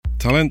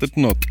Talented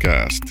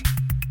Notcast.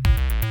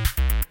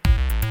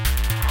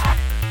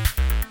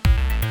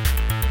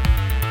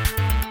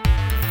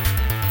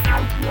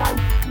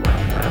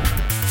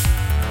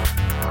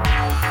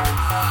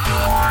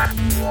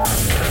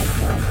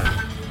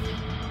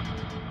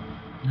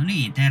 No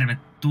niin,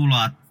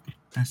 tervetuloa.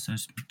 Tässä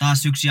olisi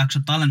taas yksi jakso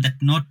Talented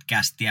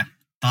Notcastia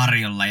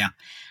tarjolla ja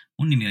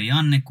mun nimi on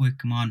Janne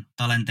Kuikka, mä oon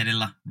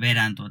Talentedilla,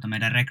 vedän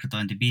meidän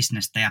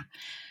rekrytointibisnestä ja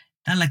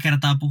tällä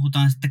kertaa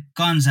puhutaan sitten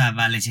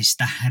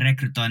kansainvälisistä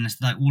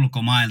rekrytoinnista tai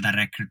ulkomailta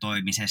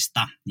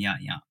rekrytoimisesta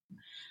ja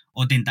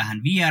otin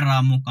tähän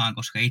vieraan mukaan,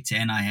 koska itse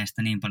en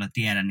aiheesta niin paljon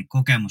tiedä, niin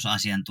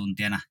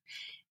kokemusasiantuntijana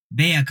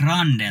Bea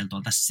Grandel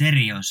tuolta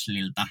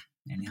Serioslilta.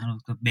 Eli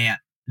haluatko Bea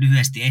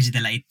lyhyesti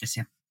esitellä itsesi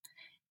ja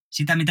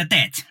sitä, mitä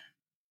teet?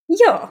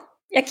 Joo,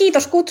 ja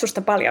kiitos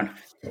kutsusta paljon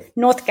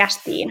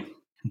Notcastiin.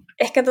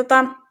 Ehkä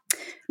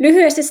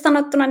lyhyesti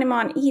sanottuna niin mä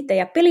oon IT-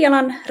 ja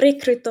pelialan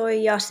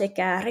rekrytoija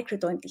sekä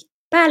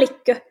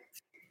rekrytointipäällikkö.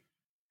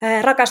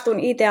 Rakastun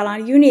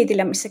IT-alan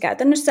Unitylle, missä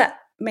käytännössä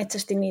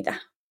metsästin niitä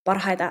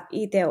parhaita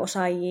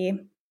IT-osaajia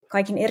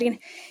kaikin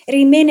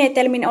eri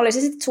menetelmin, oli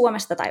se sitten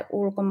Suomesta tai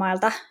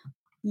ulkomailta.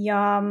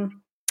 Ja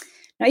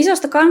no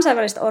isosta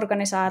kansainvälisestä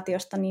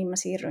organisaatiosta niin mä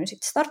siirryin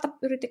sitten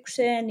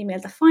startup-yritykseen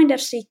nimeltä Finder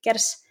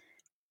Seekers.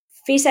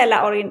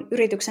 Fisellä olin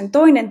yrityksen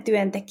toinen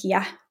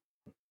työntekijä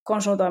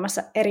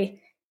konsultoimassa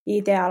eri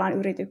IT-alan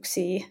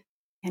yrityksiä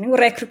ja niin kuin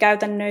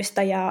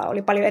rekrykäytännöistä ja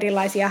oli paljon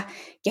erilaisia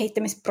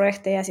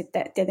kehittämisprojekteja ja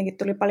sitten tietenkin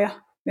tuli paljon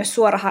myös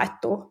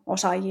suorahaettua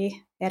osaajia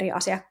eri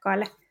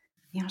asiakkaille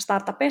ihan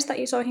startupeista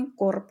isoihin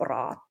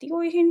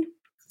korporaatioihin.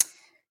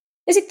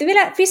 Ja sitten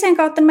vielä Fisen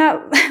kautta mä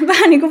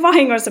vähän niin kuin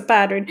vahingossa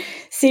päädyin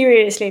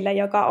Seriouslylle,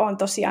 joka on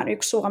tosiaan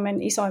yksi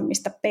Suomen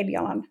isoimmista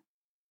pelialan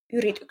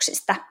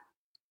yrityksistä.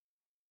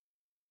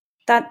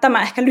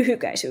 Tämä ehkä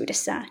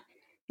lyhykäisyydessään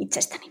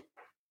itsestäni.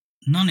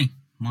 No niin,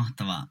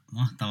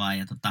 mahtavaa.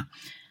 Ja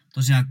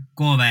tosiaan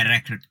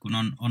KV-rekryt, kun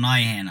on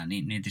aiheena,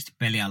 niin tietysti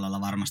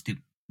pelialalla varmasti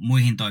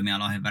muihin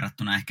toimialoihin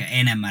verrattuna ehkä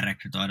enemmän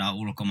rekrytoidaan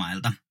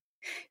ulkomailta.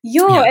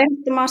 Joo,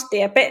 ehdottomasti.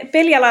 Ja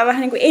peliala on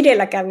vähän niin kuin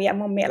edelläkävijä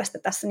mun mielestä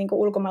tässä niin kuin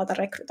ulkomailta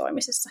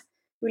rekrytoimisessa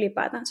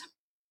ylipäätänsä.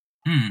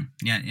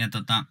 Ja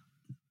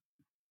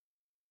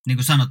niin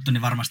kuin sanottu,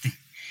 niin varmasti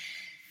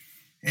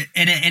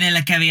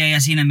edelläkävijä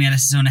ja siinä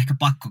mielessä se on ehkä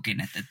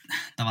pakkokin, että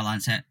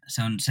tavallaan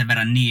se on sen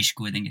verran niche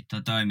kuitenkin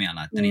tuo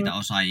toimiala, että niitä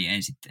osaajia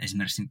ei sitten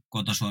esimerkiksi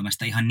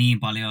koto-Suomesta ihan niin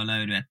paljon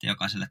löydy, että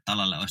jokaiselle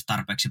talalle olisi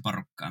tarpeeksi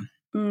porukkaa.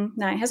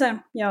 Näinhän se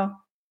on, joo.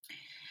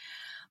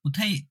 Mutta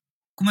hei,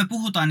 kun me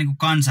puhutaan niin kuin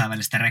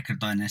kansainvälistä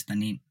rekrytoinneista,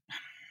 niin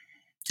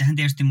sehän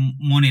tietysti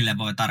monille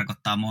voi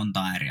tarkoittaa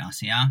montaa eri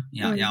asiaa,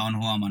 ja on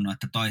huomannut,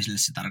 että toisille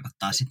se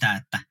tarkoittaa sitä,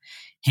 että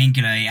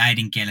henkilö ei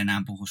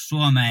äidinkielenään puhu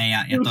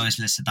suomea, ja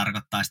toisille se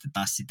tarkoittaa sitten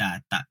taas sitä,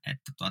 että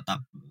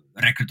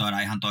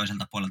rekrytoidaan ihan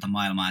toiselta puolelta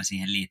maailmaa, ja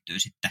siihen liittyy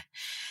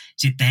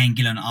sitten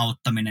henkilön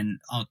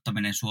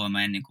auttaminen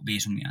Suomeen niin kuin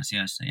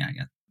viisumiasioissa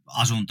ja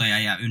asuntoja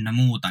ja ynnä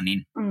muuta,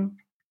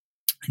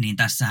 niin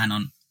tässähän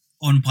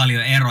on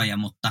paljon eroja,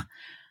 mutta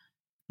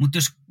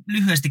jos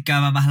lyhyesti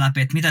käydään vähän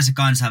läpi, että mitä se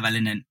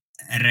kansainvälinen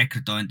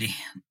rekrytointi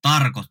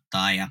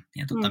tarkoittaa ja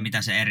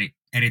mitä se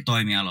eri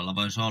toimialoilla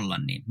voisi olla,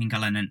 niin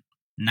minkälainen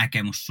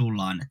näkemys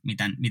sulla on,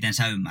 että miten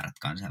sä ymmärrät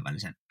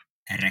kansainvälisen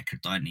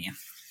rekrytoinnin ja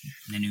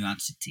ne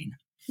nyanssit siinä?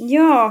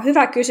 Joo,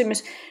 hyvä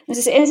kysymys. No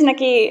siis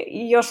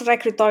ensinnäkin, jos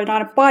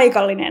rekrytoidaan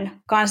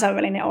paikallinen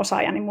kansainvälinen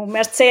osaaja, niin mun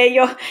mielestä se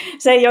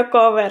ei ole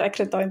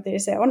KV-rekrytointia,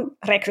 se on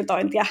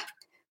rekrytointia.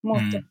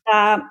 Mutta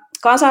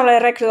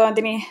kansainvälinen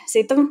rekrytointi, niin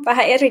siitä on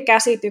vähän eri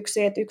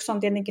käsityksiä. Että yksi on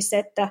tietenkin se,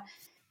 että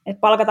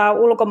palkataan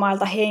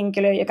ulkomailta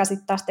henkilö, joka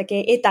sitten taas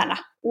tekee etänä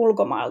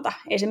ulkomailta,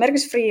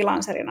 esimerkiksi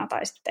freelancerina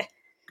tai sitten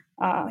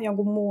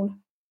jonkun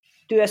muun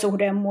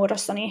työsuhteen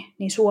muodossa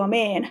niin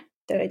Suomeen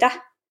töitä.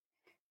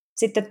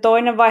 Sitten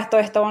toinen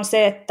vaihtoehto on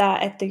se,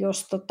 että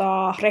jos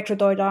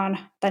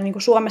rekrytoidaan, tai niin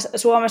kuin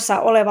Suomessa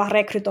oleva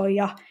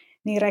rekrytoija,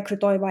 niin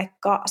rekrytoi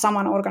vaikka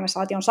saman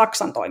organisaation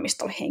Saksan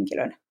toimistolle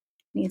henkilön,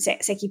 niin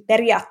sekin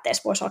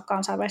periaatteessa voisi olla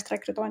kansainvälistä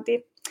rekrytointia.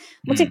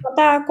 Mutta sitten on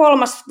tämä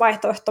kolmas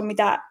vaihtoehto,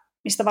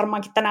 mistä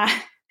varmaankin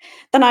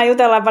tänään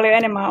jutellaan paljon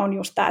enemmän, on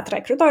just tämä, että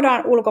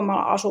rekrytoidaan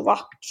ulkomailla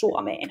asuva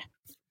Suomeen.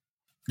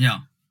 Joo,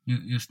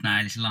 just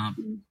näin. Eli silloin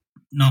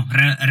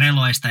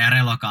reloista ja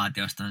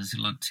relokaatiosta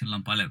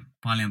silloin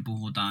paljon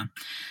puhutaan.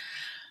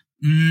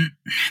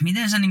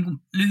 Miten sä niin kuin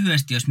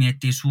lyhyesti, jos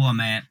miettii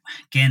Suomea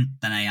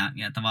kenttänä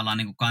ja tavallaan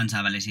niin kuin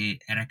kansainvälisiä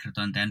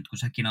rekrytointeja, nyt kun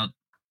säkin oot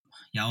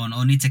ja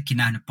on itsekin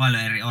nähnyt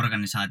paljon eri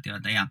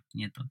organisaatioita ja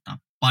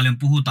paljon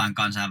puhutaan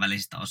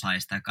kansainvälisistä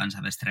osaajista ja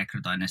kansainvälisistä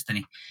rekrytoinneista,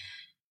 niin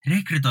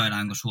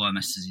rekrytoidaanko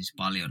Suomessa siis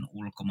paljon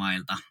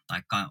ulkomailta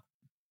tai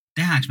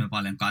tehdäänkö me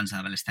paljon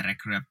kansainvälistä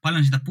rekryä?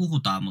 Paljon siitä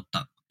puhutaan,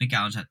 mutta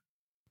mikä on se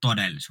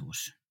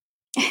todellisuus?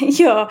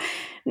 Joo,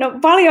 no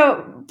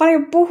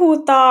paljon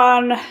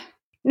puhutaan.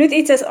 Nyt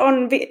itse asiassa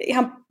on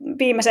ihan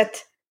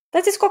viimeiset,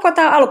 tai siis koko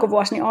tämä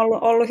alkuvuosi niin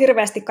on ollut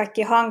hirveästi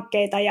kaikkia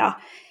hankkeita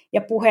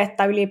ja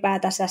puhetta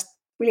ylipäätänsä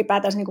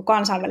ylipäätään niin kuin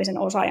kansainvälisen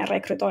osaajan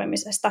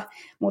rekrytoimisesta,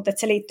 mutta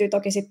se liittyy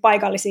toki sit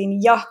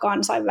paikallisiin ja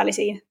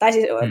kansainvälisiin, tai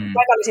siis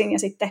paikallisiin ja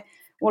sitten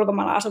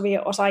ulkomailla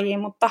asuviin osaajiin,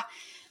 mutta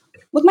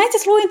mä itse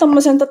asiassa luin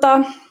tuommoisen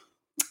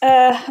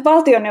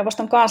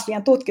valtioneuvoston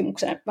kanslian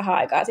tutkimuksen vähän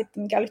aikaa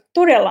sitten, mikä oli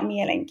todella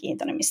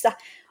mielenkiintoinen, missä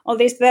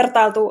oltiin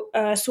vertailtu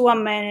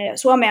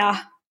Suomea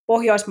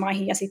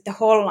Pohjoismaihin ja sitten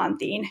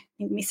Hollantiin,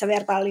 missä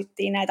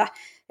vertailtiin näitä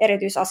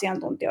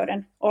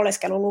erityisasiantuntijoiden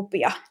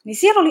oleskelulupia. Niin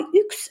siellä oli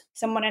yksi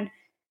semmoinen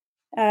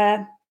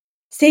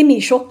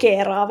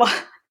semi-shokeeraava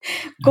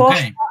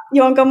kohta,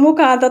 jonka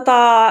mukaan,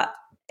 että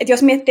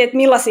jos miettii, että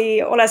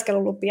millaisia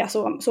oleskelulupia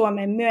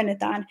Suomeen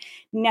myönnetään,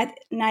 niin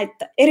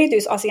näitä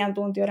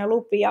erityisasiantuntijoiden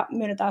lupia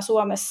myönnetään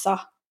Suomessa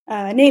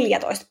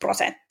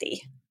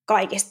 14%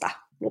 kaikista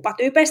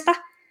lupatyypeistä,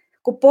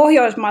 kun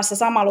Pohjoismaissa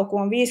sama luku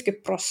on 50%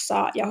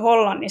 ja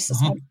Hollannissa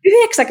se on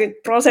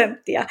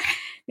 90%.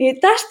 Niin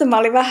tästä mä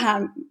olin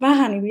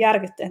vähän niin kuin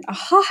järkyttynyt, että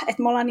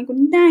että me ollaan niin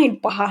kuin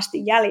näin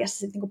pahasti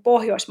jäljessä niin kuin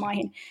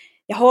Pohjoismaihin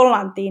ja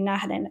Hollantiin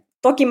nähden.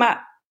 Toki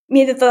mä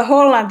mietin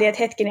Hollantia, että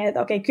hetkinen,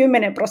 että okei, 10%,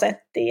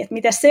 että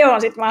miten se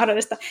on sitten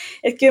mahdollista,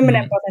 että 10%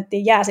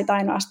 jää sitten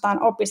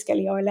ainoastaan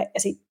opiskelijoille, ja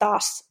sitten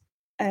taas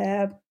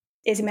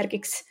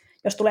esimerkiksi,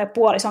 jos tulee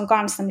puolison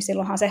kanssa, niin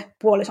silloinhan se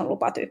puolison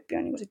lupatyyppi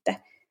on niin kuin sitten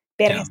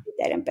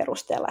perhesiteiden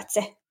perusteella, että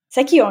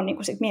sekin on niin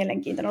kuin sit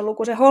mielenkiintoinen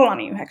luku, se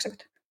Hollannin 90%.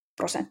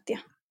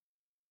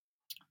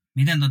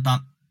 Miten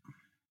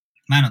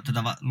mä en ole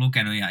tätä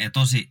lukenut, ja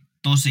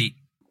tosi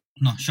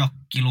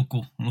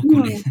shokkiluku,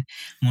 niin,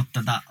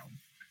 mutta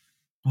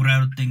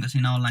pureuduttiinko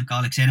siinä ollenkaan?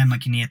 Oliko se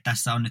enemmänkin niin, että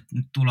tässä on nyt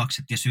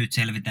tulokset ja syyt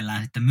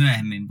selvitellään sitten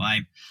myöhemmin,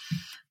 vai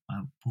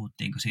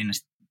puhuttiinko siinä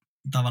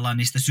tavallaan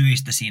niistä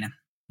syistä siinä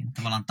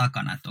tavallaan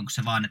takana, että onko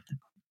se vaan, että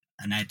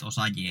näitä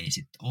osaajia ei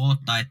sitten ole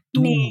tai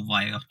tuu,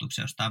 vai johtuuko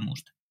se jostain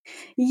muusta?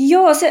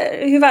 Joo, se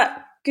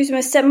hyvä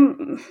kysymys.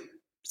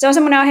 Se on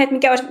semmoinen aihe,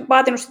 mikä olisi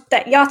vaatinut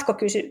sitten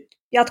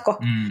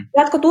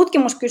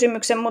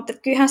jatkotutkimuskysymyksen, mutta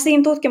kyllähän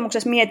siinä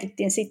tutkimuksessa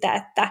mietittiin sitä,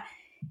 että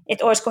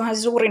olisikohan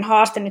se suurin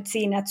haaste nyt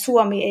siinä, että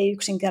Suomi ei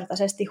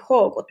yksinkertaisesti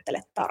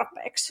houkuttele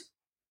tarpeeksi.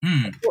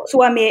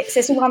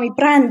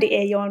 Suomi-brändi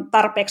ei ole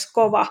tarpeeksi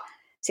kova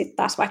sitten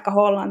taas vaikka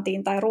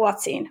Hollantiin tai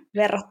Ruotsiin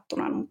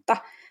verrattuna, mutta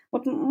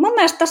mun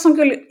mielestä tässä on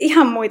kyllä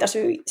ihan muita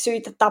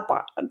syitä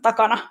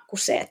takana kuin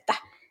se, että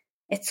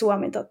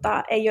Suomi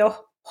ei ole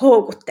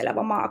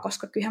houkutteleva maa,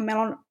 koska kyllähän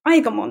meillä on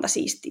aika monta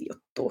siistiä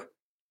juttua,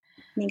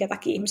 minkä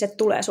takia ihmiset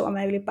tulee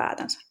Suomeen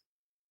ylipäätänsä.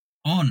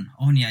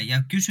 On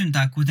ja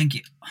kysyntää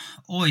kuitenkin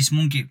olisi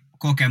munkin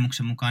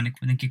kokemuksen mukaan, niin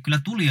kuitenkin kyllä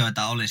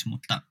tulijoita olisi,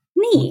 mutta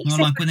me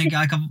ollaan kuitenkin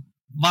aika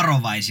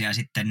varovaisia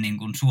sitten niin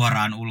kuin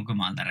suoraan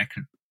ulkomailta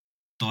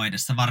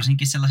rekrytoidessa,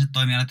 varsinkin sellaiset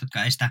toimialat,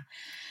 jotka ei sitä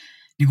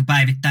niin kuin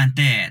päivittäin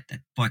tee, että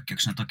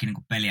poikkeuksena toki niin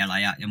kuin peliala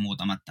ja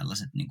muutamat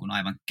tällaiset niin kuin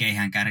aivan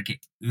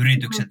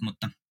keihäänkärkiyritykset,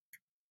 mutta...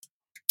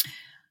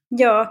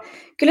 Joo,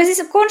 kyllä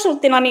siis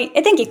konsulttina, niin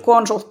etenkin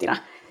konsulttina,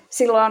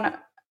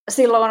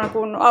 silloin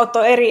kun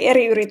auttoi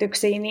eri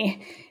yrityksiä,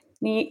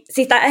 niin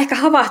sitä ehkä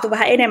havahtui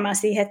vähän enemmän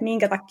siihen, että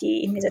minkä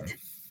takia ihmiset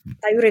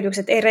tai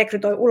yritykset ei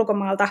rekrytoi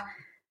ulkomaalta.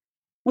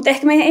 Mutta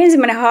ehkä meidän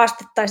ensimmäinen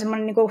haaste tai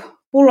semmoinen niin kuin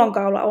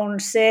pullonkaula on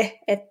se,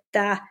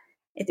 että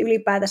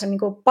ylipäätänsä niin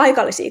kuin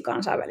paikallisia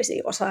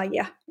kansainvälisiä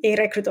osaajia ei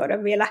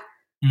rekrytoida vielä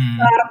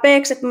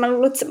tarpeeksi.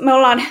 Me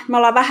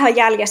ollaan vähän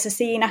jäljessä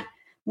siinä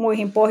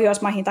muihin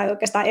Pohjoismaihin tai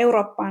oikeastaan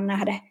Eurooppaan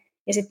nähden,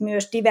 ja sitten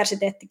myös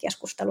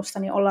diversiteettikeskustelussa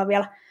niin ollaan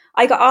vielä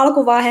aika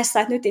alkuvaiheessa,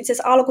 että nyt itse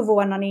asiassa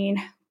alkuvuonna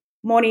niin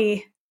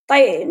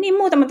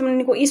muutama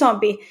niin kuin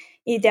isompi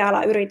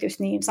IT-alayritys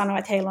niin sanoi,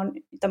 että heillä on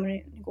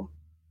tämmöinen niin kuin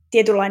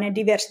tietynlainen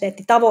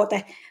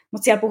diversiteettitavoite,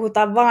 mutta siellä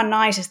puhutaan vaan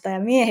naisista ja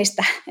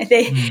miehistä, että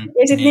ei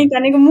sitten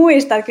niinkään niin kuin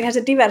muista, että kyllähän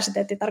se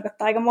diversiteetti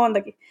tarkoittaa aika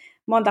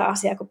monta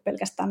asiaa kuin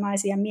pelkästään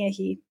naisia ja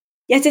miehiä.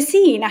 Ja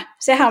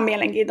sehän on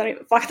mielenkiintoinen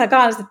fakta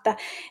kanssa,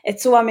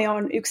 että Suomi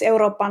on yksi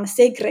Euroopan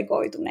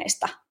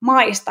segregoituneista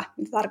maista,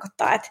 mitä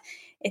tarkoittaa, että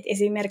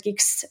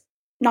esimerkiksi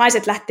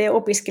naiset lähtee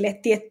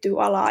opiskelemaan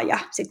tiettyä alaa ja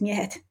sitten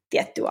miehet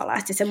tiettyä alaa.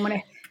 Että se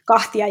semmoinen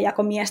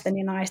kahtiajako miesten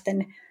ja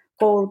naisten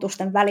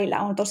koulutusten välillä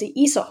on tosi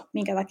iso,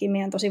 minkä takia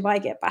meidän on tosi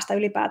vaikea päästä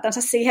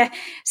ylipäätänsä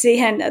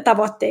siihen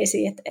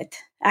tavoitteisiin, että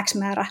X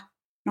määrä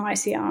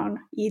naisia on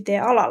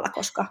IT-alalla,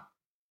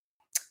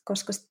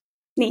 koska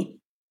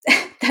niin.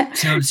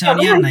 Se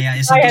on jännä ja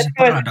se on tosi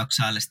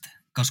paradoksaalista,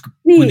 koska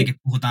kuitenkin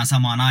puhutaan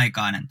samaan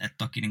aikaan, että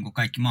toki niin kuin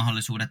kaikki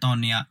mahdollisuudet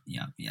on ja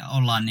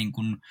ollaan niin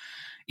kuin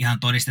ihan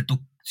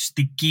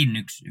todistetustikin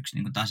yksi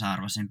niin kuin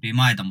tasa-arvoisempia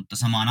maita, mutta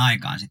samaan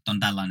aikaan sitten on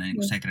tällainen niin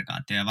kuin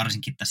segregaatio ja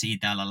varsinkin tässä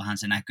IT-alallahan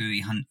se näkyy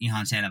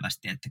ihan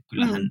selvästi, että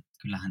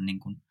kyllähän niin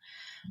kuin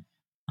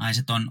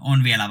naiset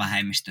on vielä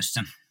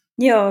vähemmistössä.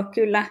 Joo,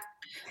 kyllä.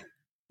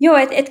 Joo,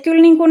 että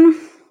kyllä niin kuin,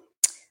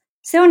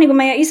 se on niin kuin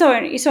meidän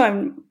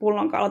isoin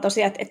pullonkaula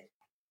tosiaan,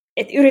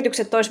 että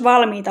yritykset olisi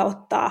valmiita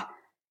ottaa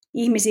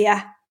ihmisiä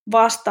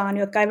vastaan,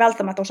 jotka ei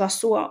välttämättä osaa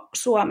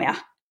suomea.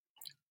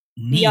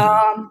 Niin.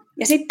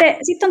 Ja sitten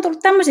on tullut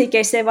tämmöisiä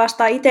keissejä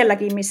vastaan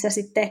itselläkin,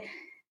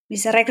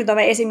 missä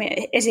rekrytoiva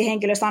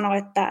esihenkilö sanoi,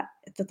 että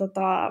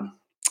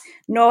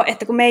No,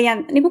 että kun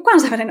meidän niin kuin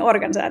kansainvälinen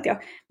organisaatio,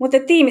 mutta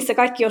tiimissä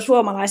kaikki on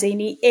suomalaisia,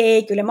 niin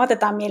ei, kyllä me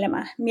otetaan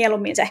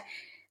mieluummin se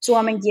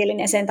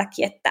suomenkielinen sen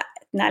takia, että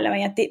näillä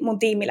mun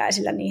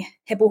tiimiläisillä, niin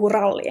he puhuu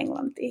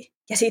rallienglantia.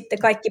 Ja sitten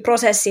kaikki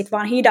prosessit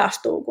vaan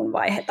hidastuu, kun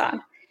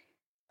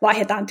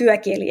vaihdetaan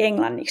työkieli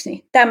englanniksi.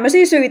 Niin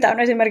tämmöisiä syitä on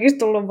esimerkiksi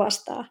tullut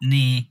vastaan.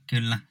 Niin,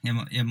 kyllä.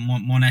 Ja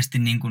monesti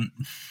niin kun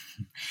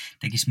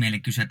tekisi mieli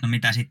kysyä, että no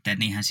mitä sitten, että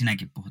niinhän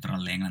sinäkin puhut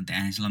rallienglantia,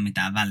 eihän sillä ole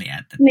mitään väliä.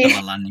 Että niin.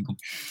 Tavallaan niin kuin,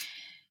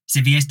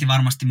 se viesti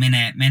varmasti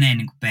menee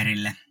niin kuin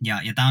perille.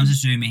 Ja tämä on se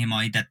syy, mihin mä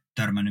oon itse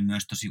törmännyt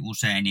myös tosi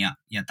usein.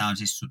 Ja tämä on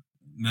siis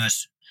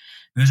myös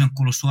on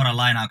kuullut suoran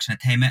lainauksen,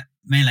 että hei,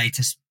 meillä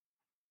itse asiassa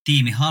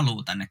tiimi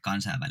haluaa tänne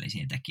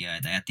kansainvälisiä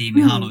tekijöitä ja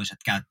tiimi haluaisi,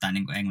 että käyttää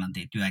niin kuin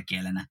englantia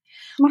työkielenä.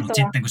 Mutta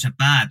sitten kun se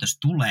päätös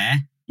tulee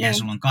ja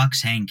sulla on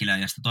 2 henkilöä,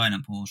 josta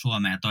toinen puhuu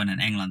suomea ja toinen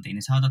englantia,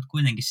 niin sä otat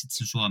kuitenkin sitten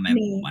sen suomeen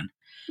puhuvan.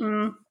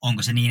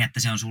 Onko se niin, että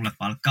se on sulle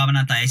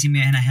palkkaavana tai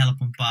esimiehenä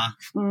helpompaa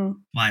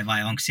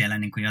vai onko siellä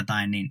niin kuin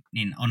jotain,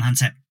 niin onhan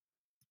se,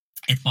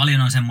 että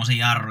paljon on semmoisia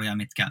jarruja,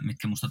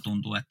 mitkä musta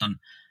tuntuu, että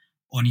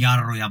on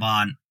jarruja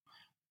vaan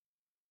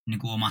niin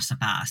kuin omassa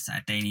päässä,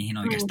 että ei niihin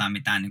oikeastaan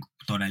mitään niin kuin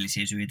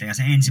todellisia syitä. Ja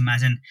se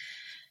ensimmäisen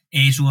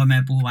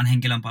ei-suomeen puhuvan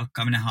henkilön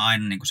palkkaaminen on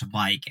aina niin kuin se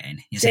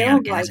vaikein. Ja sen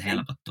jälkeen se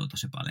helpottuu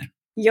tosi paljon.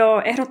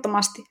 Joo,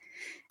 ehdottomasti.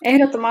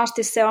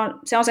 Ehdottomasti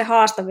se on se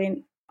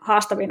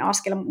haastavin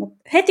askel.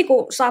 Mutta heti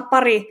kun saa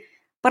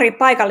pari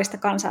paikallista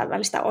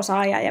kansainvälistä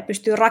osaajaa ja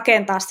pystyy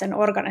rakentamaan sen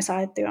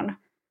organisaation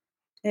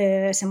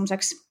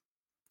semmoiseksi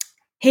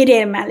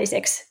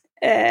hedelmälliseksi,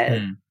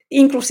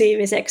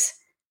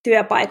 inklusiiviseksi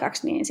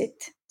työpaikaksi, niin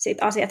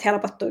sitten asiat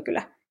helpottuu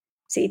kyllä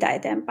siitä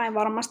eteenpäin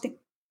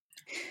varmasti.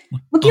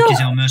 Mutta toki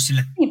se on myös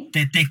sille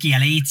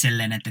tekijälle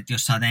itselleen, että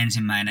jos sä oot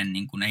ensimmäinen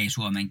niin kun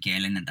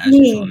ei-suomenkielinen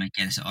täysin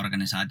suomenkielisessä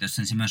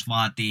organisaatiossa, niin se myös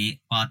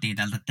vaatii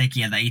tältä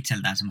tekijältä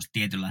itseltään semmoista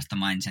tietynlaista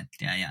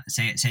mindsettiä, ja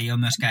se ei ole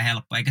myöskään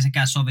helppo, eikä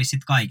sekään sovi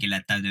sitten kaikille,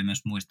 että täytyy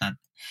myös muistaa,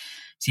 että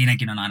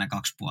siinäkin on aina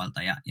 2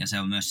 puolta, ja se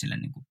on myös sille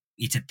niin kun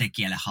itse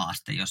tekijälle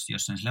haaste,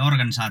 jos on sille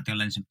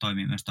organisaatiolle, niin se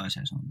toimii myös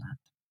toiseen suuntaan.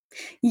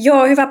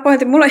 Joo, hyvä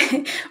pointti. Mulla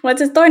on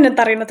itse toinen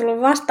tarina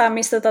tullut vastaan,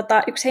 missä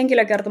yksi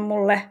henkilö kertoi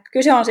mulle.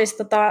 Kyse on siis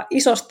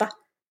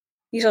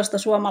isosta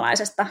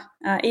suomalaisesta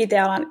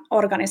IT-alan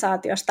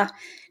organisaatiosta.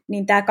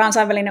 Niin tämä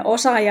kansainvälinen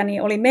osaaja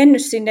niin oli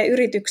mennyt sinne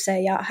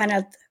yritykseen ja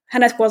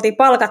hänet kun oltiin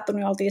palkattu,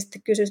 niin oltiin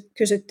sitten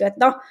kysytty,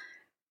 että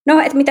no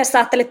että miten sä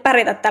ajattelit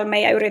pärjätä täällä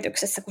meidän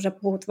yrityksessä, kun sä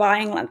puhut vaan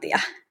englantia.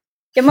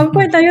 Ja mä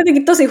koitan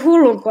jotenkin tosi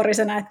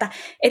hullunkorisena, että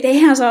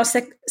eihän se ole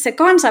se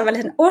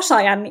kansainvälisen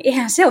osaajan, niin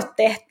eihän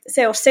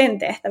se ole sen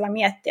tehtävä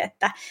miettiä,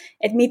 että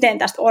miten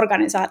tästä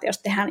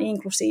organisaatiosta tehdään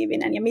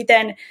inklusiivinen ja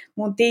miten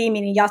mun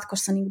tiimini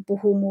jatkossa niin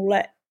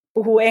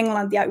puhuu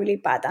englantia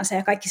ylipäätänsä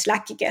ja kaikki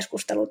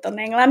Slack-keskustelut on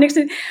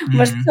englanniksi.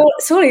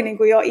 Se oli niin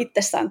kuin jo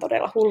itsessään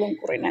todella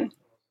hullunkurinen.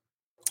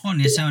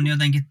 On, ja se on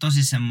jotenkin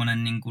tosi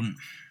semmoinen, niin kuin,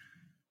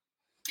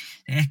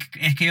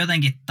 ehkä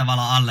jotenkin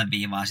tavallaan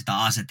alleviivaa sitä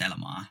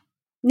asetelmaa.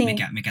 Niin.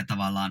 Mikä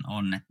tavallaan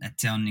on, että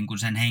se on niin kuin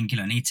sen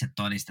henkilön itse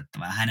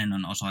todistettava ja hänen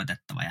on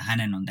osoitettava ja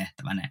hänen on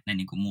tehtävä ne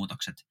niin kuin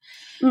muutokset.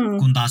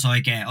 Kun taas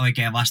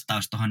oikea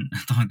vastaus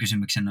tuohon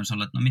kysymykseen on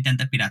ollut, että no miten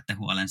te pidätte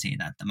huolen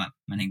siitä, että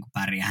mä niin kuin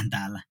pärjään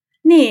täällä.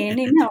 Niin,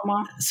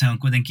 nimenomaan. Se on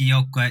kuitenkin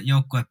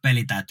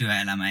joukkuepeli tämä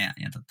työelämä ja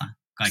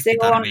kaikki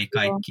tarvii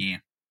kaikkia.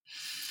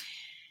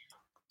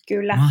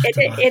 Kyllä,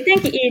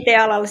 etenkin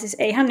IT-alalla siis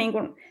eihän niin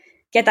kuin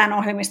ketään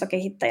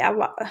ohjelmistokehittäjää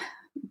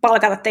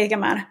palkata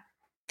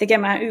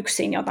tekemään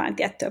yksin jotain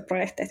tiettyä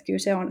projekteja. Kyllä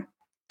se on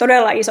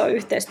todella iso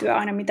yhteistyö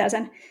aina,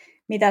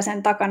 mitä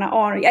sen takana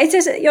on. Ja itse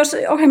asiassa, jos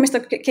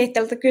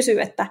ohjelmistokehittäjältä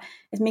kysyy, että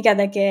mikä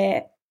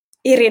tekee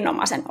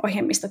erinomaisen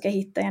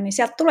ohjelmistokehittäjän, niin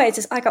sieltä tulee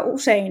itse asiassa aika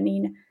usein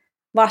niin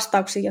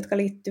vastauksia, jotka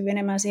liittyy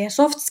enemmän siihen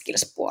soft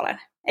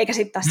skills-puoleen, eikä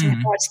sitten taas siihen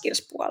hard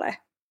skills-puoleen,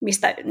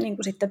 mistä niin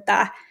kuin sitten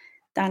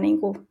tämä niin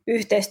kuin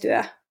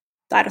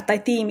yhteistyötaidot tai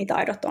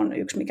tiimitaidot on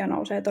yksi, mikä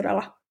nousee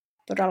todella,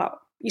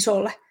 todella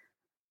isolle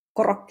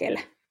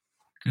korokkeelle.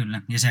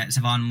 Kyllä, ja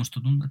se vaan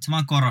musta tuntuu, että se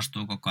vaan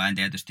korostuu koko ajan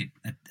tietysti,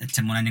 että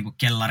semmoinen niin kuin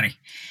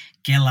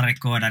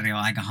kellarikoodari on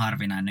aika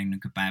harvinainen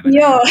nykypäivänä.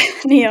 Joo,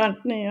 niin on.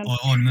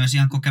 On myös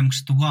ihan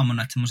kokemuksesta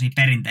huomannut, että semmoisia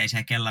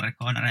perinteisiä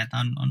kellarikoodareita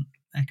on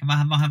ehkä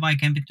vähän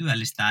vaikeampi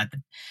työllistää,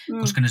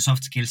 koska ne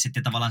soft skillsit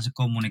ja tavallaan se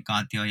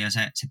kommunikaatio ja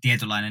se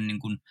tietynlainen, niin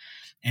kuin,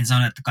 en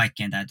sano, että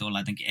kaikkien täytyy olla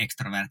jotenkin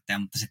ekstrovertteja,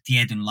 mutta se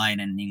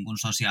tietynlainen niin kuin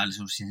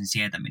sosiaalisuus ja sen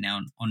sietäminen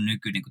on niin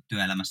kuin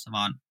työelämässä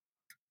vaan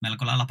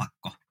melko lailla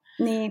pakko.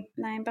 Niin,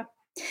 näinpä,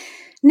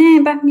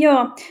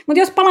 joo. Mutta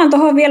jos palaan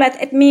tuohon vielä,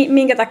 että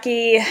minkä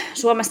takia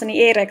Suomesta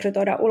niin ei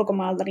rekrytoida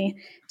ulkomaalta,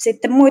 niin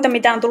sitten muita,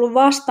 mitä on tullut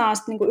vastaan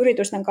niin kuin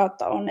yritysten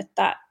kautta on,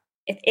 että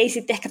ei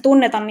sitten ehkä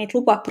tunneta niitä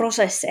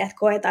lupaprosesseja, että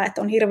koetaan,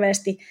 että on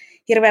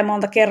hirveän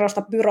monta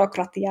kerrosta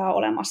byrokratiaa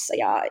olemassa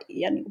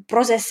ja niin kuin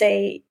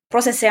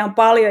prosesseja on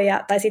paljon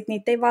tai sitten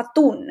niitä ei vaan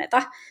tunneta.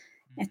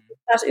 Et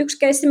taas yksi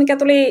keissi, mikä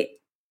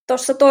tuli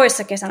tuossa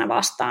toissa kesänä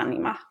vastaan,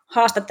 niin mä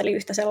haastattelin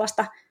yhtä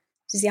sellaista,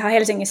 siis ihan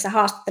Helsingissä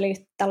haastattelin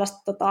tällaista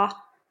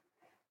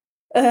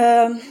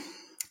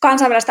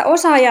kansainvälistä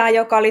osaajaa,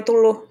 joka oli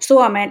tullut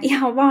Suomeen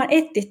ihan vaan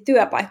etti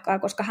työpaikkaa,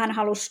 koska hän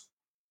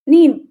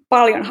niin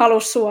paljon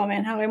halusi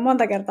Suomeen. Hän oli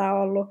monta kertaa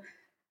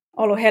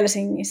ollut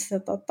Helsingissä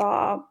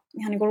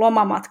ihan niin kuin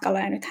lomamatkalla,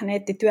 ja nyt hän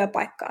etti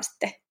työpaikkaa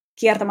sitten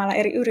kiertämällä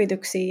eri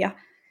yrityksiä.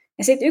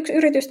 Ja sitten yksi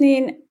yritys,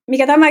 niin,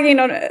 mikä tämäkin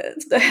on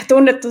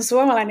tunnettu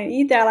suomalainen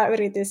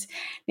IT-alayritys,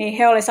 niin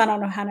he oli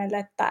sanonut hänelle,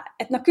 että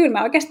no kyllä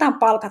me oikeastaan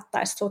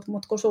palkattaisiin sut,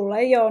 mutta kun sulla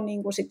ei ole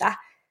niin kuin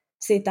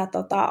sitä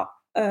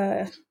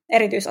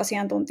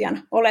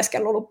erityisasiantuntijan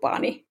oleskelulupaa,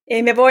 niin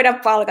ei me voida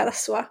palkata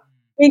sua.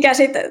 Mikä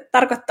sitten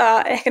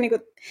tarkoittaa ehkä niin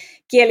kuin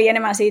kieli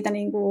enemmän siitä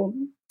niin kuin,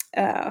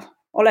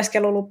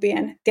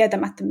 oleskelulupien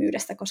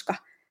tietämättömyydestä,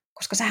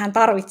 koska sähän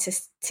tarvitset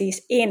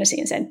siis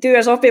ensin sen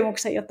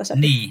työsopimuksen, jotta sä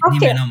niin,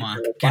 nimenomaan,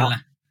 kyllä.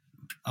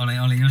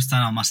 Oli just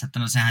sanomassa, että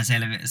no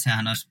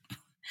sehän olisi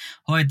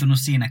hoitunut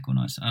siinä, kun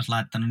olisi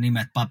laittanut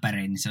nimet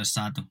paperiin, niin se olisi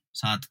saatu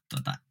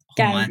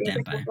homma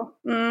eteenpäin.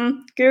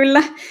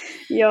 Kyllä,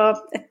 joo.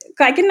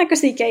 Kaiken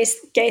näköisiä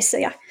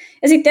keissejä.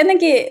 Ja sitten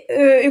tietenkin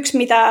yksi,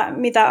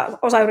 mitä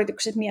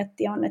osayritykset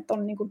miettii, on, että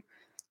on niin kuin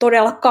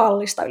todella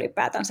kallista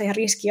ylipäätänsä ja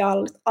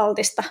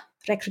riskialtista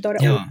rekrytoida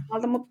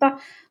ulkomailta, mutta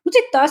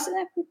sitten taas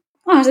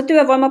onhan se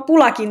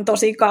työvoimapulakin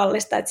tosi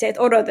kallista, että se,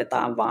 että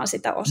odotetaan vaan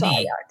sitä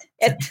osaajaa.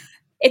 Niin.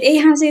 Et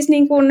eihän siis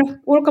niin kuin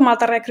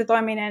ulkomailta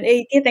rekrytoiminen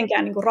ei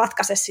tietenkään niin kuin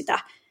ratkaise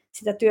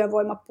sitä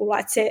työvoimapulaa,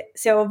 että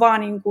se on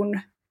vaan niin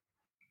kuin,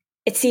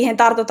 että siihen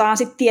tartutaan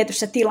sitten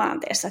tietyssä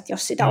tilanteessa, että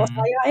jos sitä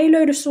osaajaa ei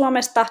löydy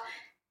Suomesta,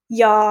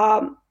 ja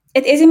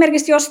et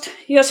esimerkiksi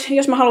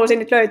jos mä haluaisin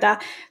nyt löytää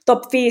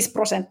top 5%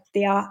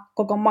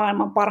 koko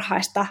maailman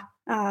parhaista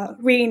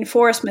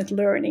reinforcement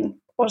learning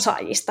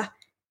osaajista,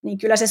 niin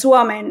kyllä se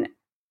Suomen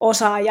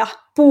osaaja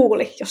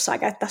puuli, jos saa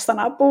käyttää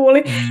sanaa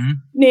puuli,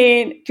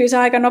 niin kyllä se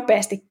on aika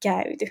nopeasti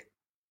käyty.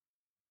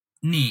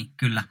 Niin,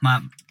 kyllä.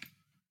 Mä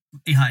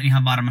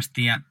ihan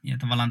varmasti ja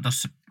tavallaan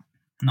tuossa,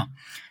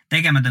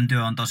 tekemätön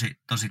työ on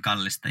tosi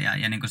kallista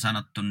ja niin kuin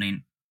sanottu,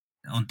 niin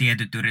on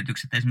tietyt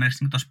yritykset,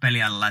 esimerkiksi niin tuossa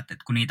pelialalla, että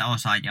kun niitä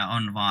osaajia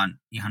on vaan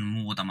ihan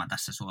muutama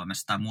tässä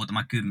Suomessa, tai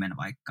muutama 10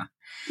 vaikka.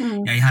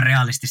 Ja ihan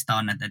realistista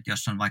on, että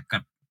jos on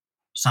vaikka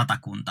 100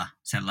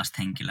 sellaista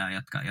henkilöä,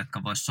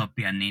 jotka vois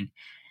sopia, niin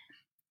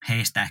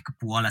heistä ehkä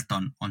puolet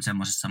on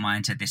semmoisessa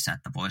mindsetissä,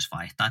 että voisi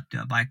vaihtaa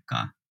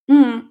työpaikkaa.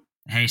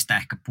 Heistä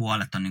ehkä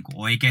puolet on niin kuin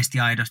oikeasti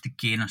aidosti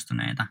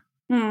kiinnostuneita.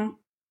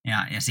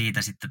 Ja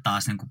siitä sitten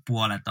taas niin kuin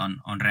puolet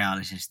on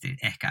reaalisesti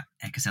ehkä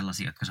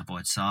sellaisia, jotka sä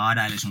voit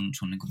saada, eli sun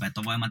niin kuin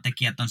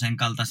vetovoimatekijät on sen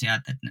kaltaisia,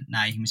 että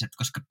nämä ihmiset,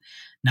 koska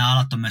nämä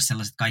alat on myös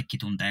sellaiset, kaikki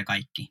tuntee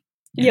kaikki.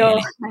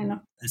 Joo, näin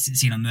on.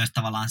 Siinä on myös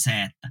tavallaan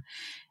se,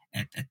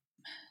 että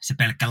se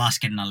pelkkä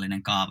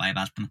laskennallinen kaava ei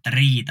välttämättä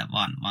riitä,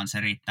 vaan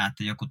se riittää,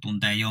 että joku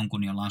tuntee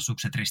jonkun, jolla on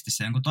sukset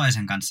ristissä jonkun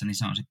toisen kanssa, niin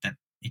se on sitten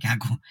ikään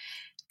kuin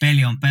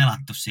peli on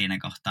pelattu siinä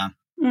kohtaa.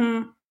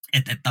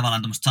 Että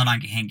tavallaan tuommoista 100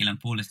 henkilön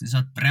puolista, niin se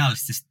on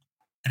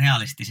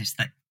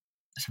realistisista,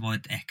 sä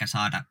voit ehkä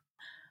saada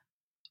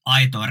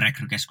aitoon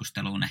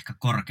rekrykeskusteluun ehkä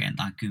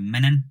korkeintaan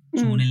 10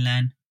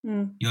 suunnilleen,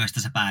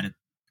 joista sä päädyt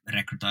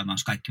rekrytoimaan,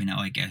 jos kaikki menee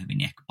oikein hyvin,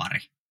 niin ehkä pari.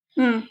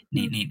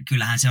 Niin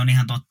kyllähän se on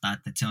ihan totta,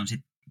 että se on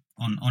sit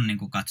on niin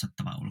kuin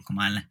katsottava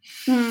ulkomaille.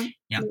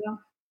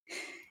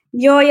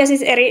 Joo, ja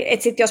siis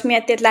että sit jos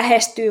miettii, että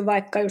lähestyy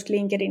vaikka just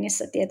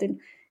LinkedInissä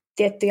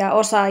tiettyjä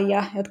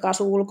osaajia, jotka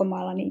asuu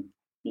ulkomailla, niin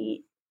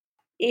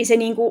ei se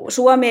niinku,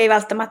 Suomi ei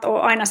välttämättä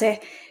ole aina se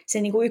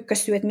niinku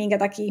ykkössyy, että minkä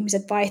takia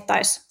ihmiset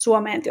vaihtaisi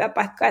Suomeen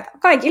työpaikkaa. Et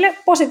kaikille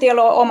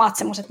positioilla on omat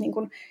semmoiset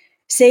niinku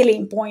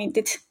selling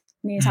pointit,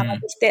 niin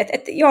sanotusti,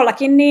 että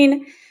jollakin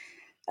niin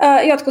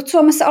jotkut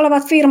Suomessa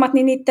olevat firmat,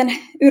 niin niiden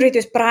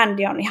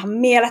yritysbrändi on ihan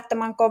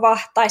mielettömän kova,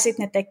 tai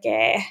sitten ne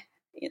tekee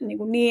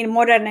niin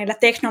moderneilla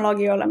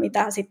teknologioilla,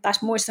 mitä sitten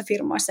taas muissa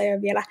firmoissa ei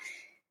ole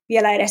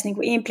vielä edes niin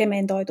kuin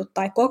implementoitu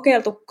tai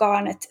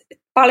kokeiltukaan. Et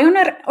paljon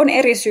on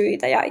eri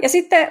syitä. Ja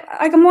sitten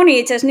aika moni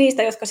itse asiassa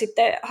niistä, jotka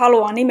sitten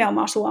haluaa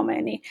nimenomaan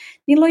Suomeen, niin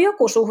niillä on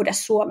joku suhde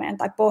Suomeen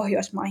tai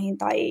Pohjoismaihin,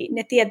 tai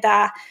ne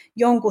tietää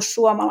jonkun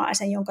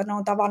suomalaisen, jonka ne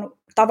on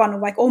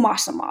tavannut vaikka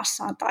omassa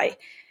maassaan tai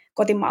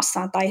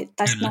kotimaassaan, tai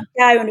sitten on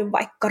käynyt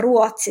vaikka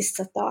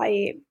Ruotsissa.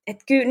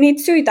 Että kyllä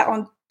niitä syitä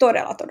on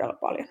todella, todella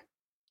paljon.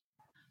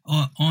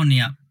 On,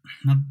 ja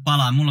mä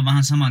palaan, mulla on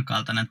vähän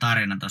samankaltainen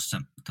tarina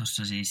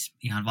tuossa siis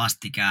ihan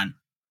vastikään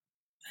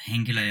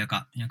henkilö,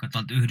 joka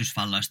tuolta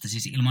Yhdysvalloista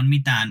siis ilman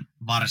mitään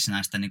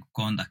varsinaista niin kuin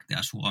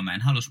kontaktia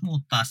Suomeen halusi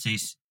muuttaa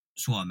siis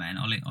Suomeen.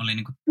 Oli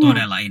niin kuin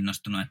todella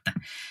innostunut, että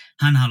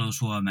hän haluaa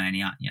Suomeen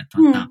ja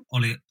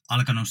oli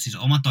alkanut siis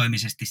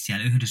omatoimisesti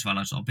siellä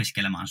Yhdysvalloissa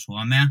opiskelemaan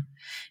suomea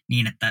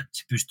niin, että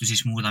se pystyi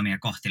siis muutamia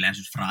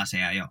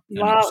kohteliaisuusfraaseja jo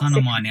niin kuin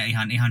sanomaan ja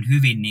ihan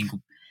hyvin niin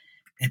kuin,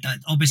 että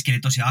opiskeli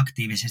tosi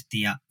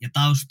aktiivisesti ja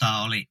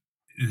taustaa oli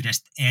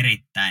yhdestä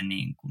erittäin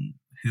niin kuin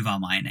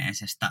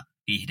hyvämaineisesta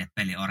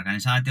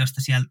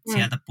viihdepeliorganisaatiosta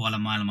sieltä puolella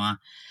maailmaa.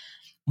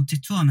 Mutta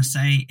sitten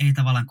Suomessa ei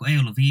tavallaan, kun ei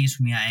ollut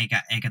viisumia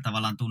eikä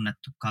tavallaan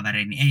tunnettu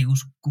kaveri, niin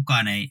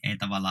kukaan ei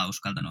tavallaan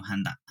uskaltanut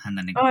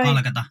häntä niin kuin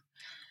palkata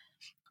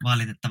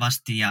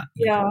valitettavasti. Ja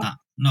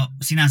No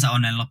sinänsä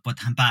onnen loppu,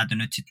 että hän päätyi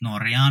nyt sitten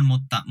Norjaan,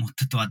 mutta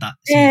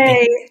silti,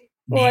 Ei,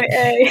 voi niin,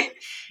 ei.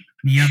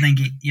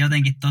 niin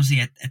jotenkin tosi,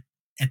 että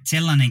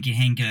sellainenkin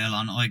henkilö, jolla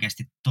on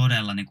oikeasti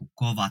todella niin kuin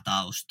kova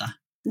tausta,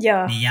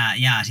 Joo. niin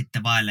jää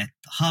sitten vaille,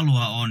 että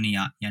halua on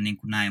ja niin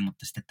kuin näin,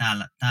 mutta sitten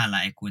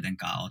täällä ei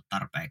kuitenkaan ole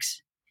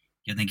tarpeeksi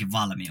jotenkin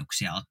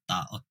valmiuksia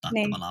ottaa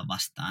Niin. tavallaan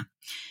vastaan.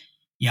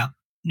 Ja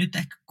nyt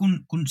ehkä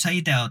kun sä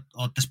itse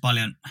oot tässä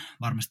paljon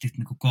varmasti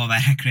niin kuin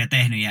KV-rekryjä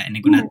tehnyt ja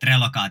niin kuin näitä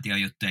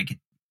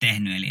relokaatiojuttujakin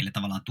tehnyt, eli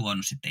tavallaan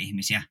tuonut sitten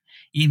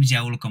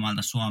ihmisiä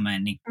ulkomailta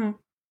Suomeen, niin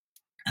kun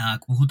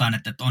puhutaan,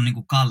 että on niin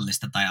kuin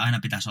kallista tai aina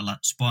pitäisi olla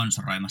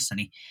sponsoroimassa,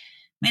 niin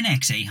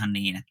meneekö se ihan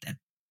niin, että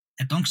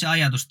onko se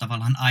ajatus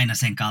tavallaan aina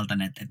sen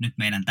kaltainen, että nyt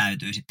meidän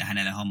täytyy sitten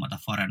hänelle hommata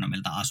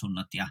Forenomilta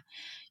asunnot ja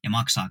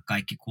maksaa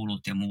kaikki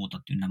kulut ja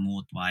muutot ynnä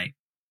muut, vai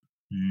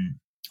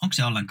onko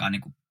se ollenkaan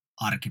niin kuin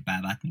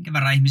arkipäivää, että minkä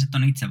verran ihmiset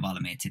on itse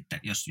valmiit sitten,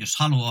 jos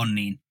halu on,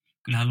 niin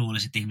kyllähän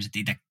luulisin, että ihmiset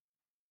itse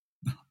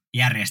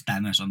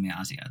järjestää myös omia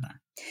asioitaan.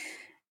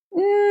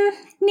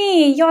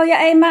 Niin, joo, ja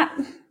ei mä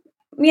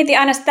mietin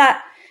aina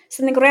sitä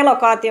niin kuin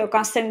relokaatio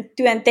kanssa sen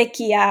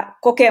työntekijää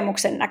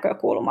kokemuksen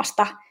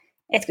näkökulmasta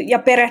ja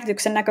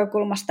perehdytyksen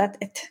näkökulmasta,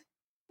 että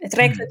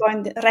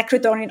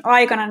rekrytoinnin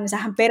aikana niin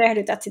sähän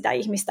perehdytät sitä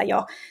ihmistä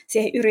jo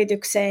siihen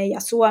yritykseen ja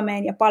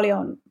Suomeen ja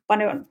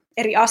paljon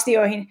eri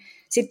asioihin.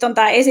 Sitten on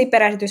tämä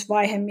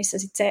esiperehdytysvaihe, missä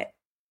sit se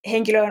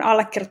henkilö on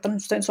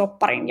allekirjoittanut sen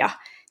sopparin ja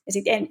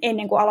sitten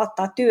ennen kuin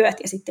aloittaa työt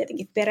ja sitten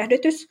tietenkin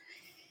perehdytys.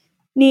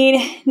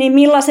 Niin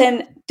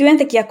millaisen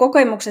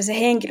työntekijäkokemuksen se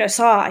henkilö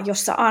saa,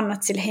 jos sä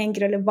annat sille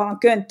henkilölle vaan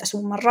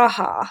könttäsumman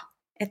rahaa.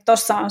 Että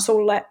tossa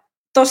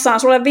on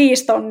sulle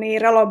 5 tonnia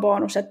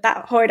relobonus,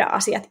 että hoida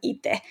asiat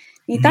itse.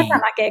 Niin tätä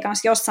näkee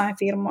myös jossain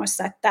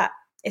firmoissa, että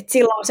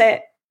silloin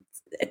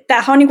että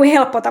tämähän on niin kuin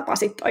helppo tapa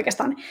sitten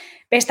oikeastaan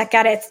pestä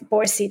kädet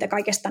pois siitä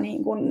kaikesta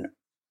niin kuin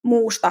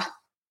muusta,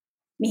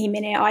 mihin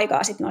menee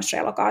aikaa sitten noissa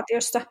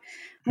relokaatiossa.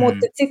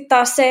 Mutta sitten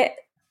taas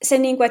se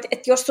niin kuin,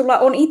 että jos sulla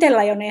on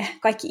itsellä jo ne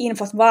kaikki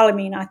infot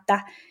valmiina, että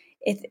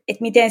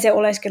miten se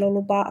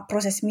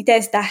oleskelulupaprosessi,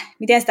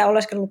 miten sitä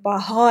oleskelulupaa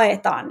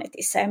haetaan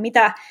netissä ja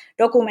mitä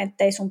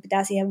dokumentteja sun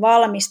pitää siihen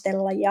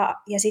valmistella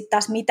ja sitten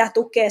taas mitä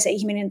tukea se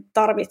ihminen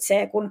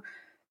tarvitsee, kun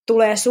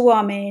tulee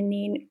Suomeen,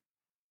 niin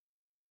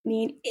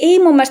ei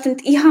mun mielestä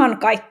nyt ihan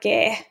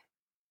kaikkea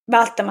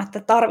välttämättä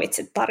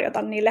tarvitse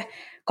tarjota niille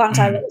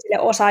kansainvälisille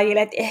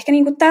osaajille. Et ehkä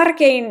niin kuin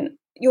tärkein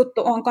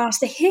juttu on myös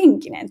se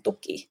henkinen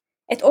tuki.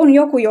 Että on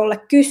joku, jolle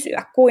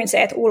kysyä, kuin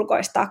se, että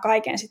ulkoistaa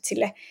kaiken sit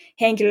sille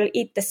henkilölle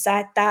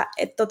itsessään.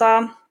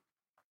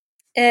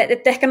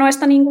 Että ehkä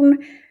noista niin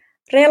kuin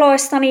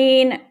reloista,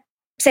 niin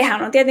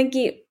sehän on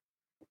tietenkin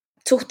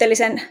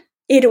suhteellisen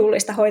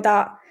edullista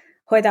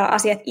hoitaa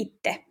asiat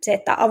itse. Se,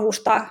 että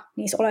avustaa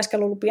niissä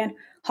oleskelulupien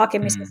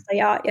hakemisessa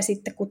ja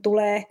sitten kun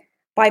tulee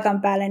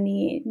paikan päälle,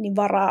 niin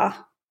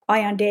varaa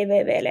ajan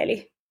DVVlle,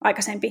 eli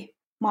aikaisempi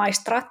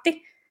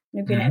maistraatti,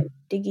 nykyinen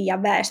Digi-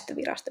 ja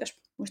väestövirasto,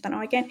 jos muistan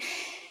oikein.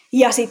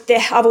 Ja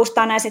sitten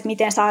avustaa näissä, että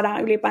miten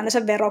saadaan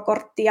ylipäätänsä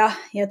verokortti ja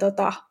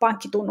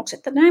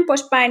pankkitunnukset ja näin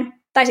poispäin.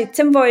 Tai sitten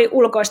sen voi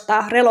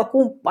ulkoistaa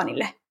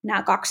relokumppanille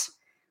nämä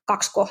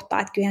kaksi kohtaa.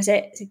 Että kyllähän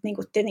se sitten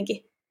niinku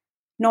tietenkin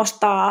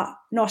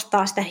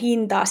nostaa sitä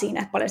hintaa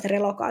siinä, että paljon se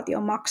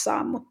relokaatio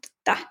maksaa,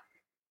 mutta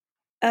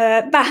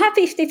vähän 50-50,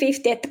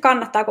 että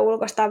kannattaako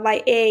ulkoistaa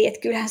vai ei. Että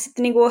kyllähän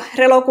sitten niinku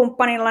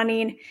relokumppanilla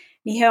niin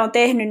he on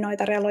tehnyt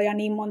noita reloja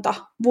niin monta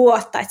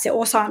vuotta, että se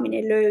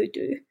osaaminen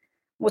löytyy.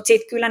 Mutta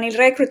sitten kyllä niillä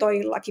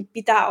rekrytoijillakin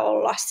pitää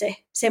olla se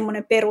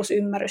semmoinen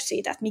perusymmärrys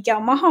siitä, että mikä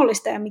on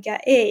mahdollista ja mikä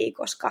ei,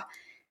 koska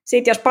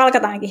sitten jos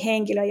palkataankin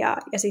henkilö ja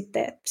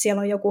sitten siellä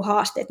on joku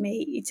haaste, että me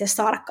ei itse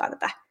saadakaan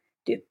tätä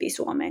tyyppiä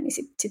Suomeen, niin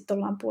sitten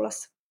ollaan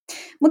pulassa.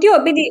 Mutta joo,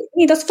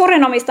 niin tuosta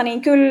Forenomista,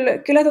 niin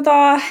kyllä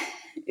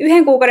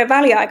 1 kuukauden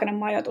väliaikainen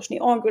majoitus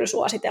niin on kyllä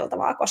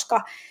suositeltavaa,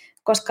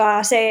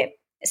 koska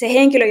se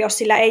henkilö, jos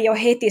sillä ei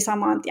ole heti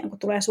saman tien, kun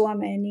tulee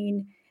Suomeen, niin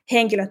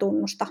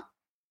henkilötunnusta,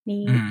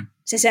 niin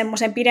se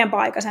semmoisen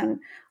pidempäaikaisen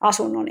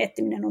asunnon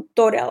etsiminen on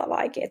todella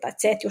vaikeaa. Että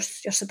se, että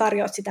jos sä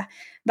tarjoat sitä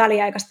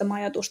väliaikaista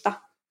majoitusta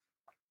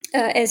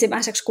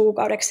ensimmäiseksi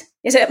kuukaudeksi,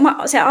 ja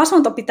se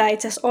asunto pitää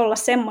itse asiassa olla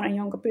semmoinen,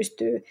 jonka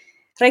pystyy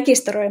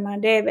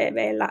rekisteröimään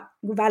DVVllä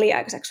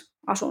väliaikaiseksi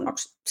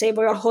asunnoksi. Se ei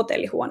voi olla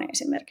hotellihuone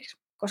esimerkiksi,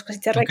 koska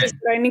sitten se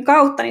rekisteröinnin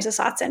kautta niin sä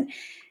saat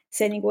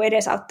se niin kuin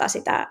edesauttaa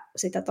sitä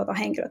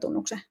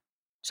henkilötunnuksen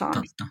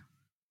saamista.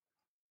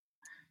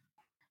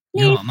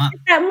 Niin,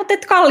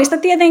 mutta kallista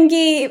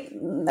tietenkin,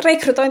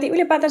 rekrytointi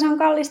ylipäätänsä on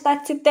kallista,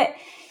 että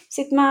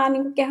sitten mä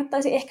niin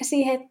kehottaisin ehkä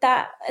siihen,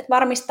 että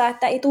varmistaa,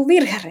 että ei tule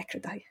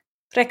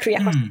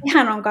virherekryjä, koska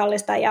ihan on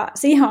kallista ja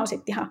siihen on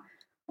sitten ihan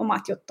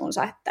omat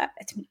juttunsa, että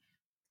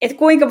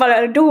kuinka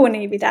paljon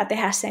duunia pitää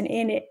tehdä sen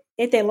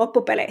eteen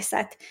loppupeleissä,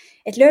 että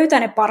löytää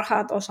ne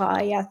parhaat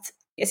osaajat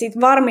ja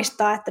sitten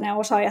varmistaa, että ne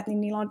osaajat,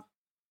 niin niillä on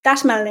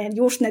täsmälleen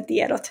just ne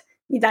tiedot,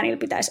 mitä niillä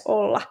pitäisi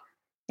olla.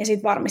 Ja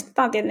sitten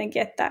varmistetaan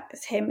tietenkin, että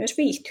he myös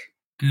viihtyy.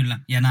 Kyllä,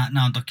 ja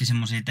nämä on toki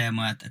semmoisia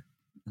teemoja, että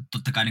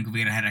totta kai niin kuin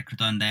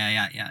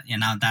virherekrytointeja ja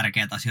nämä on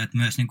tärkeät asioita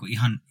myös niin kuin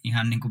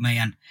ihan niin kuin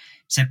meidän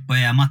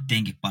Seppojen ja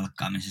Mattiinkin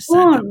palkkaamisessa.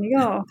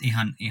 Joo.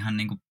 Ihan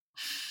niin kuin,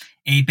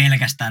 ei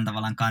pelkästään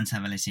tavallaan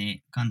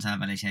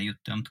kansainvälisiä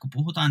juttuja, mutta kun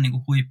puhutaan niin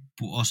kuin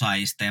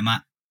huippuosaajista ja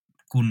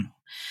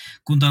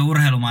kun tuo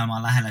urheilumaailma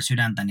on lähellä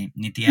sydäntä,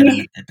 niin tiedän,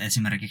 että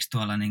esimerkiksi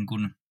tuolla niin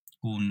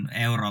kun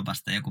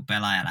Euroopasta joku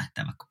pelaaja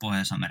lähtee vaikka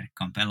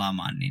Pohjois-Amerikkaan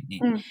pelaamaan, niin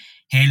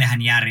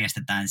heillehän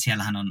järjestetään,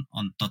 siellähän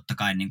on totta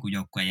kai niin kuin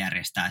joukkue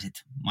järjestää sit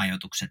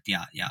majoitukset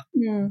ja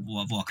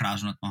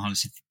vuokra-asunnot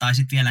mahdollisesti. Tai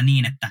sitten vielä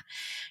niin, että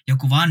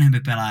joku vanhempi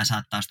pelaaja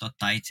saattaa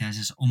ottaa itse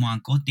asiassa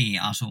omaan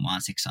kotiin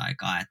asumaan siksi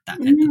aikaa, että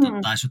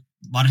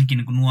varsinkin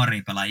niin kuin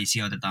nuoria pelaajia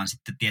sijoitetaan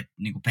sitten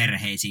niin kuin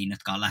perheisiin,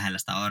 jotka on lähellä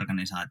sitä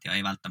organisaatiota,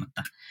 ei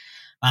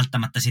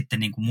välttämättä sitten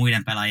niin kuin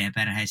muiden pelaajien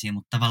perheisiin,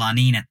 mutta tavallaan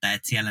niin, että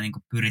siellä niin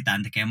kuin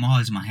pyritään tekemään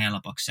mahdollisimman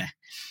helpoksi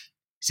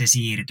se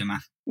siirtymä.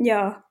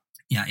 Joo.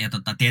 Ja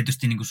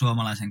tietysti niin kuin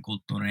suomalaisen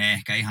kulttuuriin ei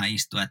ehkä ihan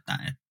istu, että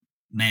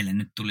meille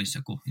nyt tulisi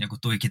joku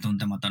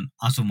tuikituntematon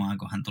asumaan,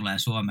 kun hän tulee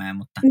Suomeen,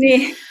 mutta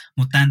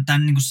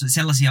tämän niin kuin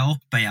sellaisia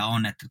oppeja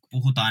on, että kun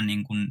puhutaan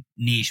niin kuin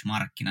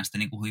niche-markkinasta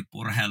niin kuin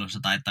huippu-urheilussa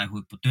tai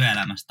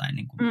huipputyöelämässä tai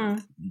niin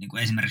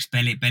kuin esimerkiksi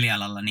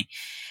pelialalla,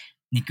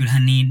 niin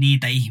kyllähän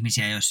niitä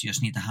ihmisiä,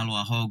 jos niitä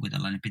haluaa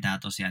houkutella, niin pitää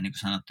tosiaan, niin kuin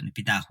sanottu, niin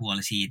pitää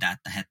huoli siitä,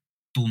 että he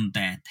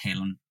tuntee, että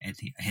heillä on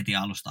heti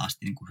alusta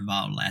asti niin kuin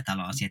hyvä olla, ja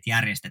täällä on asiat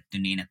järjestetty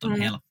niin, että on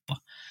helppo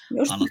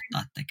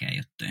aloittaa tekemään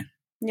juttuja.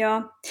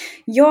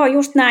 Joo,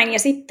 just näin. Ja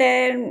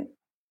sitten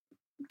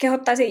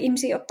kehottaisin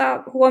ihmisiä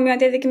ottaa huomioon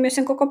tietenkin myös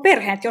sen koko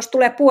perheen, että jos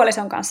tulee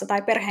puolison kanssa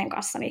tai perheen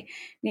kanssa,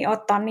 niin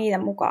ottaa niitä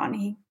mukaan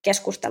niihin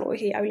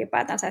keskusteluihin ja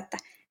ylipäätänsä, että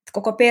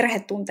koko perhe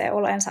tuntee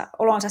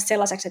olonsa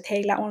sellaiseksi, että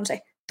heillä on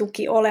se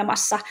tuki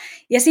olemassa.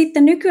 Ja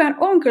sitten nykyään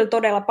on kyllä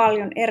todella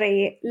paljon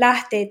eri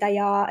lähteitä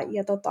ja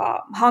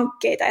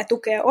hankkeita ja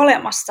tukea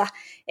olemassa,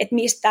 että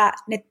mistä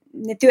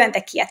ne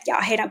työntekijät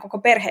ja heidän koko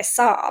perhe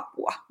saa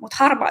apua, mutta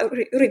harva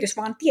yritys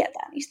vaan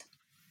tietää niistä.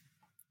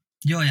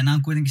 Joo, ja nämä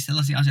on kuitenkin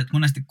sellaisia asioita,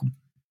 monesti kun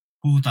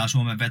puhutaan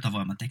Suomen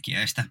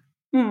vetovoimatekijöistä,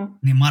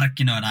 niin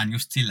markkinoidaan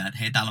just sillä, että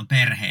hei, täällä on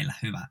perheillä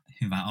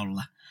hyvä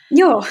olla.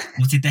 Joo.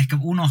 Mutta sitten ehkä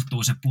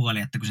unohtuu se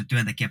puoli, että kun se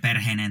työntekijä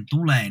perheineen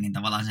tulee, niin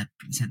tavallaan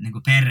se niin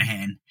kuin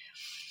perheen,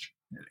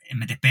 en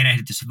mä tiedä,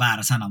 perehdytys on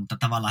väärä sana, mutta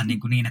tavallaan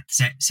niin, että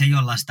se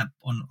jolla sitä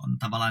on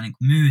tavallaan niin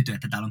kuin myyty,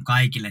 että täällä on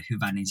kaikille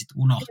hyvä, niin sitten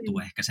unohtuu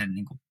ehkä sen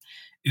niin kuin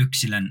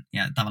yksilön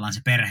ja tavallaan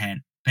se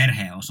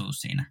perheen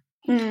osuus siinä.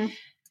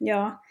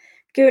 Joo,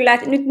 kyllä.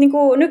 Nyt niin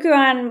kuin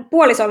nykyään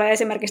puolisolle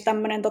esimerkiksi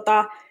tämmöinen,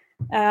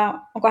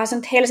 onkohan se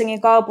nyt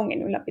Helsingin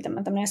kaupungin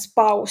ylläpitämä tämmöinen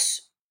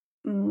spouse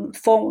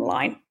phone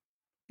line.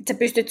 Sä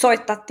pystyt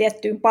soittamaan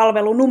tiettyyn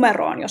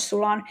palvelunumeroon, jos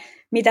sulla on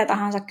mitä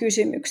tahansa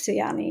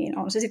kysymyksiä, niin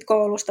on se sitten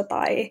koulusta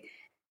tai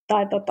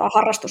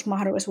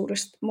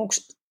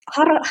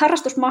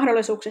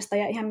harrastusmahdollisuuksista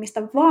ja ihan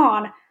mistä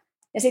vaan.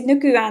 Ja sitten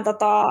nykyään,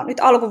 nyt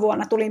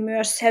alkuvuonna tuli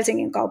myös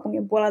Helsingin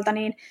kaupungin puolelta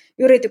niin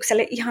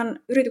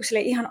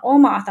yritykselle ihan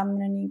oma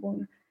tämmöinen niin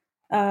kuin,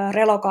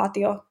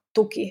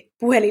 relokaatiotuki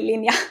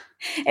puhelinlinja.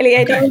 Eli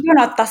ei tarvitse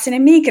jonottaa sinne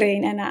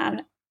Migriin enää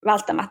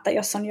välttämättä,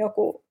 jos on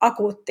joku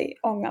akuutti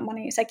ongelma,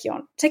 niin sekin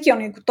on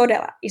niin kuin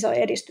todella iso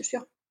edistys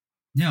jo.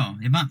 Joo,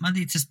 ja mä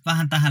itse asiassa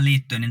vähän tähän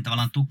liittyen niin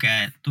tavallaan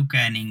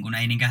tukee niin kuin,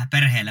 ei niinkään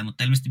perheelle,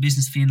 mutta ilmeisesti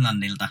Business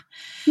Finlandilta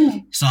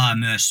saa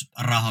myös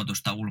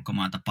rahoitusta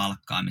ulkomailta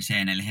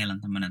palkkaamiseen, eli heillä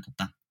on tämmöinen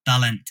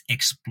Talent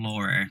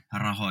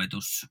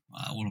Explorer-rahoitus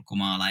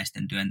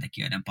ulkomaalaisten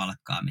työntekijöiden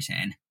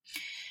palkkaamiseen.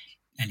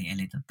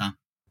 Eli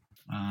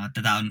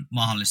tätä on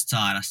mahdollista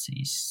saada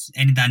siis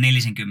enintään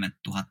 40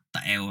 000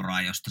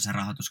 €, josta se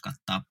rahoitus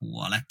kattaa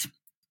puolet.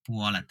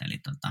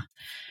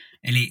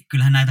 Eli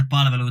kyllähän näitä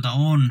palveluita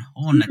on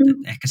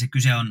että ehkä se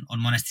kyse on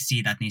monesti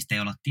siitä, että niistä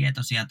ei olla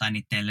tietoisia tai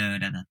niitä ei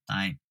löydetä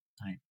tai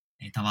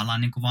ei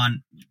tavallaan niin kuin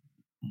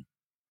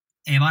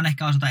ei vaan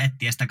ehkä osata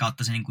etsiä, sitä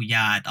kautta se niin kuin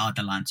jää, että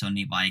ajatellaan, että se on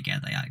niin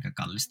vaikeaa ja aika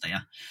kallista.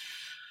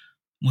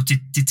 Mutta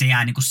sitten se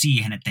jää niin kuin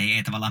siihen, että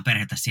ei tavallaan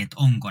perhetä siihen, että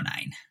onko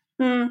näin.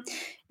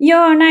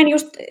 Joo, näin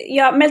just.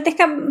 Ja meiltä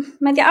ehkä,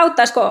 mä en tiedä,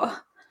 auttaisiko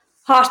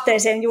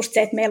haasteeseen just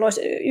se, että meillä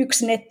olisi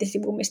yksi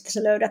nettisivu, mistä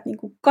sä löydät niin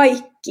kuin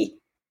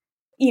kaikki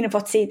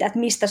infot siitä, että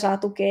mistä saa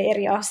tukea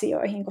eri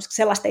asioihin, koska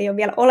sellaista ei ole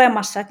vielä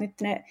olemassa, että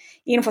nyt ne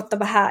infot on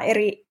vähän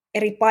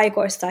eri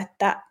paikoissa,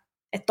 että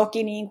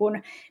toki niin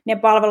kuin ne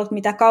palvelut,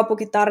 mitä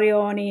kaupunki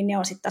tarjoaa, niin ne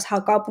on sitten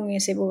taas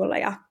kaupungin sivuilla,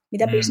 ja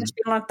mitä Business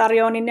Finland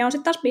tarjoaa, niin ne on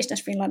sitten taas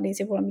Business Finlandin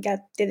sivuilla, mikä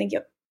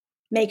tietenkin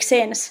make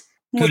sense.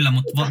 Kyllä,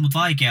 mutta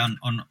vaikea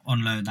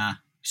on löytää.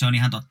 Se on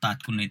ihan totta,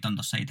 että kun niitä on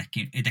tuossa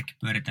itsekin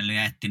pyöritellyt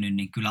ja etsinyt,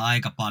 niin kyllä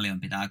aika paljon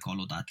pitää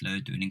koluta, että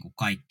löytyy niin kuin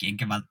kaikki.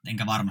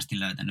 Enkä varmasti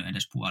löytänyt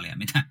edes puolia,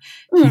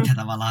 mitä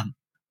tavallaan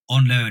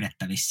on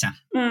löydettävissä.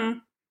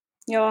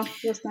 Joo,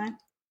 just näin.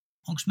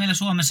 Onko meillä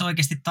Suomessa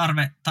oikeasti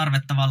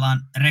tarve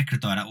tavallaan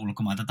rekrytoida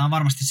ulkomailta? Tämä on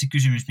varmasti se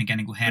kysymys, mikä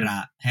niin kuin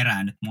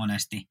herää nyt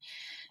monesti,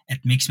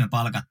 että miksi me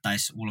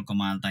palkattaisiin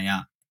ulkomailta,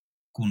 ja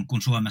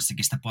kun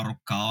Suomessakin sitä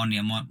porukkaa on,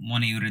 ja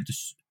moni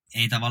yritys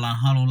ei tavallaan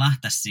halua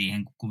lähteä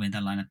siihen, kun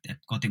kuvitellaan, että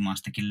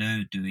kotimaastakin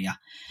löytyy ja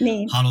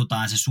niin.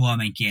 halutaan se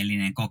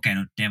suomenkielinen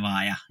kokenut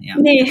deva ja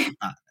Niin.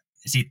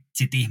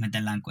 sit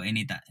ihmetellään, kun ei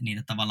niitä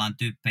tavallaan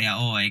tyyppejä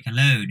ole eikä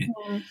löydy.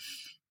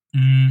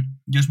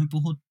 Jos me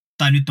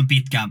tai nyt on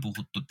pitkään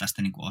puhuttu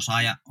tästä niin kuin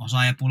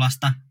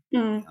osaajapulasta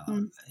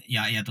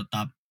ja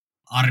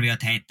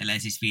arviot heittelee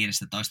siis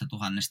 15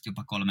 000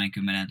 jopa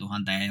 30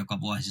 000 ja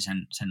joka vuosi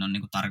sen on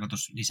niin kuin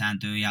tarkoitus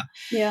lisääntyä ja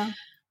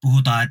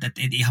puhutaan, että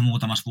ihan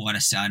muutamassa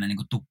vuodessa se aina niin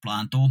kuin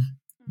tuplaantuu.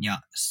 Ja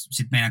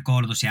sitten meidän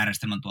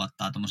koulutusjärjestelmä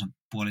tuottaa tuommoisen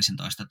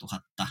 15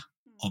 000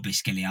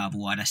 opiskelijaa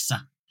vuodessa,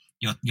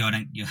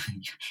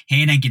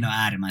 heidänkin on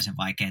äärimmäisen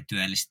vaikea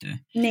työllistyä.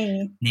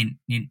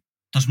 Niin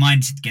tuossa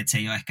mainitsitkin, että se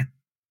ei ole ehkä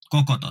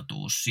koko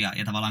totuus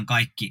ja tavallaan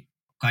kaikki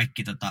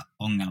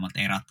ongelmat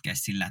ei ratkea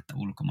sillä, että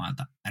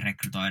ulkomailta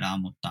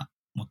rekrytoidaan,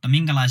 mutta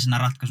minkälaisena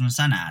ratkaisuna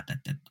sä näet,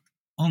 että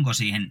onko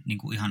siihen niin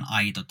kuin ihan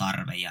aito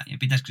tarve ja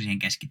pitäisikö siihen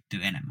keskittyä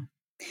enemmän?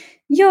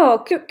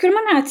 Joo, kyllä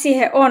mä näen, että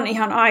siihen on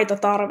ihan aito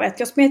tarve. Et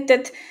jos miettii,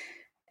 että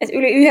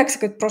yli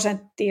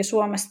 90%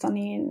 Suomesta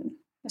niin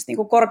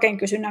kuin korkean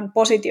kysynnän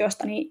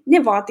positioista, niin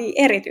ne vaatii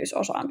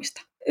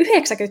erityisosaamista. 90%,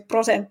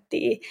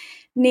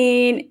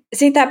 niin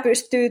sitä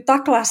pystyy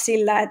taklaa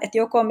sillä, että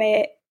joko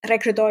me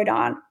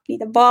rekrytoidaan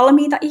niitä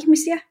valmiita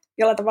ihmisiä,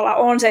 jolla tavalla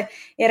on se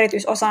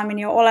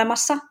erityisosaaminen jo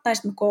olemassa, tai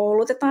sitten me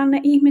koulutetaan ne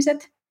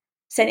ihmiset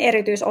sen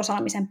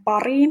erityisosaamisen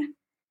pariin.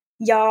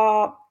 Ja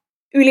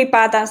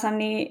ylipäätänsä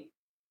niin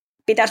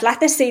pitäisi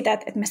lähteä siitä,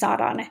 että me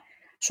saadaan ne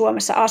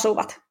Suomessa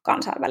asuvat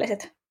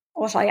kansainväliset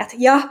osaajat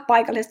ja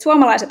paikalliset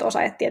suomalaiset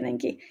osaajat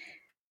tietenkin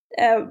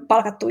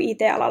palkattua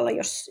IT-alalla,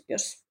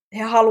 jos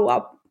he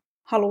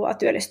haluaa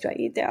työllistyä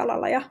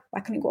IT-alalla ja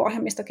vaikka niin kuin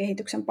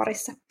ohjelmistokehityksen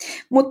parissa.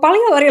 Mutta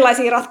paljon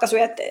erilaisia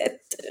ratkaisuja,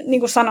 niin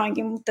kuin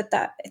sanoinkin, mutta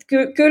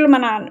kyllä mä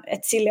näen,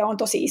 että sille on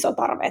tosi iso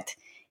tarve, että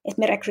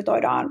me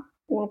rekrytoidaan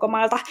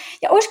ulkomailta.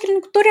 Ja olisi kyllä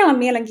niin kuin todella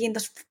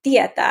mielenkiintoista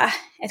tietää,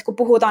 että kun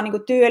puhutaan niin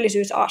kuin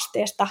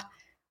työllisyysasteesta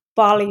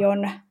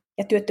paljon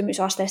ja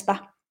työttömyysasteesta,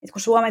 että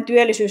kun Suomen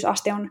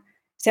työllisyysaste on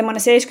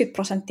semmoinen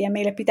 70%,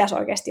 meille pitäisi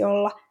oikeasti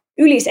olla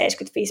yli 75%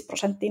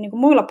 niin kuin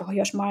muilla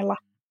Pohjoismailla,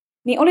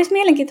 niin olisi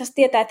mielenkiintoista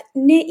tietää, että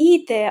ne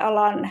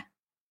IT-alan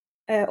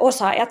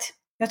osaajat,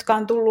 jotka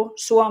on tullut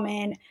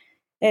Suomeen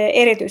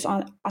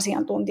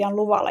erityisasiantuntijan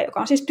luvalla, joka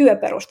on siis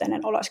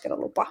työperusteinen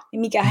oleskelulupa, niin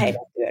mikä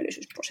heidän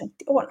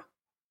työllisyysprosentti on.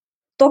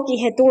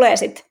 Toki he tulee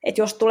sitten,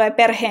 että jos tulee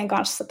perheen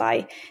kanssa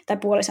tai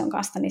puolison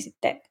kanssa, niin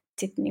sitten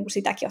niin kuin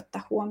sitäkin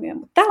ottaa huomioon.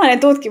 Mutta tällainen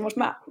tutkimus,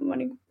 mä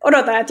niin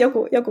odotan, että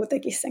joku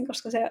tekisi sen,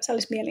 koska se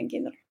olisi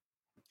mielenkiintoinen.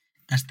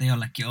 Tästä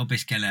jollekin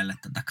opiskelijalle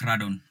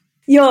gradun,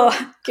 Joo,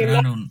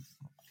 kyllä. Gradun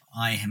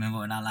aihe, me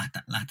voidaan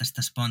lähteä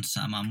sitä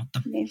sponssaamaan,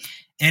 mutta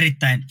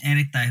erittäin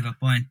hyvä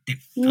pointti.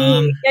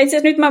 Niin. Ja itse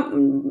asiassa nyt mä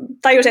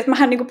tajusin, että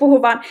mähän niin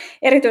puhun vaan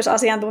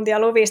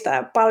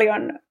erityisasiantuntijaluvista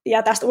paljon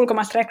ja tästä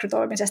ulkomaista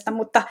rekrytoimisesta,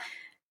 mutta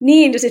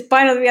niin, siis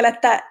painotan vielä,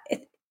 että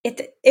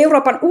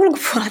Euroopan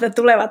ulkopuolelta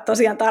tulevat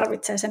tosiaan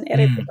tarvitsee sen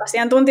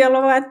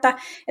erityisasiantuntijaluvan, että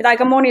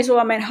aika moni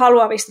Suomeen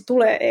haluavista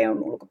tulee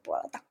EUn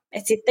ulkopuolelta.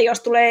 Et sitten jos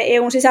tulee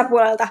EUn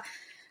sisäpuolelta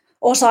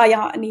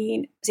osaaja,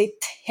 niin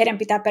sitten heidän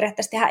pitää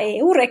periaatteessa tehdä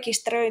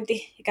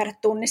EU-rekisteröinti ja käydä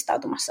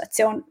tunnistautumassa. Et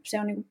se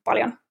on niin kuin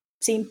paljon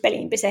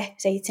simppelimpi se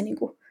itse niin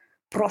kuin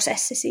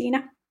prosessi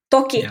siinä.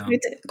 Toki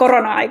nyt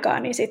korona-aikaa,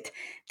 niin sitten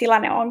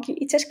tilanne onkin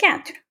itse asiassa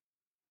kääntynyt.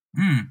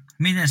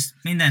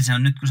 Miten se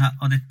on nyt, kun sä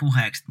otit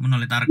puheeksi? Mun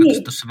oli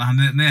tarkoitus tuossa vähän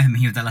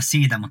myöhemmin jutella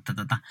siitä, mutta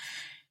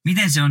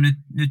miten se on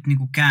nyt niin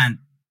kuin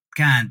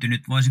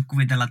kääntynyt? Voisin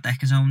kuvitella, että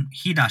ehkä se on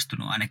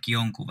hidastunut ainakin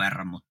jonkun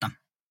verran, mutta...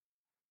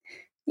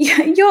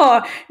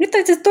 Joo, nyt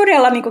on itse asiassa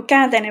todella niin kuin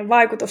käänteinen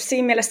vaikutus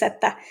siinä mielessä,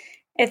 että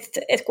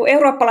kun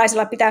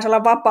eurooppalaisilla pitäisi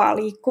olla vapaa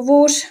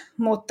liikkuvuus,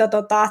 mutta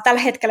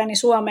tällä hetkellä niin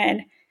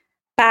Suomeen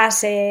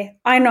pääsee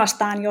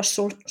ainoastaan,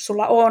 jos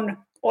sulla on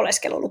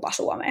oleskelulupa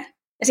Suomeen.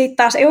 Ja sitten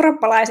taas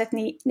eurooppalaiset,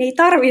 niin ne ei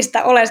tarvitse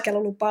sitä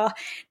oleskelulupaa,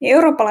 niin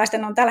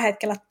eurooppalaisten on tällä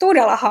hetkellä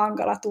todella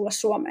hankala tulla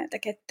Suomeen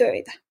tekemään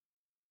töitä.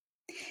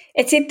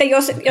 Et sitten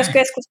jos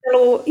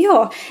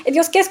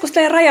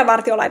keskustelee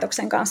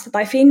Rajavartiolaitoksen kanssa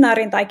tai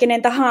Finnairin tai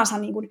kenen tahansa,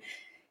 niin kun,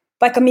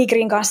 vaikka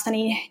Migrin kanssa,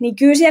 niin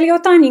kyllä siellä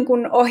jotain niin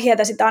kun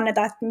ohjeita sitten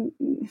annetaan, että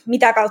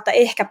mitä kautta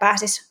ehkä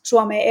pääsisi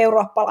Suomeen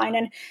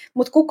eurooppalainen,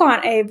 mutta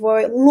kukaan ei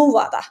voi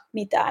luvata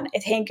mitään,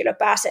 että henkilö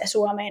pääsee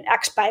Suomeen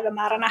X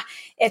päivämääränä,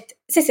 että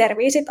se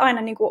servii sitten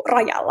aina niin kun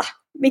rajalla,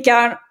 mikä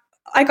on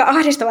aika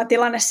ahdistava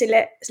tilanne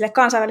sille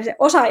kansainväliselle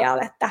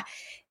osaajalle,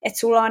 että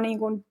sulla on niin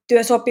kuin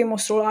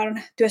työsopimus, sulla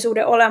on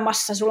työsuhde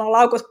olemassa, sulla on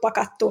laukut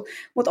pakattu,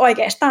 mutta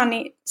oikeastaan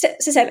niin se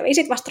selvii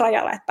sitten vasta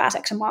rajalla, että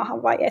pääseekö se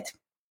maahan vai et.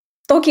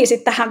 Toki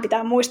sitten tähän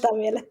pitää muistaa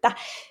vielä, että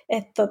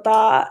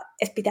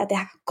pitää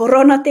tehdä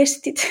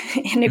koronatestit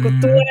ennen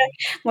kuin tulee,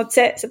 mutta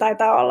se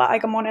taitaa olla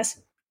aika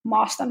monessa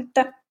maasta nyt.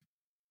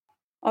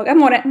 Oikein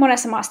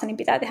monessa maasta niin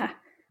pitää tehdä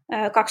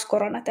 2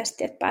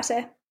 koronatestiä, että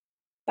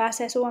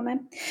pääsee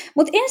Suomeen.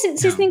 Mutta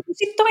siis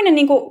sit toinen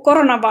niin kuin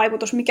koronan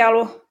vaikutus, mikä on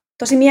ollut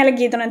tosi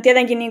mielenkiintoinen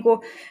tietenkin niin kuin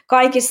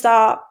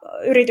kaikissa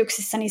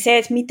yrityksissä, niin se,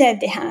 että miten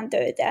tehdään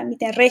töitä ja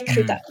miten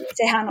rekrytään,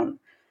 sehän on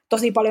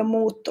tosi paljon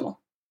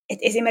muuttunut. Et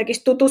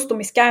esimerkiksi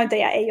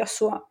tutustumiskäyntejä ei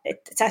ole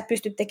että sä et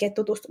pysty tekemään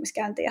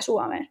tutustumiskäyntejä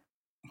Suomeen.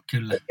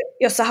 Kyllä.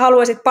 Jos sä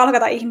haluaisit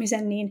palkata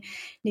ihmisen, niin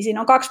siinä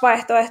on 2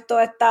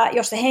 vaihtoehtoa, että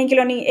jos se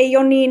henkilö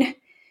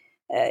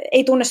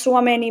ei tunne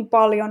Suomea niin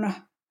paljon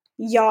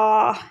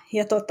ja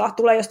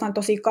tulee jostain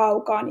tosi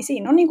kaukaa, niin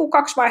siinä on niin kuin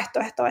 2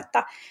 vaihtoehtoa,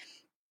 että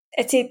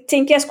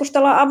siinä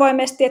keskustellaan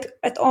avoimesti,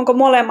 että onko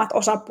molemmat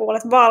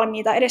osapuolet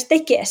valmiita edes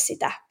tekemään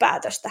sitä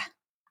päätöstä,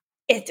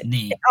 että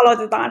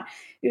aloitetaan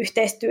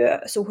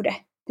yhteistyösuhde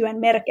työn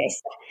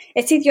merkeissä.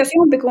 Että sitten jos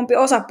jompikumpi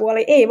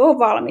osapuoli ei ole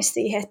valmis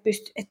siihen,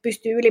 että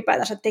pystyy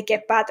ylipäätänsä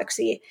tekemään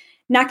päätöksiä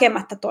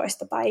näkemättä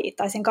toista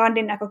tai sen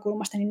kandin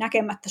näkökulmasta niin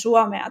näkemättä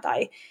Suomea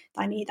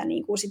tai niitä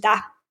niin kuin sitä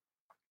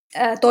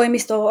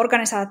toimistoa,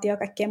 organisaatioa ja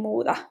kaikkea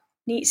muuta,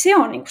 niin se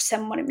on niin kuin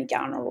semmoinen,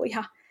 mikä on ollut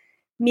ihan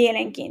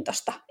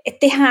mielenkiintoista.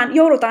 Että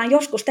joudutaan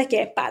joskus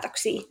tekemään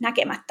päätöksiä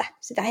näkemättä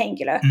sitä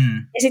henkilöä.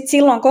 Ja sitten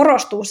silloin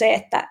korostuu se,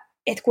 että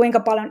kuinka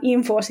paljon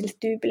infoa sille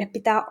tyypille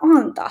pitää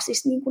antaa,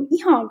 siis niin kuin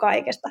ihan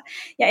kaikesta.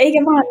 Ja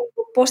eikä vaan niin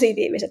kuin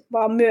positiiviset,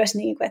 vaan myös,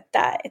 niin kuin,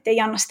 että ei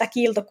anna sitä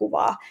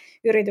kiiltokuvaa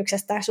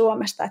yrityksestä ja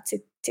Suomesta, että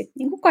sit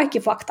niin kuin kaikki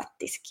faktat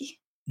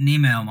tiskii.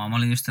 Nimenomaan. Mä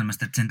olin just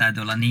sellaista, että sen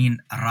täytyy olla niin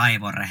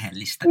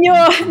raivorehellistä niin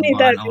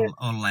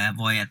olla ja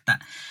voi, että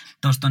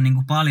tuosta on niin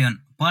kuin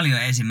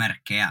paljon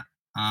esimerkkejä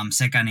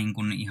sekä niin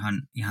kuin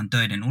ihan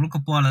töiden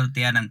ulkopuolelta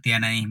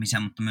tiedän ihmisiä,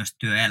 mutta myös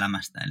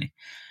työelämästä. Eli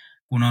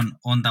kun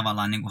on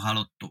tavallaan niin kuin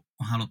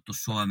haluttu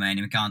Suomeen,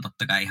 niin mikä on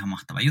totta kai ihan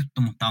mahtava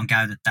juttu, mutta on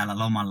käyty täällä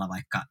lomalla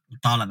vaikka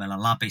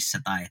talvella Lapissa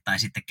tai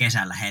sitten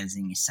kesällä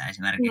Helsingissä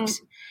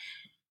esimerkiksi.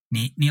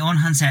 Niin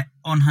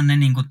onhan ne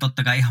niin kuin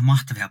totta kai ihan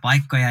mahtavia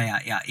paikkoja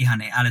ja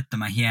ihan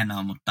älyttömän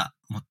hienoa,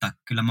 mutta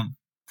kyllä mä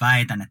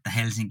väitän, että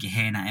Helsinki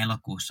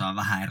heinä-elokuussa on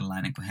vähän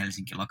erilainen kuin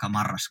Helsinki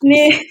loka-marraskuussa.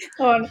 Niin,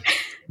 on.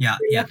 Ja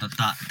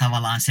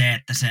tavallaan se,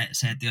 että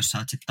jos sä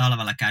oot sitten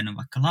talvella käynyt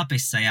vaikka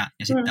Lapissa ja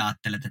sitten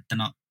ajattelet, että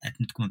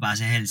nyt kun mä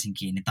pääsen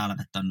Helsinkiin, niin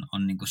talvet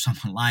on niin kuin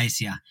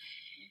samanlaisia,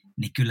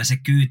 niin kyllä se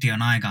kyyti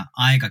on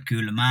aika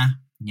kylmää.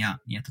 Ja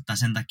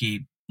sen takia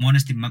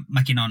monesti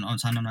mäkin olen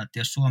sanonut, että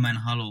jos Suomeen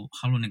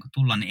haluaa niin kuin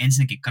tulla, niin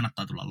ensinnäkin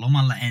kannattaa tulla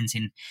lomalle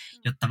ensin,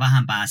 jotta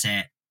vähän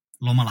pääsee.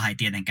 Lomallahan ei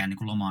tietenkään, niin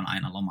kuin loma on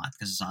aina loma,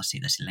 etkä sä saa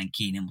siitä silleen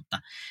kiinni, mutta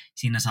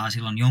siinä saa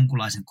silloin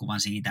jonkunlaisen kuvan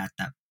siitä,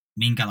 että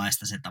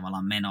minkälaista se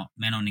tavallaan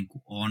meno niin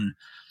kuin on,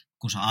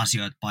 kun sä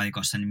asioit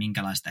paikoissa, niin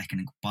minkälaista ehkä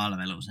niin kuin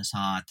palvelua sä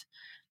saat.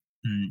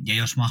 Ja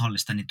jos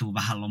mahdollista, niin tuu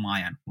vähän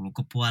loma-ajan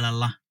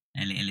ulkopuolella,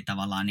 eli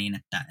tavallaan niin,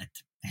 että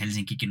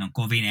Helsinkikin on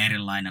kovin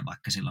erilainen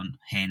vaikka silloin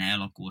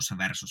heinä-elokuussa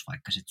versus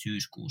vaikka sit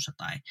syyskuussa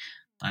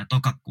tai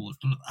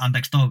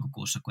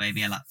toukokuussa, kun ei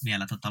vielä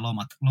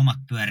lomat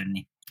pyöri,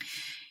 niin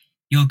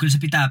joo, kyllä se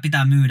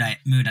pitää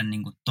myydä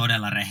niin kuin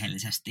todella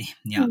rehellisesti.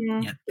 Ja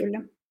kyllä.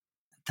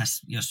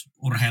 Tässä, jos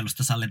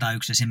urheilusta sallitaan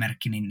yksi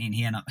esimerkki, niin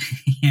hieno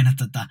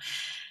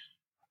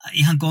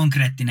ihan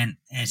konkreettinen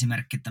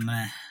esimerkki,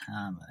 tämmöinen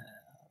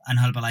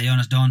NHL-pelaaja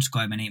Jonas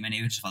Donskoi meni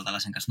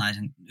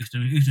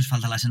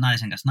yhdysvaltalaisen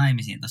naisen kanssa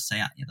naimisiin tuossa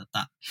ja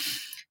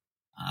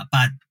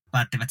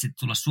päättivät sitten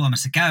tulla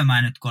Suomessa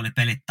käymään nyt, kun oli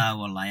pelit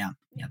tauolla ja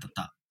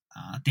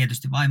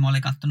tietysti vaimo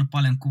oli katsonut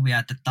paljon kuvia,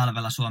 että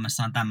talvella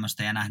Suomessa on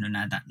tämmöistä ja nähnyt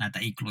näitä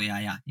ikluja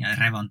ja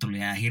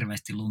revontulia ja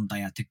hirveästi lunta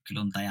ja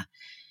tykkylunta ja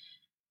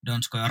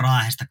Donskoi on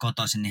Raahesta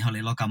kotoisin, niin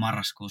oli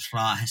loka-marraskuussa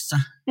Raahessa,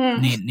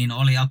 niin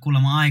oli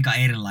kuulemma aika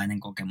erilainen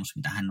kokemus,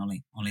 mitä hän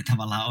oli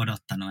tavallaan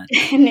odottanut.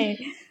 Niin.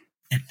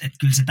 Että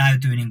kyllä se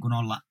täytyy niin kuin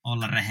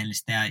olla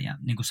rehellistä ja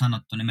niin kuin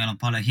sanottu, niin meillä on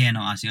paljon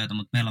hienoja asioita,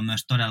 mutta meillä on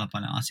myös todella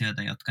paljon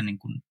asioita, jotka niin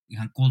kuin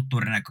ihan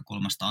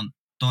kulttuurinäkökulmasta on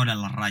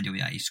todella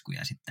rajuja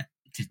iskuja sitten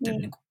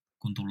niin kuin,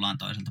 kun tullaan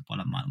toiselta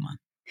puolen maailmaan.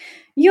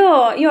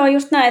 Joo,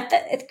 just näin,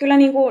 että kyllä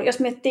niin kuin, jos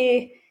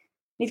miettii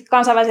niitä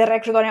kansainvälisen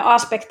rekrytoinnin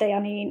aspekteja,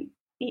 niin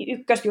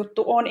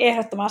ykkösjuttu on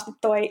ehdottomasti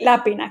toi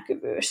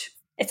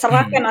läpinäkyvyys. Että sä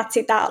rakennat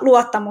sitä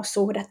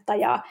luottamussuhdetta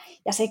ja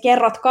sä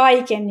kerrot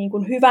kaiken niin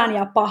kuin hyvän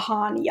ja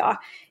pahan ja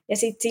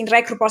sitten siinä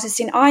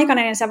rekryprosessin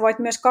aikana niin sä voit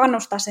myös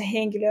kannustaa se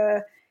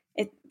henkilöä,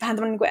 että vähän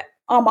tämmöinen niin kuin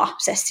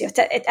AMA-sessio,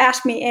 että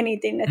ask me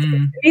anything, että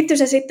liittyy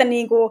se sitten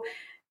niin kuin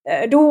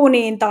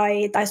duuniin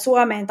tai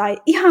Suomeen tai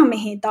ihan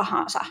mihin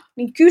tahansa,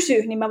 niin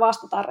kysy, niin me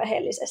vastataan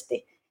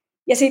rehellisesti.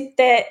 Ja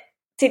sitten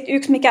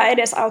yksi, mikä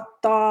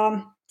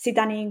edesauttaa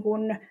sitä niin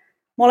kuin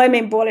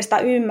molemminpuolista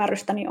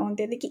ymmärrystä, niin on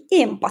tietenkin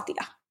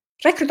empatia.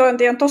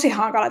 Rekrytointi on tosi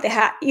hankala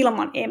tehdä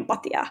ilman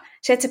empatiaa.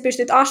 Se, että sä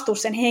pystyt astumaan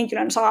sen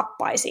henkilön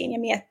saappaisiin ja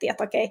miettiä,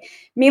 että okei,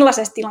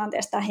 millaisessa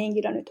tilanteessa tämä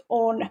henkilö nyt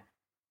on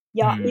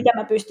ja miten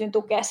mä pystyn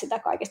tukemaan sitä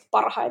kaikista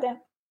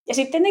parhaiten. Ja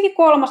sitten tietenkin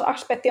kolmas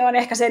aspekti on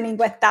ehkä se,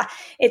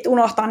 että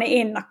unohtaa ne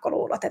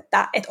ennakkoluulot,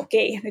 että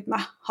okei, nyt mä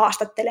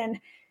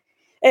haastattelen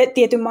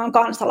tietyn maan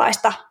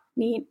kansalaista,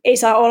 niin ei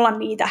saa olla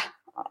niitä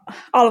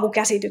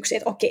alkukäsityksiä,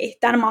 että okei,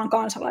 tämän maan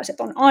kansalaiset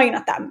on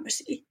aina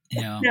tämmöisiä.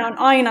 Ne on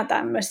aina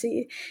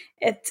tämmöisiä.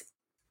 Että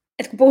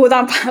kun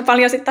puhutaan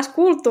paljon sitten taas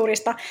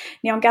kulttuurista,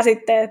 niin on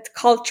käsitteet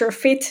culture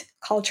fit,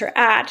 culture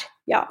add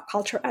ja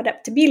culture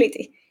adaptability.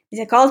 Niin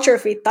se culture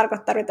fit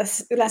tarkoittaa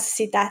yleensä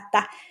sitä,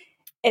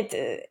 että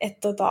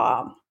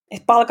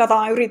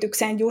palkataan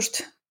yritykseen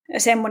just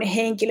semmoinen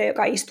henkilö,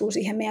 joka istuu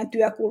siihen meidän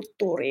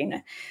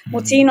työkulttuuriin.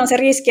 Mutta siinä on se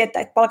riski,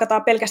 että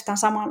palkataan pelkästään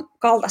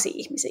samankaltaisia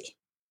ihmisiä.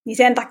 Niin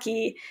sen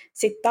takia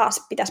sitten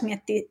taas pitäisi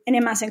miettiä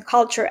enemmän sen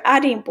culture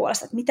addin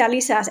puolesta, että mitä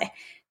lisää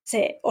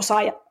se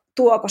osaaja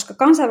tuo, koska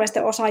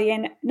kansainvälisten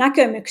osaajien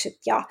näkemykset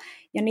ja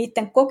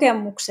niiden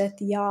kokemukset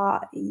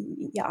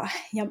ja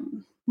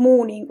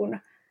muu niin kuin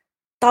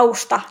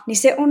tausta, niin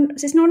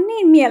ne on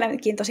niin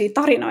mielenkiintoisia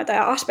tarinoita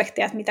ja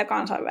aspekteja, että mitä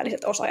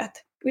kansainväliset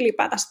osaajat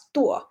ylipäätänsä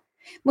tuo.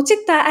 Mutta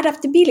sitten tämä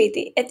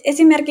adaptability, että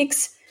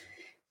esimerkiksi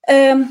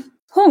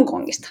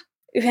Hongkongista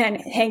yhden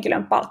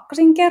henkilön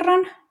palkkasin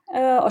kerran,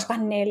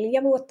 olisikohan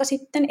 4 vuotta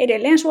sitten,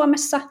 edelleen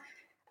Suomessa,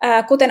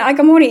 kuten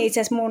aika moni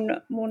itse asiassa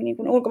mun niin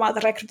kuin ulkomailta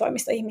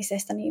rekrytoimista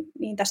ihmisistä,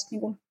 niin tässä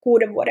niin kuin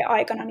 6 vuoden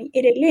aikana niin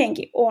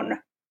edelleenkin on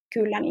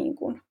kyllä niin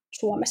kuin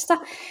Suomessa.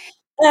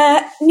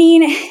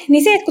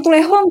 Niin se, että kun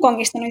tulee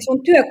Hongkongista, niin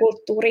sun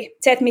työkulttuuri,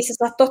 se, että missä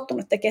sä oot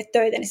tottunut tekemään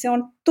töitä, niin se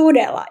on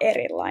todella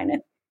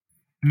erilainen.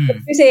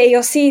 Kyse ei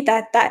ole siitä,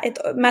 että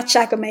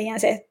matchaako meidän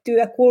se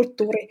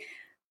työkulttuuri,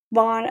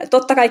 vaan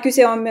totta kai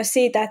kyse on myös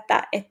siitä,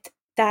 että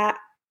tämä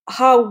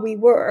how we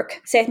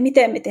work, se, että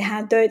miten me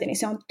tehdään töitä, niin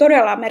se on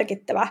todella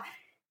merkittävä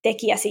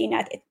tekijä siinä,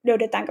 että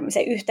löydetäänkö me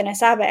se yhteinen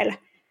sävel.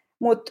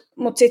 Mutta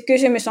sitten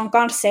kysymys on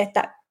myös se,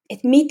 että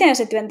miten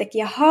se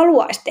työntekijä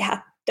haluaisi tehdä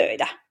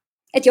töitä.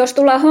 Että jos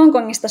tullaan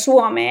Hongkongista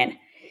Suomeen,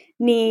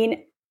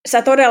 niin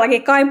sä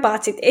todellakin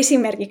kaipaat sit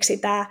esimerkiksi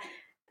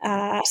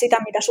sitä,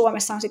 mitä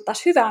Suomessa on sitten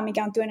taas hyvää,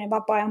 mikä on työn ja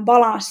vapaa-ajan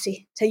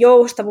balanssi, se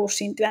joustavuus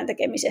siinä työn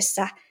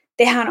tekemisessä,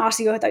 tehdään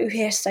asioita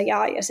yhdessä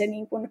ja se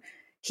niin kun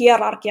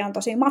hierarkia on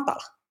tosi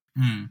matala.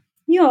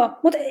 Joo,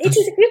 mutta itse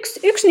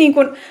asiassa yksi niin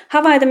kun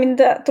havainto,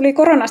 mitä tuli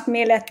koronasta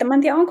mieleen, että mä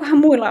en tiedä, onkohan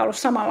muilla ollut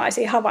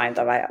samanlaisia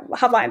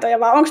havaintoja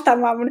vai onko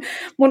tämä vaan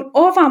mun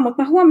ova,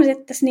 mutta mä huomasin,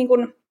 että tässä niin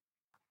kun,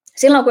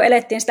 silloin kun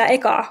elettiin sitä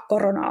ekaa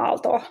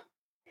korona-aaltoa,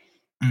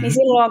 niin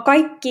silloin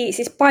kaikki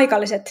siis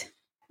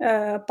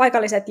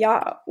paikalliset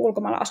ja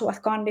ulkomailla asuvat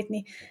kandit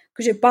niin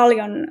kysyi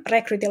paljon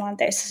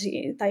rekrytilanteissa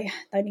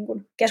tai niin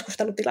kuin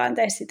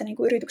keskustelutilanteissa siitä niin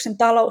kuin yrityksen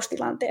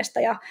taloustilanteesta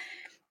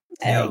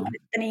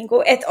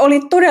että oli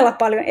todella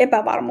paljon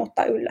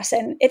epävarmuutta yllä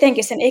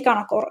etenkin sen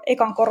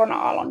ekan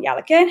korona-aallon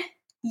jälkeen.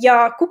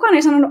 Ja kukaan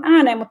ei sanonut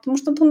ääneen, mutta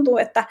musta tuntuu,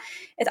 että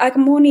aika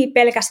moni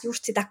pelkäsi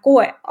just sitä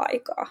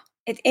koeaikaa.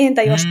 Että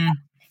entä jos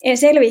en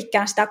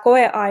selviikään sitä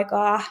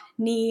koeaikaa,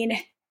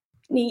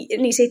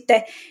 niin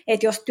sitten,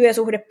 että jos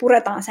työsuhde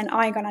puretaan sen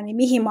aikana, niin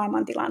mihin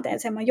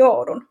maailmantilanteeseen mä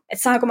joudun?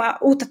 Että saanko mä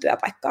uutta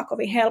työpaikkaa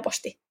kovin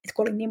helposti, että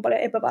kun oli niin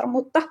paljon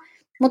epävarmuutta.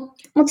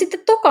 Mutta sitten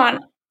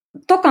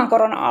tokan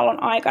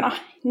korona-aallon aikana,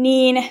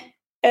 niin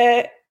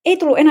ei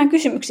tullut enää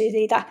kysymyksiä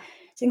siitä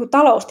niin kuin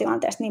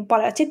taloustilanteesta niin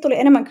paljon. Sitten tuli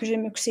enemmän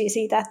kysymyksiä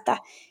siitä, että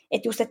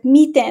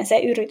miten se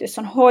yritys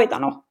on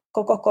hoitanut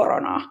koko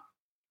koronaa.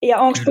 Ja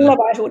onko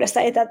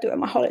tulevaisuudessa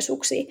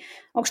etätyömahdollisuuksia?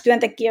 Onko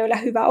työntekijöillä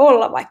hyvä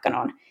olla, vaikka ne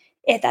on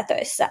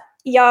etätöissä?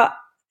 Ja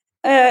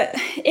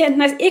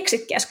näissä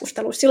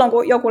exit-keskusteluissa, silloin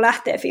kun joku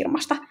lähtee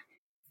firmasta,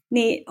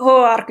 niin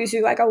HR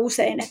kysyy aika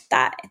usein,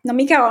 että no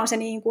mikä on se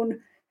niin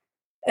kuin,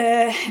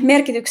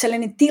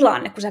 merkityksellinen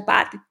tilanne, kun sä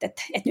päätit,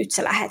 että nyt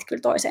sä lähdet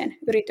kyllä toiseen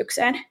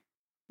yritykseen.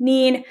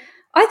 Niin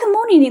aika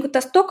moni niin kuin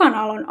tässä tokan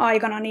aallon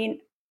aikana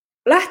niin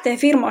lähtee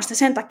firmoista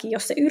sen takia,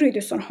 jos se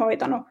yritys on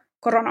hoitanut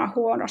koronaa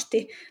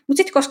huonosti, mutta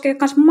sitten koskee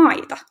myös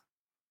maita.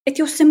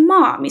 Että jos se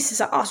maa, missä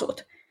sä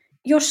asut,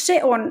 jos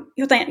se on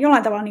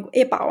jollain tavalla niin kuin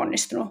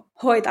epäonnistunut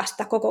hoitaa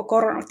sitä koko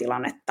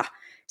koronatilannetta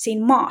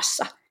siinä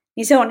maassa,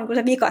 niin se on niin kuin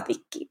se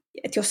vikatikki.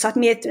 Että jos sä oot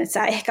miettinyt, että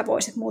sä ehkä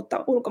voisit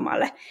muuttaa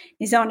ulkomaille,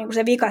 niin se on niin kuin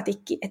se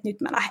vikatikki, että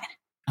nyt mä lähden.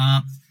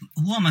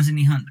 Huomasin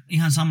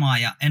ihan samaa,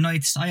 ja en ole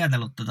itse asiassa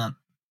ajatellut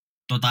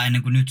tota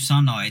ennen kuin nyt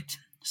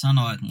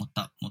sanoit,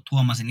 mutta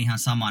huomasin ihan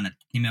saman,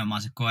 että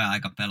nimenomaan se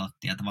koeaika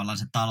pelotti, ja tavallaan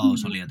se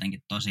talous oli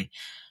jotenkin tosi.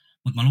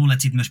 Mutta mä luulen,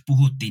 että siitä myös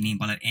puhuttiin niin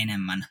paljon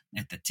enemmän,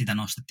 että sitä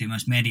nostettiin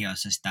myös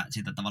medioissa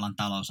sitä tavallaan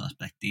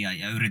talousaspektia,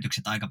 ja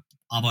yritykset aika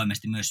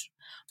avoimesti myös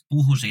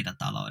puhu siitä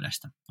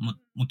taloudesta.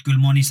 Mutta kyllä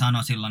moni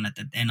sanoi silloin,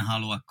 että en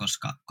halua,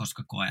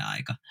 koska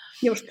koeaika.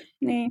 Just,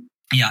 niin.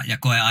 Ja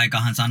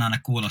koeaikahan sanana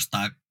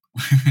kuulostaa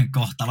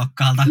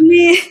kohtalokkaalta,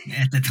 niin.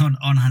 että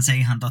onhan se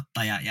ihan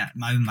totta, ja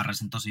mä ymmärrän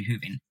sen tosi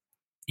hyvin.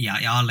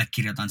 Ja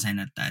allekirjoitan sen,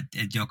 että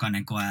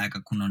jokainen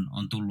koeaika, kun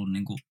on tullut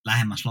niin kuin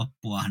lähemmäs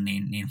loppua,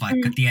 niin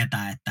vaikka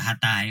tietää, että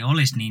hätää ei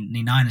olisi,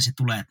 niin aina se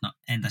tulee, että no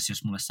entäs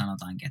jos mulle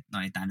sanotaankin, että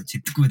no ei tämä nyt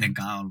sitten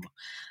kuitenkaan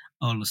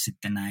ollut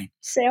sitten näin.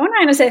 Se on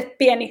aina se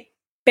pieni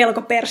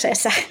pelko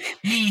perseessä,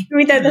 niin,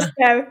 miten tässä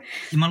käy.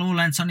 Ja mä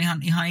luulen, että se on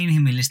ihan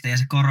inhimillistä, ja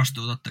se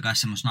korostuu totta kai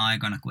semmoisena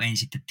aikana, kun ei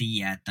sitten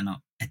tiedä,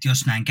 että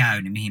jos näin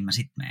käy, niin mihin mä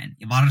sitten menen.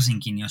 Ja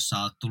varsinkin, jos sä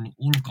oot tullut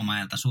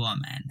ulkomailta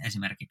Suomeen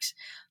esimerkiksi,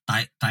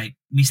 tai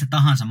mistä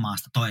tahansa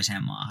maasta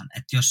toiseen maahan,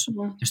 että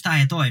jos tää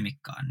ei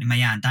toimikaan, niin mä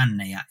jään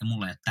tänne ja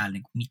mulla ei ole täällä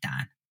niinku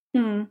mitään.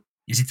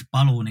 Ja sitten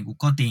paluu niinku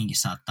kotiinkin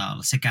saattaa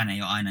olla, sekään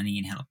ei ole aina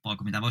niin helppoa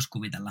kuin mitä voisi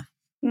kuvitella.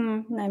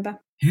 Näinpä.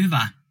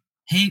 Hyvä.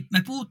 Hei,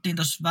 me puhuttiin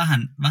tuossa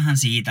vähän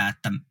siitä,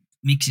 että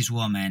miksi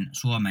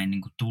Suomeen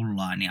niin kuin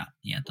tullaan ja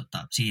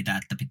siitä,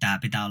 että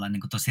pitää olla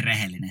niin kuin tosi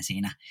rehellinen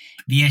siinä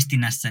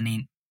viestinnässä,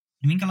 niin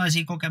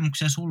minkälaisia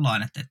kokemuksia sulla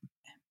on, että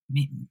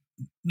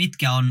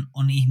mitkä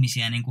on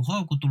ihmisiä niin kuin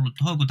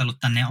houkutellut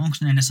tänne ja onko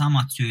ne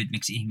samat syyt,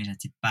 miksi ihmiset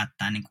sit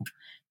päättää niin kuin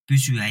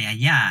pysyä ja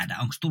jäädä?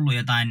 Onko tullut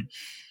jotain,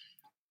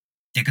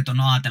 tiedätkö, on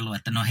ajatellut,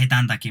 että no hei,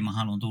 tämän takia mä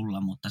haluan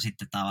tulla, mutta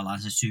sitten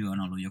tavallaan se syy on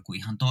ollut joku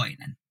ihan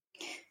toinen?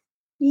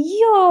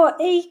 Joo,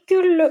 ei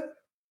kyllä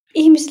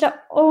ihmisillä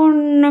on,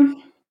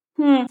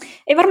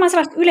 ei varmaan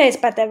sellaista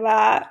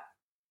yleispätevää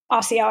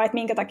asiaa, että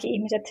minkä takia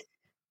ihmiset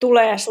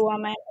tulee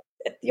Suomeen.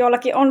 Et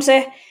joillakin on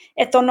se,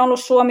 että on ollut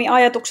Suomi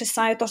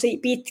ajatuksissaan jo tosi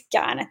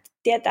pitkään, että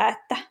tietää,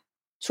 että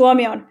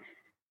Suomi on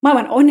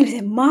maailman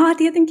onnellisen maa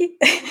tietenkin.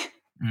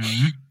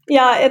 Mm-hmm.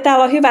 Ja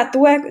täällä on hyvä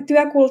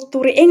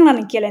työkulttuuri,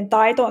 englannin kielen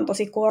taito on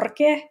tosi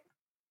korkea.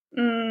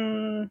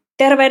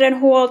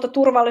 Terveydenhuolto,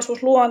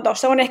 turvallisuus, luonto,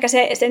 se on ehkä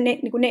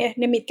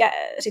ne mitkä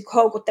sit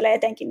houkuttelee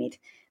etenkin niitä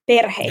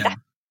perheitä.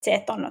 Yeah. Se,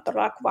 että on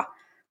todella kova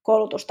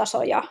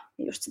koulutustaso ja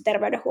just se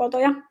terveydenhuolto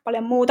ja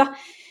paljon muuta.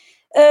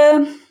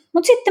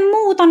 Mutta sitten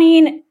muuta,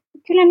 niin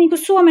kyllä niin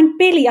kuin Suomen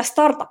peli- ja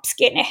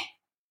startup-skene,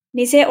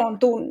 niin se on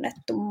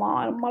tunnettu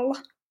maailmalla.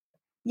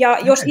 Ja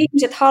jos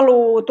ihmiset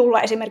haluaa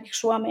tulla esimerkiksi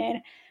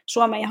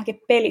Suomeen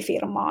johonkin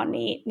pelifirmaan,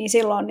 niin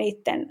silloin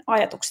niiden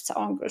ajatuksissa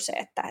on kyllä se,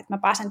 että mä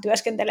pääsen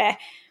työskentelemään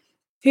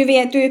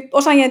hyvien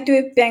osaajien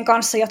tyyppien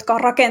kanssa, jotka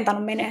on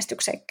rakentanut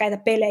menestyksekkäitä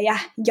pelejä.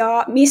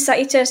 Ja missä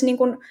itse asiassa niin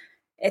kun,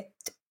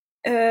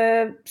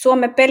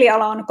 Suomen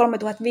peliala on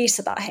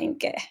 3500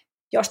 henkeä,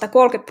 josta 30%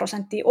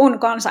 on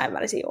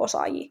kansainvälisiä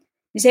osaajia.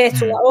 Niin se, että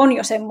sulla on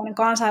jo semmoinen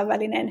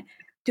kansainvälinen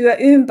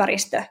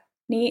työympäristö,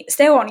 niin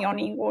se on jo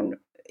niin kun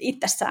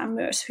itsessään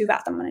myös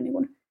hyvä tämmöinen niin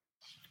kun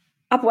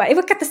apua. Ei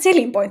voi käyttää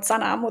selling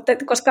point-sanaa, mutta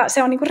koska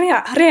se on niin kuin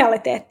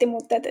realiteetti,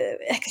 mutta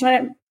ehkä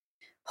sellainen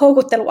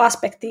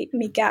houkutteluaspekti,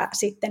 mikä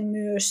sitten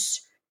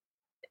myös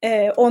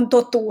on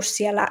totuus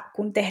siellä,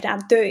 kun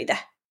tehdään töitä,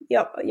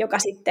 joka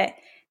sitten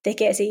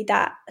tekee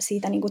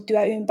siitä niin kuin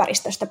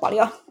työympäristöstä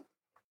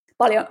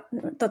paljon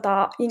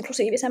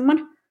inklusiivisemman.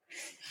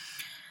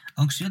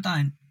 Onko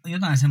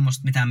jotain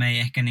semmoista, mitä me ei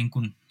ehkä niin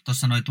kuin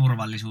tuossa noi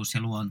turvallisuus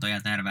ja luonto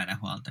ja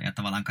terveydenhuolto ja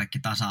tavallaan kaikki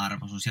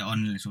tasa-arvoisuus ja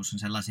onnellisuus on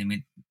sellaisia,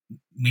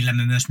 millä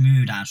me myös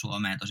myydään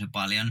Suomeen tosi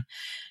paljon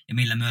ja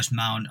millä myös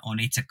mä oon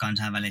itse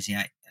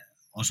kansainvälisiä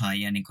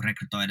osaajia niin kuin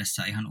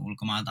rekrytoidessa ihan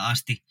ulkomailta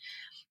asti,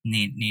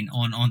 niin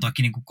on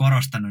toki niin kuin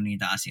korostanut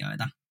niitä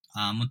asioita.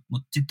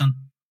 Mutta sitten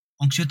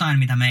onko jotain,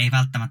 mitä me ei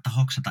välttämättä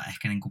hoksata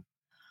ehkä niin kuin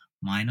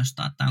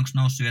mainostaa, tai onko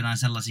noussut jotain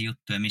sellaisia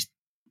juttuja,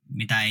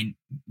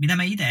 mitä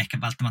me itse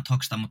ehkä välttämättä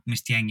hoksata, mutta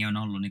mistä jengi on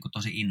ollut niin kuin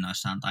tosi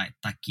innoissaan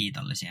tai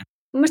kiitollisia?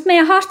 Mielestäni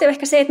meidän haaste on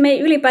ehkä se, että me ei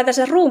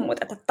ylipäätänsä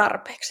rummuteta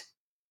tarpeeksi.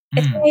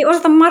 Että me ei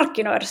osata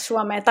markkinoida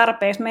Suomea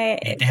tarpeeksi.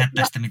 Ei tehdä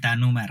tästä mitään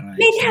numeroa. Me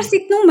ei tehdä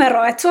siitä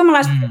numeroa. Että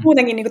suomalaiset on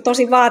muutenkin niin kuin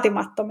tosi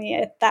vaatimattomia,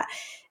 että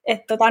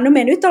no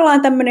me nyt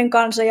ollaan tämmöinen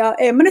kansa ja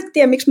en mä nyt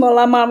tiedä, miksi me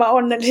ollaan maailman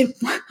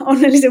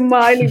onnellisin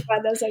maa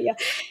ylipäätänsä.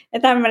 Ja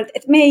tämmöinen,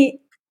 että me ei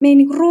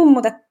niin kuin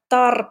rummuta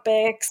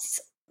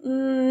tarpeeksi.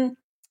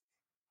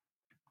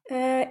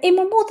 Ei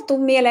mun muuta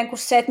tule mieleen kuin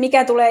se, että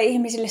mikä tulee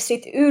ihmisille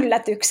sit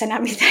yllätyksenä,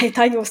 mitä ei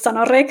tajua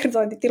sanoa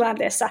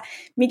rekrytointitilanteessa,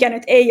 mikä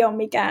nyt ei ole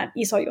mikään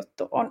iso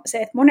juttu, on se,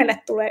 että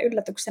monelle tulee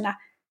yllätyksenä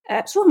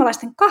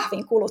suomalaisten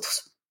kahvin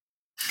kulutus.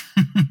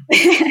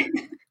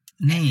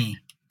 Niin,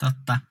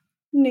 totta.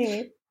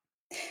 Niin,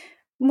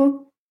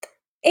 mutta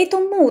ei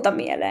tule muuta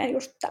mieleen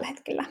just tällä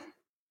hetkellä.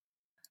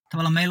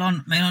 Tavallaan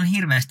meillä on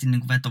hirveästi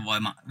niin kuin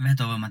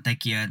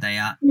vetovoimatekijöitä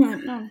ja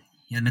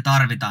me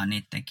tarvitaan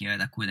niitä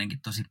tekijöitä kuitenkin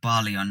tosi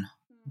paljon,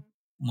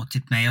 mutta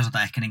sitten me ei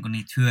osata ehkä niinku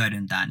niitä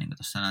hyödyntää, niin kuin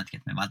tuossa sanoitkin,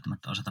 että me ei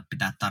välttämättä osata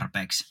pitää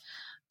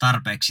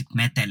tarpeeksi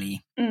meteliä.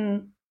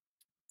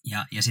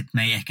 Ja sitten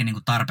me ei ehkä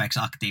niinku tarpeeksi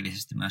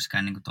aktiivisesti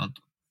myöskään niinku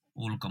tuolta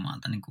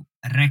ulkomaalta niinku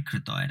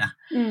rekrytoida.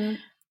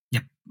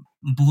 Ja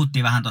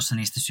puhuttiin vähän tuossa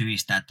niistä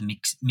syistä, että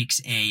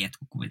miksi ei, että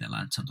kun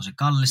kuvitellaan, että se on tosi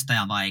kallista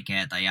ja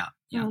vaikeaa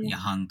ja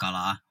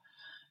hankalaa.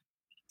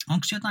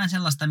 Onko jotain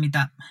sellaista,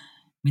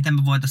 mitä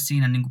me voitaisiin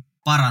siinä niinku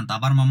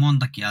parantaa? Varmaan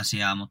montakin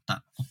asiaa,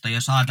 mutta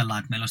jos ajatellaan,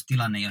 että meillä olisi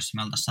tilanne, jossa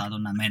me oltaisiin saatu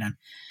nämä meidän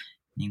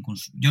niin kuin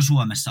jo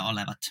Suomessa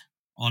olevat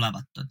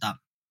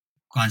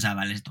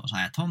kansainväliset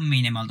osaajat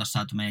hommiin, ja me oltaisiin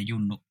saatu meidän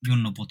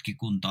junnuputki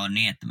kuntoon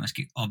niin, että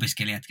myöskin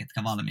opiskelijat,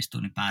 ketkä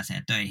valmistuu, niin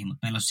pääsee töihin,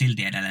 mutta meillä on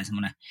silti edelleen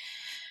semmoinen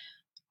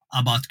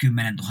about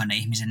 10 000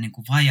 ihmisen niin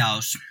kuin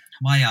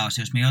vajaus,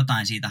 jos me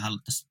jotain siitä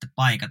haluttaisiin sitten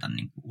paikata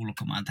niin kuin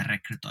ulkomailta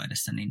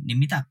rekrytoidessa, niin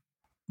mitä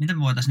me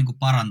voitaisiin niin kuin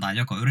parantaa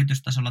joko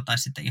yritystasolla tai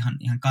sitten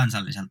ihan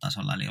kansallisella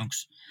tasolla, eli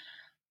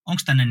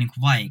onko tänne niin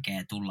kuin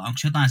vaikea tulla, onko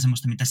jotain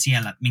semmoista,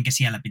 minkä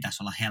siellä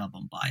pitäisi olla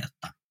helpompaa,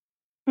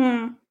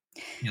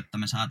 jotta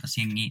me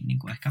saataisiin jengiä niin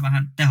kuin ehkä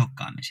vähän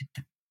tehokkaammin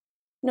sitten?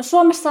 No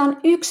Suomessa on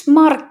yksi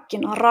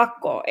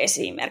markkinarako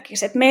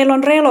esimerkiksi, että meillä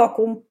on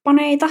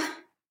relokumppaneita,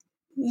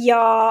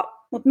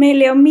 mutta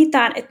meillä ei ole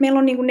mitään, että meillä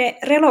on niin kuin ne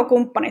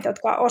relokumppanit,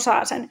 jotka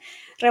osaa sen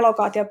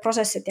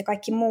relokaatioprosessit ja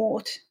kaikki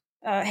muut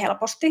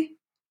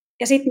helposti.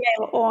 Ja sitten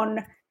meillä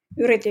on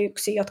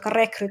yrityksiä, jotka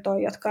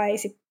rekrytoi, jotka ei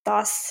sitten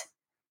taas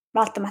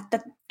välttämättä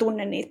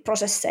tunne niitä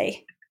prosesseja.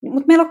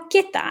 Mutta meillä ei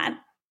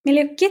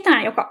ole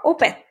ketään, joka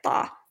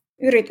opettaa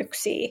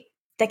yrityksiä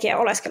tekee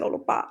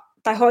oleskelulupaa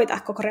tai hoitaa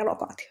koko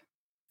relokaatio.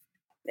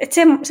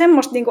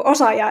 Semmoista niinku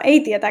osaajaa ei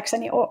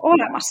tietääkseni ole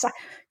olemassa,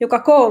 joka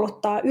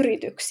kouluttaa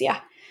yrityksiä.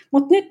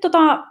 Mutta nyt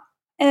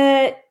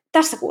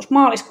tässä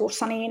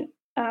maaliskuussa niin,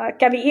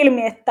 kävi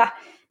ilmi, että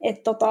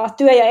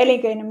työ- ja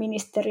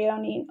elinkeinoministeriö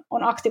niin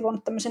on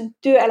aktivoinut tämmöisen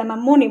työelämän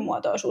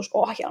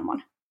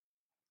monimuotoisuusohjelman,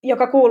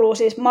 joka kuuluu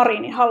siis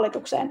Marinin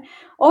hallitukseen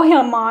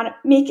ohjelmaan,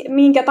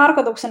 minkä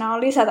tarkoituksena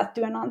on lisätä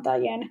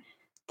työnantajien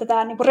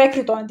tätä niin kuin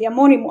rekrytointi- ja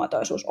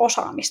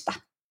monimuotoisuusosaamista.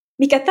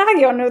 Mikä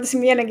tämäkin on nyt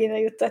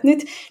mielenkiintoinen juttu, että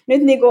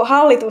nyt niin kuin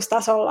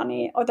hallitustasolla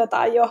niin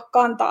otetaan jo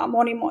kantaa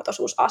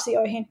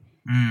monimuotoisuusasioihin.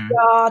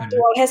 Ja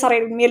tuolla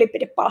Hesarin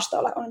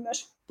mielipidepalstoilla on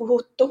myös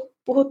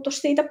puhuttu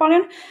siitä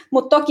paljon,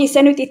 mutta toki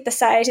se nyt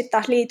itsessään ei sitten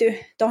taas liity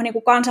tuohon niin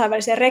kuin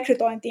kansainväliseen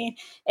rekrytointiin,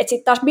 että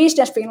sitten taas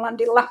Business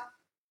Finlandilla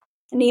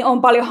niin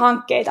on paljon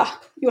hankkeita,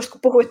 just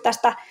kun puhuit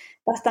tästä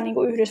niin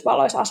kuin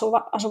Yhdysvalloissa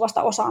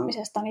asuvasta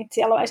osaamisesta, niin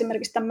siellä on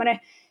esimerkiksi tämmöinen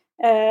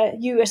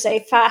USA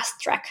Fast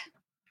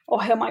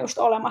Track-ohjelma just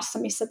olemassa,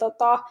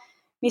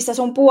 missä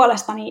sun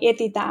puolestani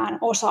etsitään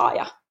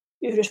osaaja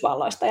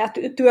Yhdysvalloista ja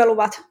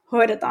työluvat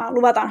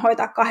luvataan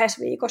hoitaa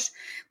 2 viikossa.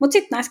 Mutta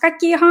sitten näissä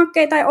kaikkia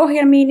hankkeita ja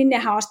ohjelmia, niin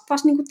nehän on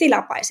vasta niinku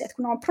tilapäisiä, että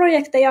kun ne on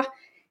projekteja,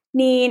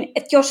 niin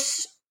että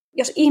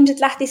jos ihmiset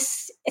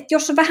lähtis, että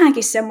jos on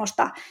vähänkin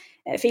semmoista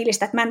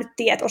fiilistä, että mä en nyt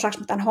tiedä, että osaanko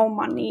mä tämän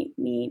homman,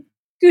 niin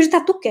kyllä sitä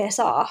tukea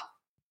saa.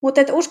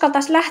 Mutta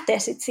uskaltaisi lähteä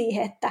sitten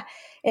siihen,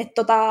 että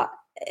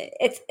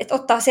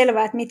ottaa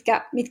selvää, että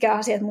mitkä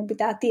asiat mun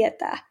pitää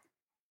tietää,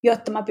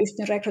 jotta mä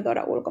pystyn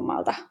rekrytoida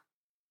ulkomailta.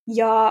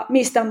 Ja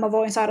mistä mä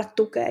voin saada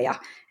tukea. Ja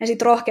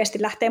sitten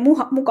rohkeasti lähtee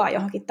mukaan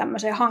johonkin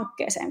tämmöiseen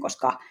hankkeeseen,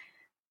 koska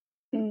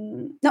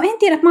no en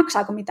tiedä,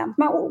 maksaako mitään,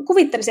 mutta mä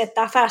kuvittelisin, että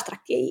tämä Fast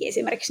Track ei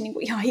esimerkiksi niinku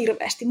ihan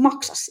hirveästi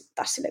maksa sitten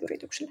taas sille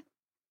yritykselle.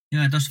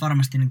 Joo, ja tuossa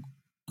varmasti niin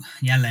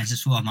jälleen se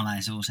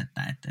suomalaisuus,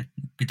 että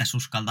pitäisi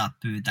uskaltaa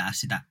pyytää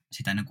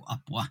sitä niin kuin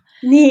apua.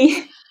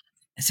 Niin.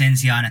 Sen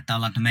sijaan, että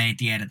ollaan, että me ei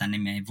tiedetä,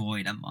 niin me ei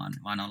voida,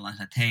 vaan ollaan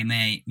se, että hei,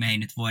 me ei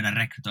nyt voida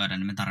rekrytoida,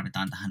 niin me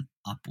tarvitaan tähän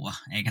apua,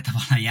 eikä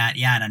tavallaan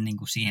jäädä niin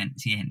kuin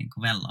siihen niin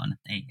kuin velloon,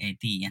 että ei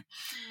tiedä.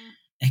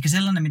 Ehkä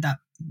sellainen,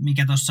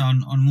 mikä tuossa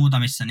on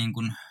muutamissa niin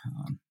kuin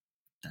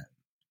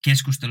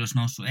keskusteluissa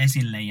noussut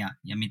esille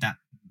ja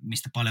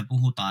mistä paljon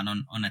puhutaan,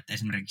 on, että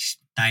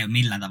esimerkiksi tämä ei ole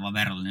millään tavalla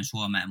verrallinen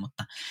Suomeen,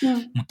 mutta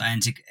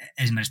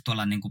esimerkiksi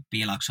tuolla niin kuin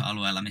Piilaakson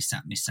alueella,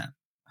 missä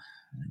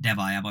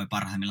devaaja voi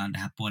parhaimmillaan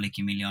tehdä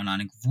 500,000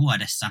 niin kuin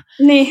vuodessa,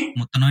 niin.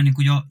 mutta noin niin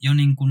kuin jo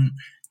niin kuin,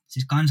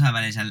 siis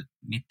kansainvälisellä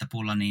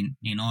mittapuulla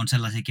niin on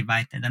sellaisiakin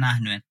väitteitä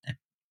nähnyt,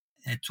 että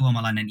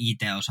suomalainen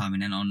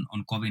IT-osaaminen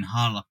on kovin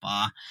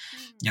halpaa,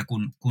 ja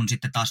kun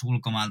sitten taas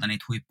ulkomailta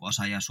niitä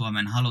huippuosaajia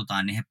Suomeen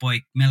halutaan, niin he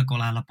melko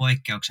lailla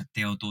poikkeuksetta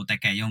joutuu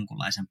tekemään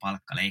jonkunlaisen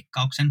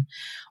palkkaleikkauksen,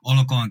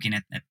 olkoonkin,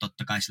 että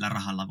totta kai sillä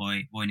rahalla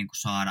voi niin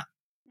kuin saada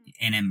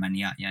enemmän,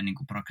 ja niin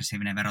kuin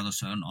progressiivinen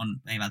verotus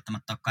ei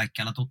välttämättä ole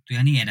kaikkialla tuttu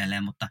ja niin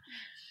edelleen, mutta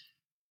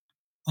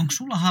onko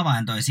sulla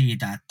havaintoja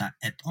siitä, että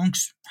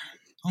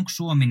onko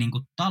Suomi niin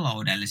kuin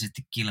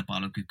taloudellisesti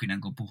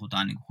kilpailukykyinen, kun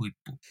puhutaan niin kuin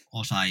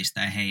huippuosaajista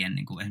ja heidän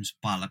niin kuin esimerkiksi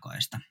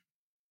palkoista?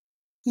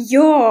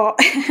 Joo,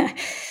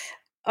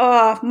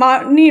 mä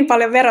oon niin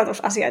paljon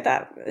verotusasioita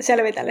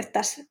selvitellyt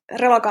tässä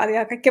relokaatioon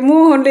ja kaikkeen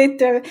muuhun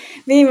liittyen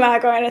viime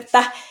aikoina,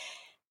 että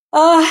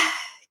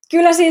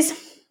kyllä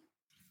siis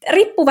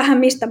riippuu vähän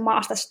mistä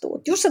maasta sä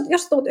tuut.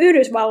 Jos tuut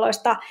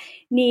Yhdysvalloista,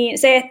 niin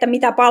se, että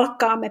mitä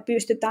palkkaa me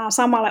pystytään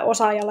samalle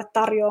osaajalle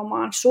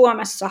tarjoamaan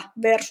Suomessa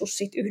versus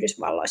sit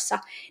Yhdysvalloissa,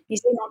 niin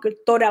siinä on kyllä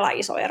todella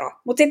iso ero.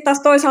 Mutta sitten taas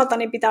toisaalta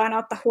niin pitää aina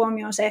ottaa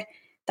huomioon se,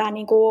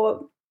 niinku,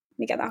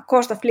 mikä tämä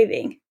cost of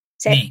living.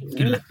 Se,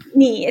 kyllä.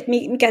 Niin, että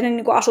mikä ne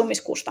niinku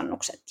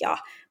asumiskustannukset ja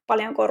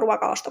paljonko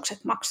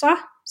ruokaostokset maksaa.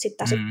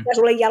 Sitten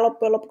sulle jää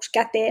loppujen lopuksi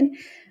käteen.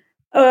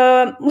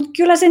 Mutta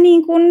kyllä se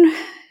niin kuin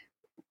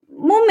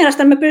mun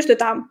mielestä me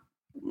pystytään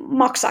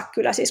maksaa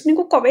kyllä siis niin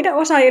kuin koville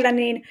osaajille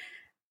niin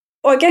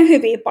oikein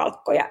hyviä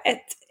palkkoja.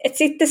 Et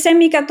sitten se,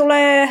 mikä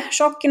tulee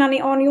shokkina,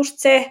 niin on just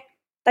se,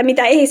 tai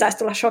mitä ei saisi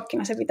tulla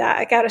shokkina, se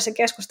pitää käydä se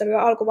keskustelu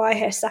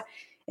alkuvaiheessa,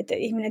 että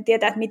ihminen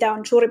tietää, että mitä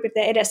on suurin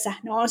piirtein edessä,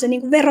 no on se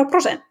niin kuin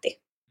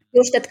veroprosentti.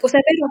 Just, että kun se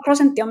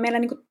veroprosentti on meillä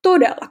niin kuin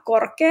todella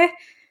korkea,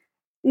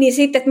 niin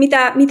sitten,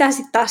 että mitä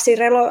sitten taas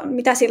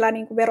mitä sillä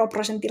niin kuin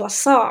veroprosentilla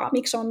saa,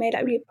 miksi on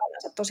meidän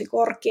ylipäätänsä tosi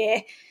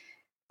korkea,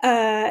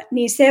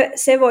 niin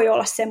se voi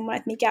olla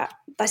semmoinen,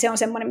 tai se on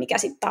semmoinen, mikä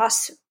sitten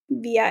taas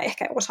vie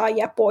ehkä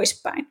osaajia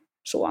poispäin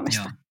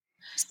Suomesta.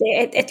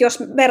 Et jos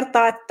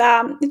vertaa,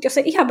 että nyt jos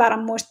ei ihan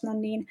väärän muista,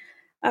 niin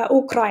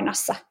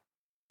Ukrainassa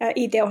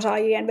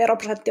IT-osaajien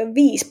veroprosentti on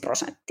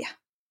 5%.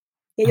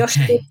 Ja jos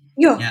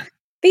yeah.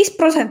 5%.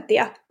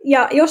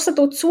 Ja jos sä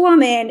tuut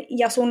Suomeen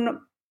ja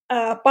sun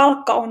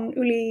palkka on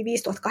yli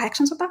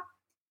 5,800,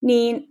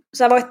 niin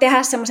sä voit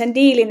tehdä semmoisen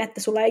diilin,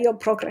 että sulla ei ole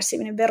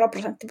progressiivinen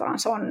veroprosentti, vaan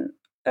se on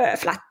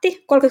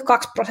flatti,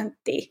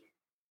 32%.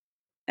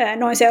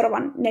 noin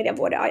seuraavan 4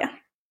 vuoden ajan.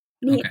 Niin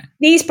Okay.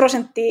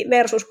 5%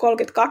 versus 32%,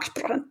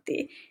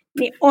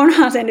 niin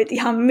onhan se nyt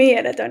ihan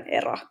mieletön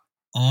ero.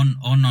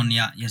 On.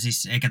 Ja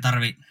siis eikä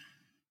tarvi,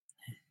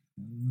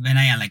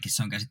 Venäjälläkin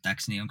se on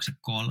käsittääkseni, onko se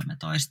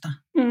 13?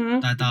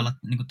 Taitaa olla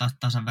niin kuin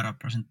tasan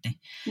veroprosentti.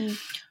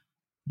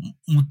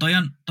 Mutta toi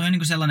on niin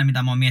kuin sellainen,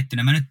 mitä mä oon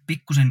miettinyt. Mä nyt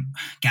pikkusen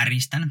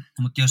kärjistän,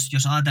 mutta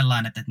jos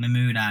ajatellaan, että me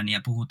myydään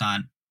ja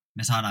puhutaan,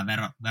 me saadaan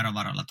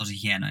verovaroilla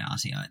tosi hienoja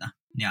asioita.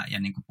 Ja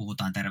niin kuin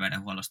puhutaan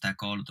terveydenhuollosta ja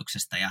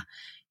koulutuksesta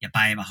ja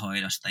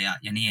päivähoidosta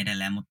ja niin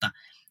edelleen. Mutta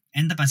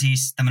entäpä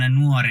siis tämmöinen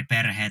nuori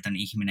perheetön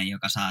ihminen,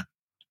 joka saa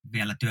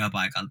vielä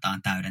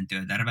työpaikaltaan täyden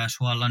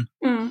työterveyshuollon,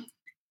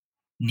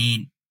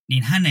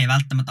 niin hän ei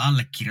välttämättä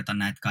allekirjoita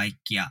näitä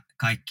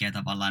kaikkia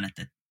tavallaan,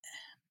 että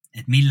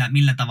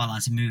millä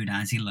tavallaan se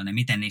myydään silloin ja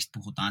miten niistä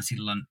puhutaan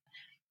silloin.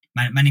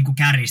 Mä niin kuin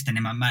kärjistän,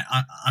 niin mä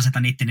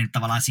asetan itteni nyt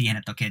tavallaan siihen,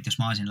 että okei, että jos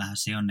mä olisin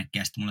lähdössä jonnekin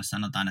ja sitten mulle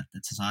sanotaan, että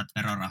sä saat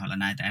verorahoilla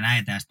näitä ja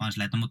näitä, ja sitten mä oon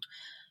silleen, että mutta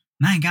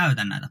mä en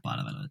käytä näitä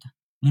palveluita.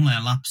 Mulla ei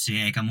ole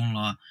lapsia, eikä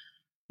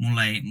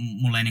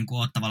mulla ei niin kuin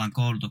ole tavallaan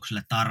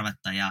koulutukselle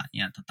tarvetta, ja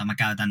mä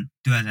käytän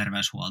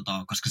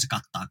työterveyshuoltoa, koska se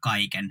kattaa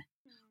kaiken.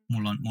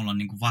 Mulla on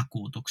niin kuin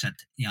vakuutukset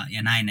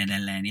ja näin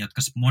edelleen,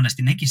 jotka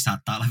monesti nekin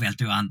saattaa olla vielä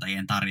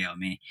työnantajien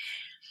tarjoamia.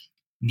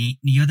 Niin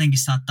jotenkin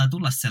saattaa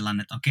tulla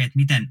sellainen, että okei, että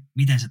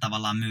miten se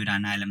tavallaan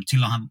myydään näille, mutta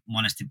silloinhan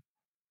monesti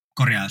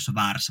korjaa, jos on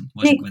väärässä, mutta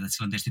voisin kuvitella, että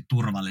silloin tietysti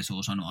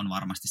turvallisuus on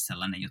varmasti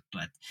sellainen juttu,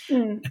 että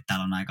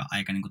täällä on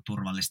aika niin kuin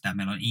turvallista ja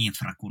meillä on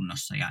infra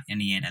kunnossa ja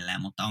niin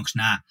edelleen, mutta onko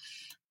nämä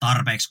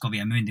tarpeeksi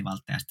kovia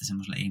myyntivaltteja sitten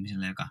semmoiselle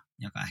ihmiselle,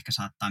 joka ehkä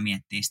saattaa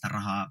miettiä sitä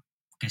rahaa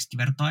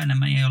keskivertoa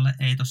enemmän ja jolle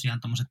ei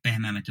tosiaan tuommoiset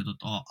pehmeämmät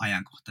jutut ole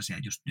ajankohtaisia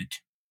just nyt?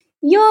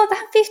 Joo,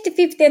 vähän 50-50,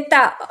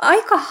 että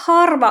aika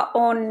harva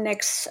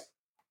onneksi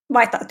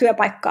vaihtaa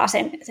työpaikkaa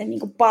sen niin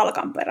kuin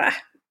palkan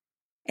perään.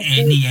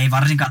 Ei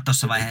varsinkaan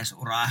tuossa vaiheessa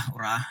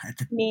uraa.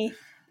 Niin.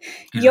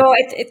 Kyllä. Joo,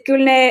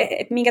 kyllä ne,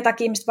 minkä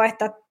takia ihmiset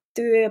vaihtaa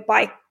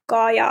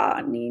työpaikkaa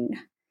ja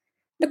niin.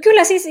 No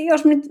kyllä siis,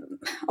 jos nyt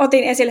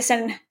otin esille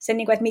sen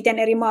niin kuin, että miten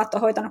eri maat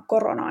on hoitanut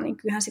koronaa, niin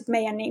kyllähän sitten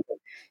meidän niin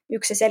kuin,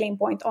 yksi selling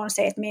point on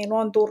se, että meillä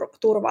on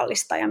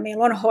turvallista ja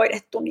meillä on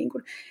hoidettu niin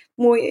kuin,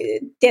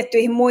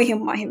 tiettyihin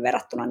muihin maihin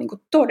verrattuna niin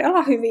kuin,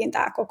 todella hyvin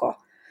tämä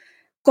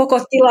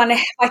koko tilanne,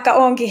 vaikka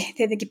onkin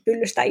tietenkin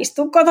pyllystä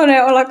istua kotona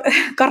ja olla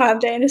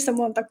karanteenissa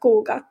monta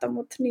kuukautta,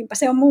 mutta niinpä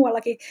se on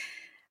muuallakin.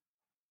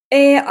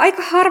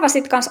 Aika harva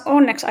sitten kanssa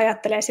onneksi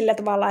ajattelee sillä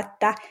tavalla,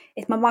 että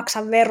mä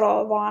maksan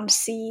veroa vaan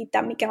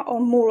siitä, mikä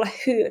on mulle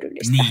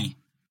hyödyllistä. Niin.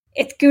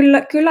 Et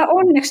kyllä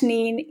onneksi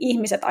niin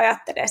ihmiset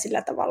ajattelee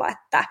sillä tavalla,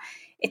 että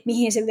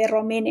mihin se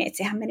vero menee, että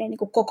sehän menee niin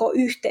kuin koko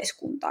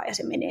yhteiskuntaan ja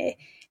se menee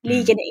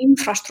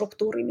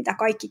liikenneinfrastruktuuriin, mitä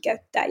kaikki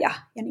käyttää ja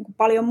niin kuin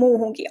paljon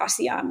muuhunkin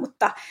asiaan,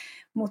 mutta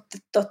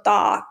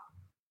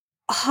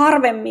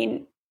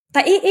harvemmin,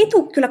 tai ei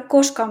tule kyllä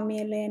koskaan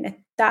mieleen,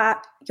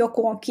 että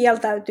joku on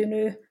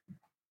kieltäytynyt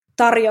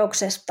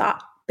tarjouksesta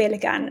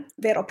pelkään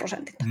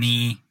veroprosentit.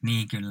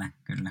 Niin kyllä.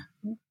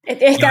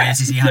 Ehkä, joo, ja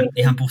siis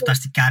ihan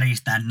puhtaasti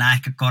kärjistään. Nämä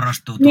ehkä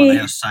korostuu tuolla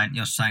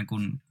jossain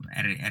kun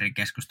eri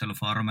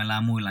keskustelufoorumeilla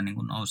ja muilla niin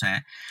kuin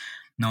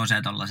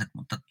nousee tollaiset,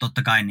 mutta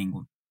totta kai niin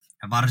kuin,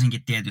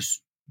 varsinkin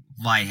tietyssä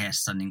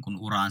vaiheessa niin kuin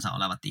uraansa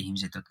olevat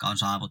ihmiset, jotka on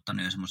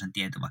saavuttanut jo semmoisen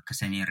tietyn vaikka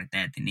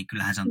senioriteetin, niin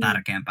kyllähän se on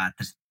tärkeämpää,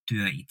 että se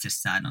työ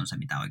itsessään on se,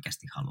 mitä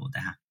oikeasti haluaa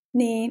tehdä.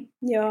 Niin,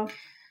 joo.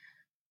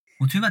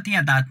 Mutta hyvä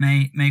tietää, että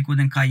me ei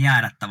kuitenkaan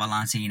jäädä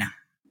tavallaan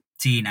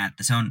siinä,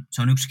 että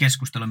se on yksi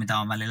keskustelu, mitä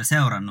on välillä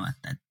seurannut,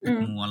 että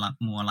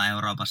muualla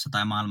Euroopassa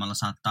tai maailmalla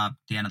saattaa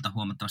tienata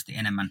huomattavasti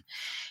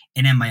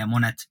enemmän ja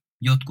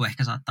jotkut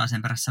ehkä saattaa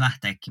sen perässä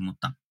lähteäkin,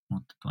 mutta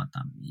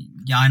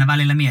ja aina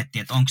välillä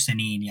miettiä, että onko se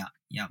niin,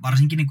 ja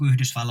varsinkin niin kuin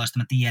Yhdysvalloista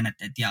mä tiedän,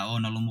 ja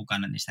olen ollut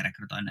mukana niissä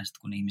rekrytoinneissa,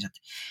 kun ihmiset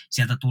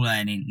sieltä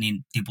tulee,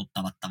 niin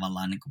tiputtavat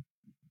tavallaan niin kuin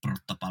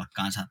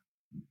bruttopalkkaansa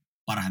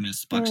parhaimmillaan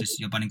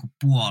tapauksissa jopa niin kuin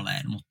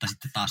puoleen, mutta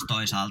sitten taas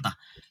toisaalta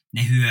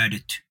ne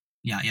hyödyt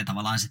ja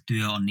tavallaan se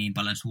työ on niin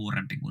paljon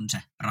suurempi kuin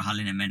se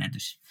rahallinen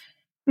menetys.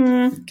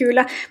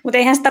 Kyllä, mutta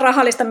eihän sitä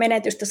rahallista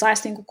menetystä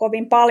saisi niin kuin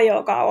kovin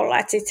paljonkaan olla,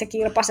 että sitten se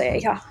kilpaisee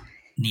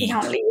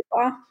ihan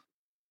liikaa.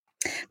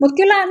 Mutta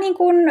kyllä, niin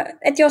kun,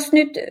 että jos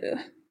nyt,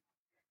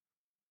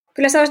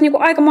 kyllä se olisi niin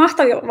kun aika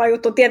mahtava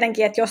juttu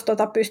tietenkin, että jos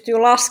pystyy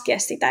laskemaan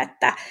sitä,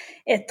 että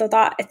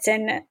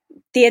sen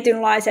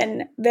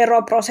tietynlaisen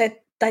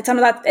tai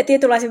sanotaan, että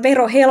tietynlaisen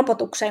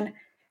verohelpotuksen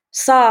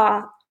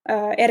saa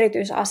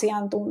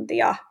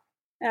erityisasiantuntija,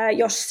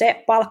 jos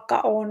se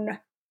palkka on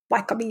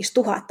vaikka 5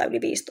 000,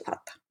 yli 5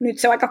 000. Nyt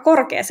se on aika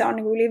korkea, se on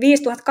niin yli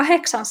 5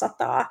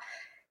 800,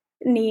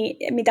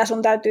 niin mitä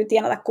sun täytyy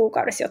tienata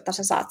kuukaudessa, jotta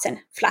sä saat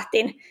sen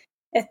flatin.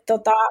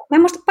 Mä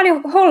en muista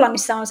paljon, kun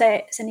Hollannissa on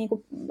se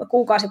niinku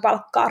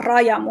kuukausipalkkaa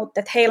raja,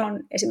 mutta heillä on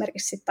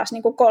esimerkiksi sit taas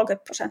niinku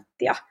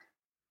 30%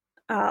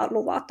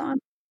 luvataan.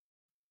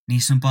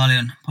 Niissä on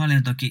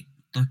paljon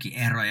toki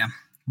eroja,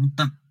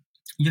 mutta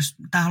jos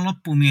tähän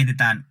loppuun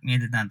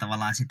mietitään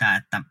tavallaan sitä,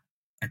 että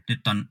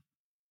nyt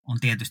on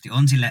tietysti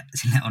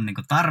sille on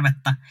niinku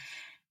tarvetta.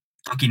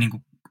 Toki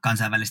niinku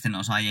kansainvälisten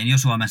osaajien, jo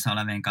Suomessa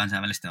olevien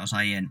kansainvälisten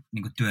osaajien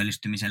niin kuin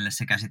työllistymiselle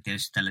sekä sitten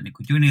tietysti tälle niin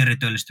kuin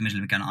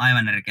juniorityöllistymiselle, mikä on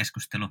aivan eri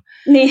keskustelu.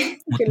 Niin,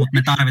 Mutta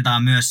me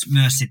tarvitaan myös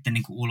sitten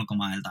niin kuin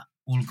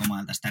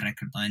ulkomailta sitä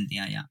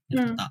rekrytointia ja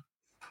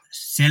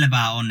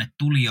selvää on, että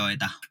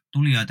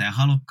tulijoita ja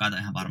halukkaita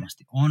ihan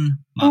varmasti on.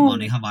 Mä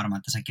oon ihan varma,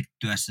 että säkin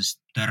työssä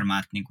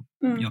törmäät niin kuin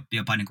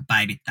jopa niin kuin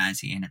päivittäin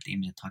siihen, että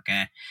ihmiset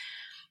hakee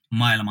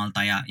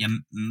maailmalta ja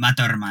mä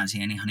törmään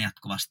siihen ihan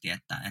jatkuvasti,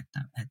 että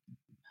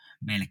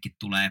meillekin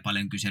tulee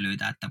paljon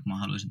kyselyitä, että kun mä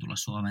haluaisin tulla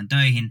Suomeen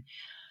töihin,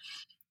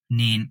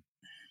 niin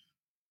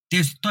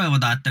tietysti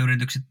toivotaan, että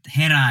yritykset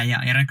herää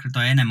ja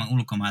rekrytoi enemmän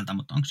ulkomailta,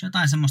 mutta onko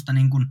jotain semmoista,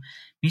 niin kuin,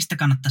 mistä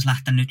kannattaisi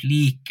lähteä nyt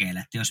liikkeelle,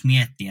 että jos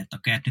miettii, että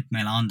okei, että nyt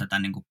meillä on tätä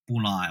niin kuin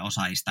pulaa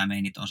osaajista ja me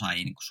ei niitä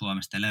osaajia niin kuin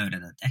Suomesta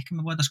löydetä, että ehkä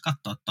me voitaisiin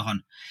katsoa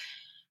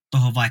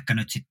tuohon vaikka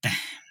nyt sitten,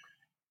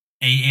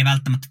 ei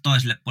välttämättä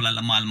toiselle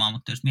puolelle maailmaa,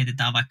 mutta jos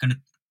mietitään vaikka nyt,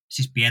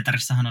 siis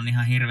Pietarissahan on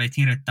ihan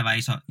hirvittävä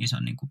iso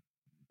niin kuin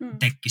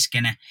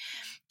tekkiskene,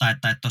 tai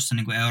tuossa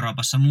niin kuin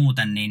Euroopassa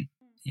muuten, niin,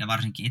 ja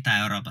varsinkin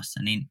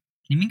Itä-Euroopassa, niin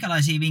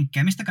minkälaisia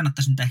vinkkejä, mistä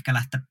kannattaisi nyt ehkä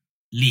lähteä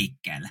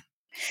liikkeelle?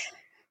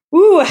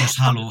 Jos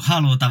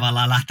haluaa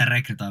tavallaan lähteä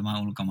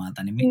rekrytoimaan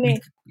ulkomailta, niin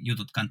mitkä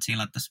jutut kannattaisi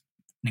laittaa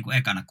niin kuin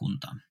ekana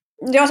kuntoon?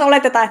 Jos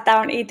oletetaan, että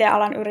tämä on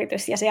IT-alan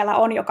yritys ja siellä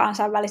on jo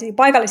kansainvälisiä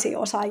paikallisia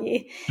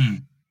osaajia,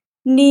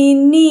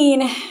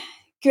 niin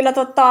kyllä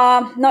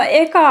no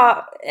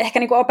eka ehkä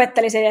niin kuin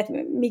opettelisin, että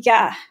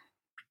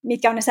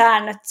mitkä on ne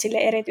säännöt sille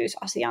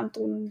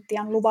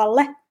erityisasiantuntijan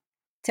luvalle.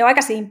 Se on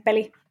aika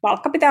simppeli.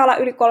 Palkka pitää olla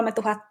yli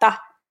 3000,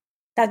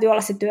 täytyy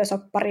olla se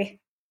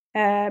työsoppari,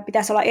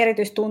 pitäisi olla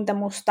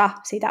erityistuntemusta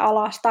siitä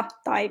alasta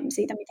tai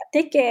siitä, mitä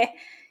tekee,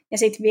 ja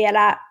sitten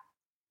vielä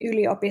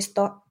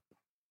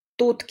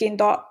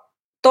yliopistotutkinto.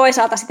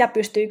 Toisaalta sitä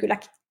pystyy kyllä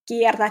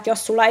kiertämään, että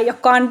jos sulla ei ole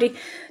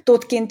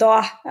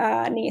kanditutkintoa,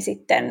 niin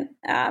sitten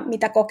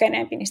mitä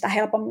kokeneempi, niin sitä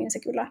helpommin se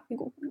kyllä niin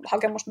kuin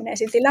hakemus menee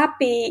silti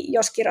läpi,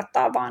 jos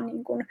kirjoittaa vaan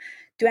niin kuin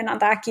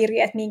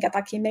työnantajakirjeet, minkä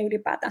takia me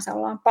ylipäätänsä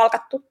ollaan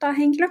palkattu tämä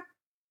henkilö.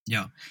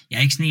 Joo, ja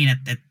eikö niin,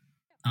 että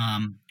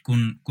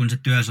kun se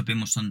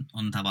työsopimus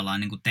on tavallaan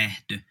niin kuin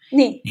tehty,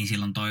 niin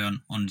silloin toi on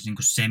niin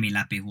kuin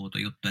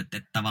semi-läpihuutojuttu,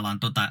 että tavallaan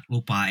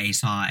lupaa ei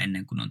saa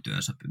ennen kuin on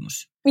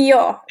työsopimus.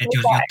 Joo.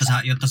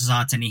 Jotta sä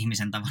saat sen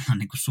ihmisen tavallaan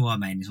niin kuin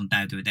Suomeen, niin sun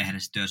täytyy tehdä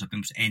se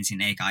työsopimus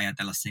ensin, eikä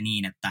ajatella se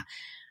niin, että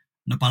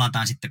no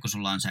palataan sitten, kun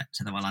sulla on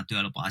se tavallaan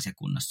työlupa-asia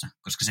kunnossa,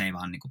 koska se ei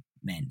vaan niin kuin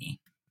mene niin.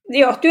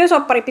 Joo,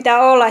 työsoppari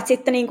pitää olla, että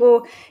sitten niin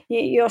kuin,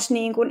 jos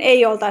niin kuin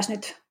ei oltaisi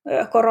nyt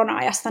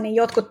korona-ajasta, niin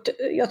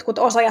jotkut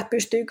osaajat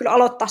pystyy kyllä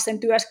aloittaa sen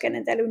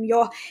työskentelyn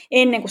jo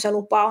ennen kuin se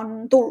lupa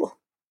on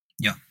tullut.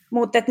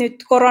 Mutta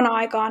nyt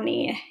korona-aikaan,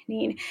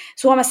 niin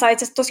Suomessa on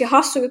itse asiassa tosi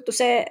hassu juttu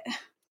se,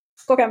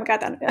 kokea mä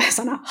käytän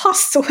sana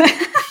hassu,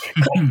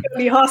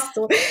 oli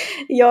hassu.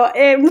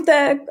 Mutta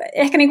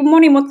ehkä niin kuin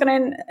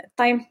monimutkainen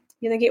tai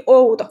jotenkin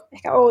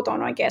outo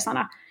on oikea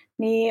sana,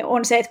 niin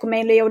on se, että kun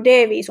meillä ei ole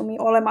D-viisumi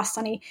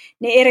olemassa, niin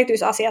ne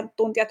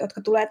erityisasiantuntijat,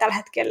 jotka tulee tällä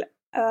hetkellä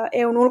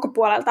EUn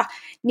ulkopuolelta,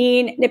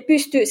 niin ne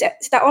pystyy,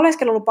 sitä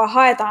oleskelulupaa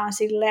haetaan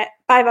sille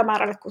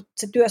päivämäärälle, kun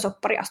se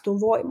työsoppari astuu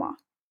voimaan.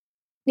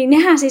 Niin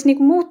nehän siis niin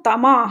kuin muuttaa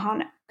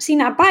maahan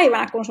sinä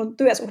päivänä, kun sun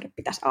työsuhde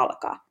pitäisi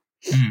alkaa.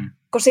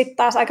 Kun sitten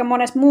taas aika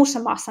monessa muussa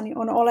maassa niin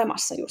on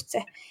olemassa just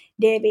se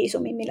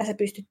D-viisumi, millä se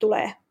pystyt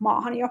tulee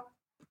maahan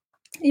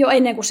jo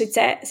ennen kuin sit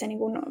se niin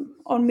kuin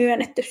on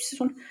myönnetty se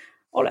sun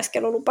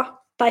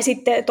oleskelulupa. Tai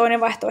sitten toinen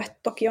vaihtoehto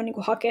toki on niin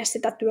kuin hakea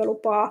sitä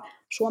työlupaa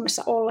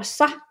Suomessa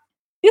ollessa.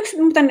 Yksi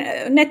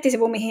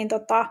nettisivu, mihin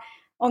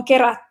on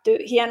kerätty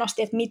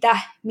hienosti, että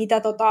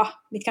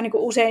mitkä niin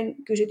kuin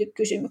usein kysytyt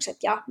kysymykset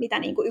ja mitä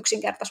niin kuin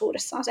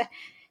yksinkertaisuudessaan se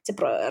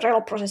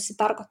Relo-prosessi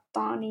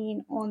tarkoittaa,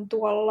 niin on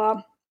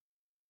tuolla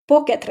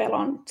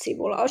Pocketrelon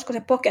sivulla. Olisiko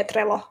se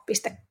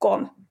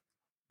pocketrelo.com?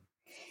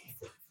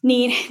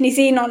 Niin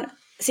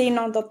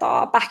siinä on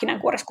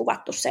pähkinänkuoressa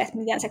kuvattu se, että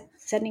miten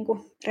se niin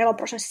kuin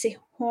Relo-prosessi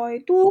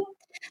hoituu.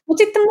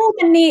 Mutta sitten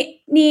muuten,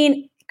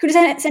 niin kyllä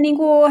se niin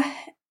kuin,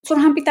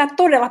 sunhan pitää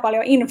todella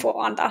paljon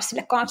infoa antaa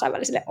sille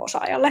kansainväliselle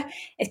osaajalle.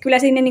 Että kyllä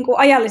siinä niin kuin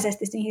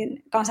ajallisesti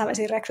niihin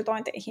kansainvälisiin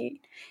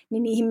rekrytointeihin,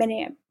 niin niihin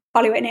menee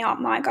paljon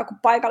enemmän aikaa kuin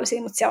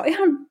paikallisiin, mutta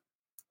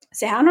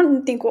sehän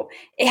on, niin kuin,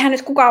 eihän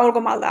nyt kukaan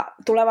ulkomailta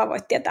tuleva voi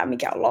tietää,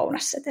 mikä on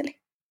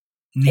lounasseteli.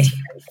 Niin.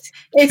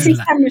 Ei siis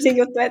tämmöisiä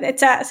juttuja,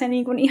 että sä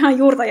niin kuin ihan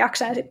juurta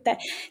jaksain sitten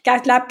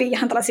käyt läpi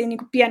ihan tällaisia niin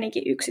kuin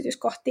pieniäkin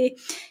yksityiskohtia.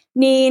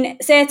 Niin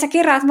se, että sä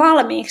keräät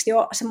valmiiksi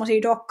jo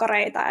semmoisia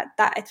dokkareita,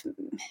 että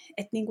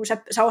niin kuin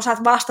sä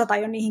osaat vastata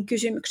jo niihin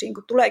kysymyksiin,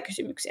 kun tulee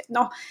kysymyksiä, että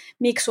no,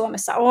 miksi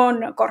Suomessa on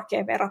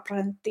korkea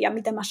veroprosentti ja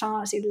miten mä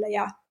saan sille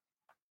ja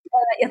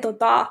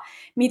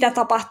mitä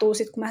tapahtuu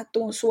sitten, kun mä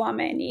tuun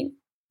Suomeen,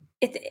 niin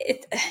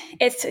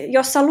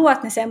jos sä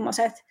luot ne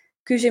semmoiset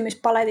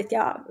kysymyspaletit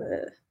ja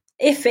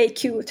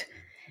FAQt,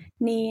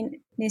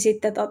 niin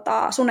sitten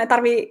sun ei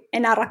tarvitse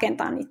enää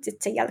rakentaa niitä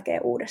sit sen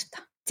jälkeen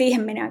uudestaan.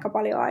 Siihen menee aika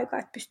paljon aikaa,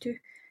 että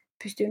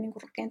pystyy niinku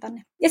rakentamaan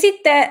ne. Ja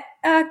sitten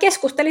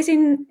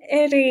keskustelisin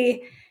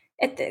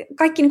että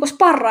kaikki niinku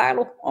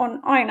sparrailu on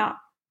aina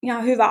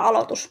ihan hyvä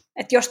aloitus.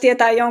 Että jos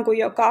tietää jonkun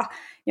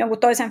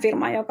toisen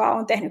firman, joka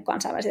on tehnyt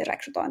kansainvälisiä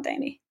rekrytointeja,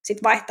 niin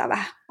sitten vaihtaa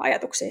vähän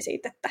ajatuksia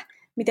siitä, että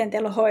miten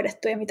teillä on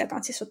hoidettu ja mitä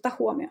kannattaisi ottaa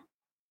huomioon.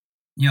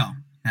 Joo,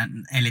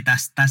 eli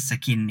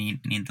tässäkin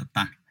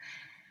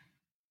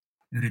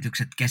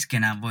yritykset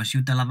keskenään voisi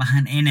jutella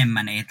vähän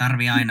enemmän, ei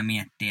tarvitse aina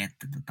miettiä,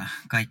 että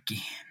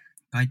kaikki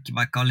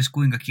vaikka olisi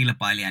kuinka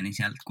kilpailija, niin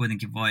sieltä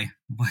kuitenkin voi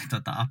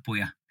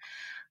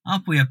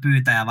apuja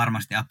pyytää ja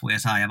varmasti apuja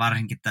saa, ja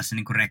varsinkin tässä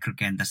niin kuin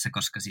rekrykentässä,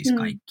 koska siis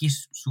kaikki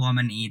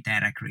Suomen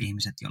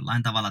IT-rekry-ihmiset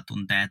jollain tavalla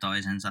tuntee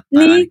toisensa,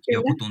 tai niin,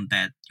 joku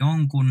tuntee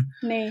jonkun.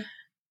 Niin.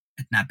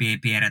 Että nämä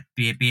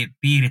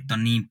piirit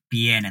on niin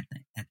pienet,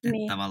 että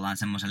Niin. tavallaan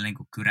semmoiselle niin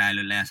kuin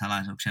kyräilylle ja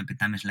salaisuuksien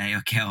pitämiselle ei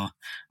oikein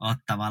ole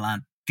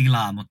tavallaan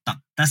tilaa, mutta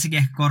tässäkin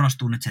ehkä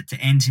korostuu nyt se, että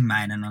se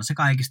ensimmäinen on se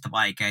kaikista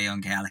vaikein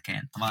jonkin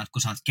jälkeen. Tavallaan, että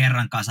kun sä oot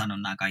kerran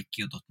kasannut nämä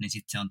kaikki jutut, niin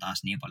sitten se on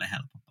taas niin paljon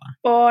helpompaa.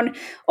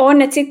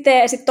 On, että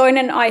sitten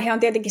toinen aihe on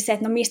tietenkin se,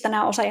 että no mistä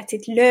nämä osaajat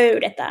sitten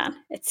löydetään.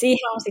 Että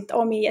siihen on sitten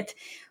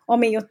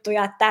omi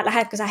juttuja, että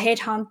lähdetkö sä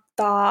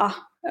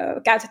headhunttaa,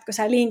 käytätkö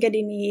sä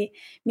LinkedInia,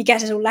 mikä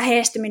se sun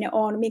lähestyminen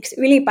on, miksi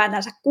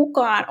ylipäätänsä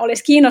kukaan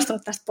olisi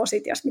kiinnostunut tästä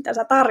positiosta, mitä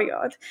sä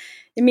tarjoat,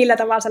 ja millä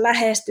tavalla sä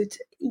lähestyt,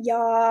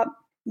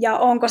 ja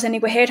onko se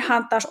niin kuin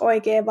headhuntaus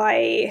oikein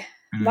vai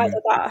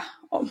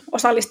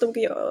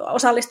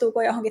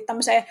osallistuuko johonkin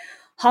tämmöiseen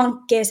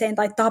hankkeeseen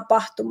tai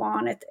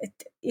tapahtumaan. Et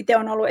itse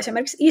on ollut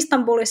esimerkiksi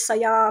Istanbulissa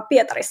ja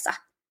Pietarissa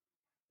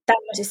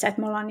tämmöisissä,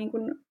 että me ollaan niin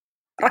kuin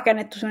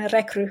rakennettu semmoinen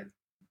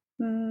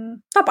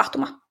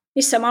rekry-tapahtuma,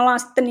 missä me ollaan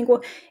sitten niin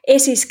kuin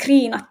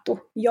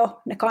esiskriinattu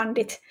jo ne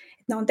kandit,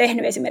 että ne on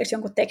tehnyt esimerkiksi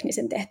jonkun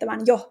teknisen tehtävän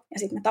jo, ja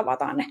sitten me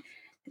tavataan ne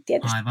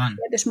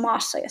tietyssä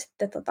maassa, ja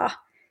sitten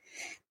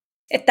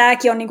että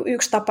tämäkin on niinku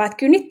yksi tapa, että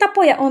kyllä niitä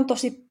tapoja on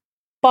tosi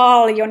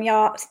paljon,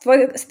 ja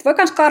sitten voi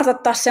myös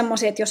kartoittaa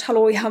semmoisia, että jos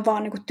haluaa ihan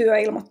vaan niinku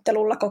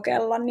työilmoittelulla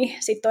kokeilla,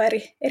 niin sitten on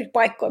eri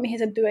paikkoja, mihin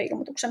sen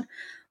työilmoituksen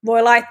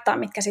voi laittaa,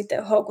 mitkä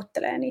sitten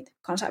houkuttelee niitä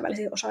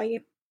kansainvälisiä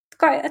osaajia.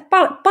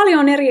 Paljon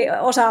on eri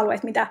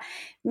osa-alueita,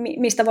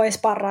 mistä voi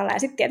sparrailla, ja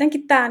sitten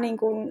tietenkin tämä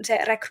niinku se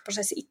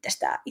rekryprosessi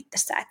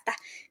itsessään, että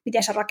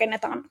miten se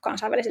rakennetaan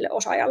kansainväliselle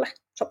osaajalle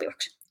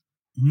sopivaksi.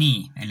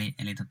 Niin, eli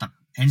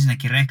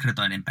ensinnäkin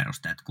rekrytoinnin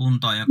perusteet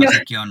kuntoon, joka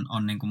sekin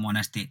on niin kuin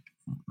monesti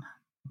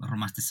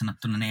rumasti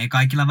sanottuna, niin ei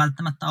kaikilla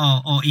välttämättä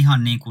ole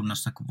ihan niin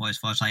kunnossa kuin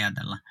voisi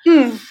ajatella.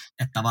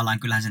 Että tavallaan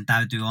kyllähän sen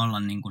täytyy olla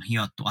niin kuin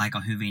hiottu aika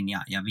hyvin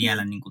ja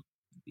vielä, niin kuin,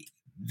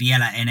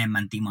 vielä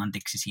enemmän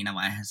timantiksi siinä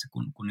vaiheessa,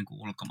 kun niin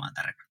kuin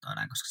ulkomailta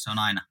rekrytoidaan, koska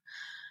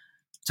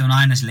se on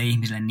aina sille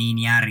ihmiselle niin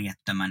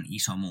järjettömän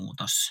iso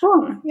muutos.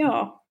 On,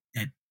 joo.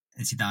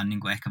 Sitä on niin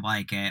kuin ehkä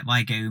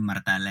vaikea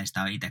ymmärtää, ellei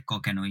sitä ole itse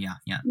kokenut, ja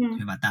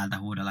hyvä täältä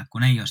huudella,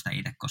 kun ei ole sitä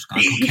itse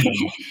koskaan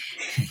kokenut.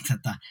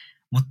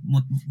 Mutta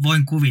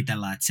voin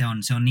kuvitella, että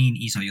se on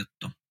niin iso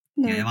juttu.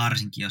 Ja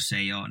varsinkin, jos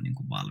ei ole niin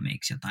kuin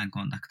valmiiksi jotain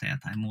kontakteja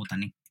tai muuta,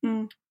 niin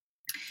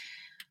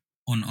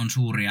on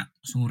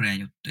suuria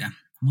juttuja.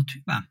 Mutta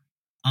hyvä.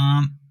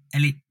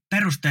 Eli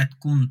perusteet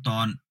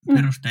kuntoon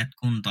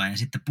ja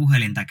sitten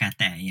puhelinta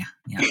käteen ja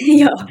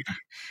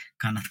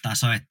kannattaa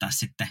soittaa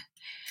sitten.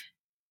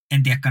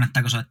 En tiedä,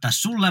 kannattaako soittaa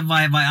sulle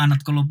vai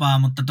annatko lupaa,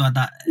 mutta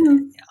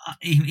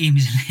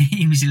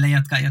ihmisille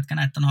jotka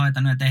näitä on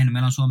hoitanut ja tehnyt.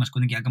 Meillä on Suomessa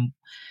kuitenkin aika,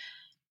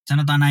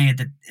 sanotaan näin,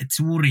 että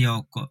suuri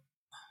joukko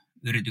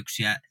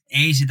yrityksiä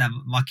ei sitä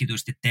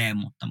vakituisesti tee,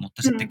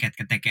 mutta sitten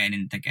ketkä tekee,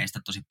 niin tekee sitä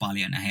tosi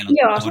paljon, ja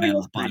heillä on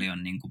todella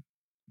paljon niin kuin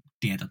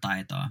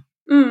tietotaitoa.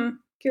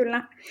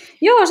 Kyllä.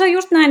 Joo, se on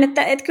just näin,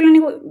 että kyllä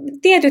niin kuin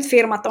tietyt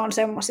firmat on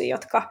semmoisia,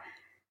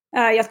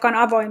 jotka on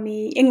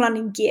avoimia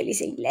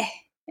englanninkielisille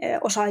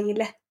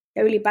osaajille,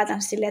 ja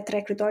ylipäätään sille, että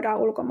rekrytoidaan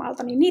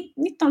ulkomaalta, niin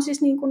niitä on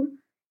siis niin kuin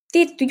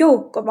tietty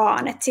joukko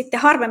vaan, että sitten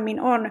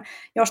harvemmin on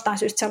jostain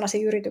syystä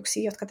sellaisia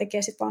yrityksiä, jotka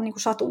tekee sitten vaan niin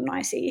kuin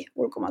satunnaisia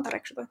ulkomaalta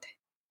rekrytointeja.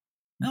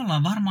 Me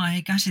ollaan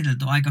varmaan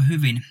käsitelty aika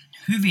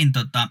hyvin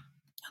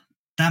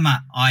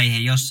tämä aihe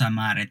jossain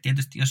määrin.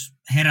 Tietysti jos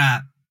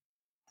herää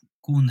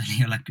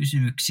kuuntelijoilla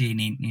kysymyksiä,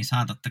 niin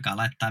saa totta kai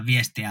laittaa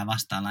viestiä ja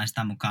vastaillaan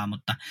sitä mukaan,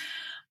 mutta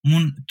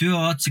mun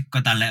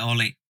työotsikko tälle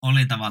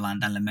oli tavallaan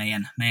tälle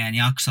meidän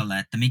jaksolle,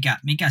 että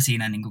mikä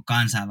siinä niin kuin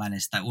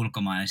kansainvälisessä tai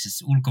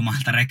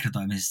ulkomailta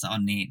rekrytoimisessa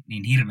on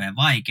niin hirveän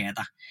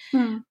vaikeaa,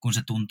 kun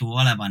se tuntuu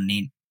olevan,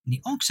 niin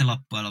onko se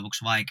loppujen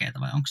lopuksi vaikeaa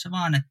vai onko se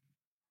vaan, että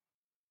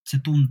se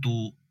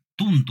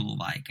tuntuu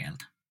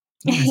vaikealta?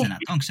 Miten sä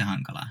näet? Onko se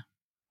hankalaa?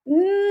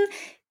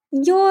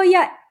 Joo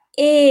ja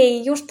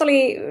ei. Just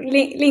oli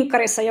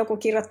linkkarissa joku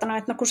kirjoittanut,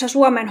 että no kun se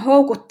Suomen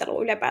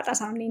houkuttelu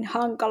ylipäätänsä on niin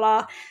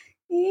hankalaa.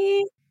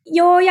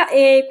 Joo ja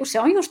ei, kun se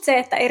on just se,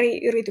 että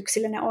eri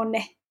yrityksille ne on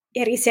ne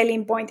eri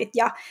selling pointit,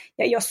 ja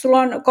jos sulla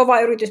on kova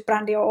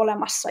yritysbrändi on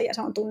olemassa ja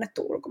se on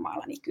tunnettu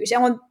ulkomailla, niin kyllä se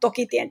on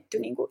toki tietty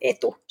niin kuin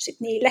etu sit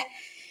niille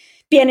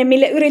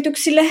pienemmille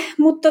yrityksille,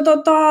 mutta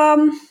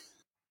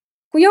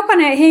kun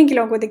jokainen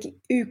henkilö on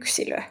kuitenkin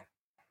yksilö,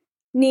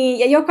 Niin,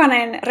 ja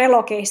jokainen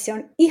relokeissi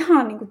on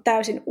ihan niin kuin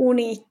täysin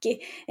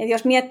uniikki. Et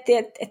jos miettii,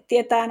 että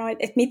tietää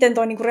että miten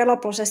tuo niin kuin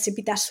reloprosessi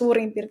pitäisi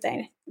suurin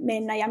piirtein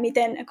mennä ja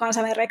miten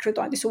kansainvälinen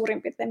rekrytointi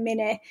suurin piirtein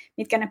menee,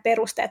 mitkä ne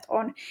perusteet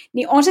on,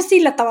 niin on se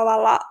sillä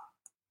tavalla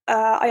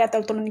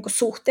ajateltuna niin kuin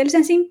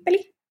suhteellisen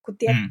simppeli, kun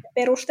tiedät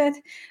perusteet.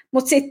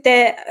 Mutta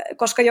sitten,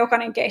 koska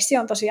jokainen keissi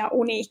on tosiaan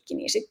uniikki,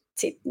 niin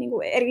sit niin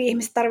kuin eri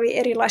ihmiset tarvitsevat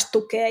erilaista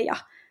tukea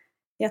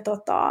ja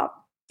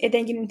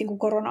etenkin nyt niin kuin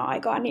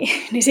korona-aikaa,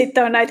 niin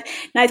sitten on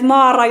näitä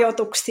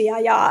maarajoituksia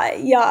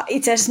ja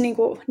itse asiassa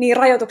niin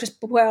rajoituksista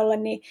puheen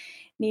ollen,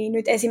 niin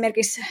nyt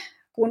esimerkiksi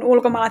kun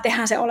ulkomailla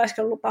tehdään se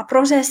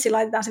oleskelulupaprosessi,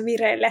 laitetaan se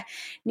vireille,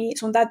 niin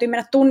sun täytyy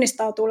mennä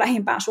tunnistautumaan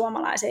lähimpään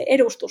suomalaiseen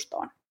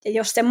edustustoon. Ja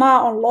jos se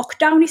maa on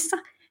lockdownissa,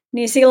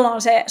 niin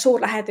silloin se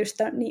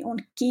suurlähetystö niin on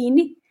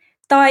kiinni.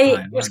 Tai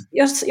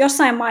jos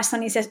jossain maissa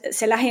niin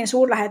se lähin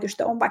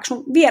suurlähetystö on vaikka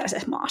sun vieressä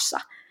maassa.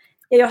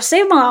 Ja jos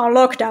se maa on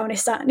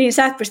lockdownissa, niin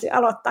sä et pysty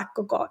aloittaa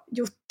koko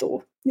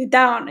juttua. Niin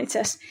tämä on itse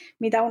asiassa,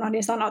 mitä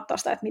unohdin sanoa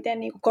tuosta, että miten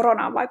niin kuin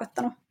korona on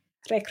vaikuttanut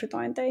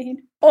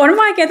rekrytointeihin. On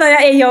vaikeaa ja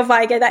ei ole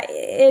vaikeaa.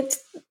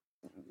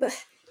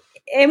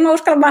 En mä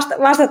uskalla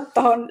vastata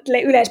tuohon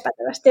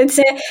yleispätevästi.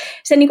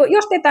 Se, niin kuin,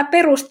 jos tietää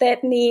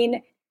perusteet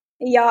niin,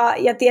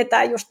 ja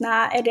tietää just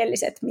nämä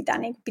edelliset, mitä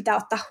niin kuin pitää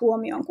ottaa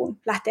huomioon, kun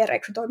lähtee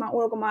rekrytoimaan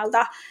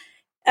ulkomailta.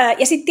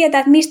 Ja sitten tietää,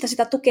 että mistä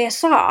sitä tukea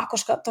saa,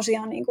 koska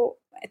tosiaan, niin kuin,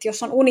 että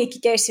jos on uniikki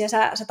keissi ja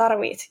sä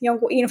tarvit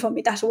jonkun infon,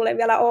 mitä sulle ei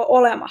vielä ole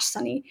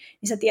olemassa, niin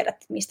sä tiedät,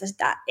 mistä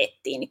sitä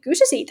etsii, niin kyllä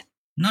se siitä.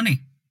 Noniin,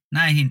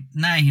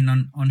 näihin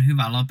on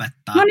hyvä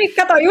lopettaa. No niin,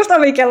 kato, just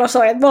ovikello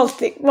soi, että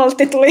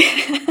voltti tuli.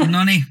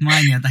 Noniin,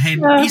 mainiota. Hei,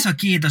 iso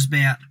kiitos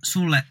Bea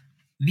sulle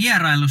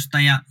vierailusta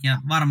ja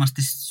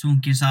varmasti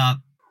sunkin saa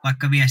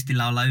vaikka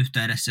viestillä olla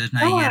yhteydessä, jos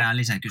näihin herää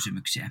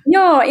lisäkysymyksiä.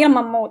 Joo,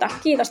 ilman muuta.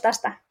 Kiitos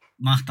tästä.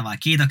 Mahtavaa,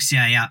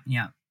 kiitoksia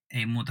ja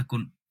ei muuta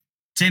kuin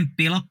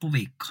tsemppiä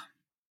loppuviikkoon.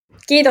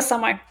 Kiitos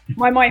samoin.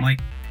 Moi moi. Moi.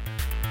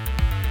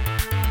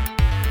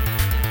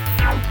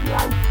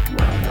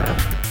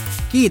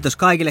 Kiitos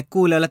kaikille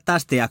kuulijoille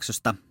tästä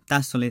jaksosta.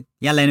 Tässä oli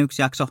jälleen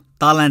yksi jakso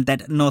Talented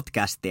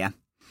Notcastia.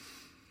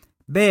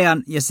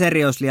 Bean ja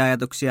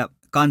Seriously-ajatuksia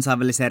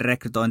kansainväliseen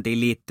rekrytointiin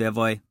liittyen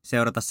voi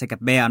seurata sekä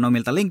Bean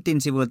omilta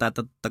LinkedIn-sivuilta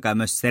että totta kai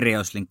myös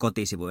Serioslyn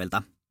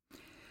kotisivuilta.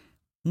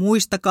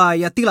 Muistakaa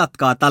ja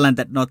tilatkaa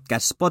Talented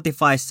Notcast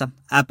Spotifyssa,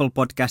 Apple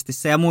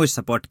Podcastissa ja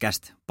muissa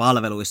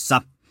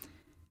podcast-palveluissa.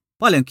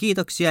 Paljon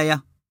kiitoksia ja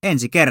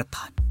ensi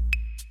kertaan.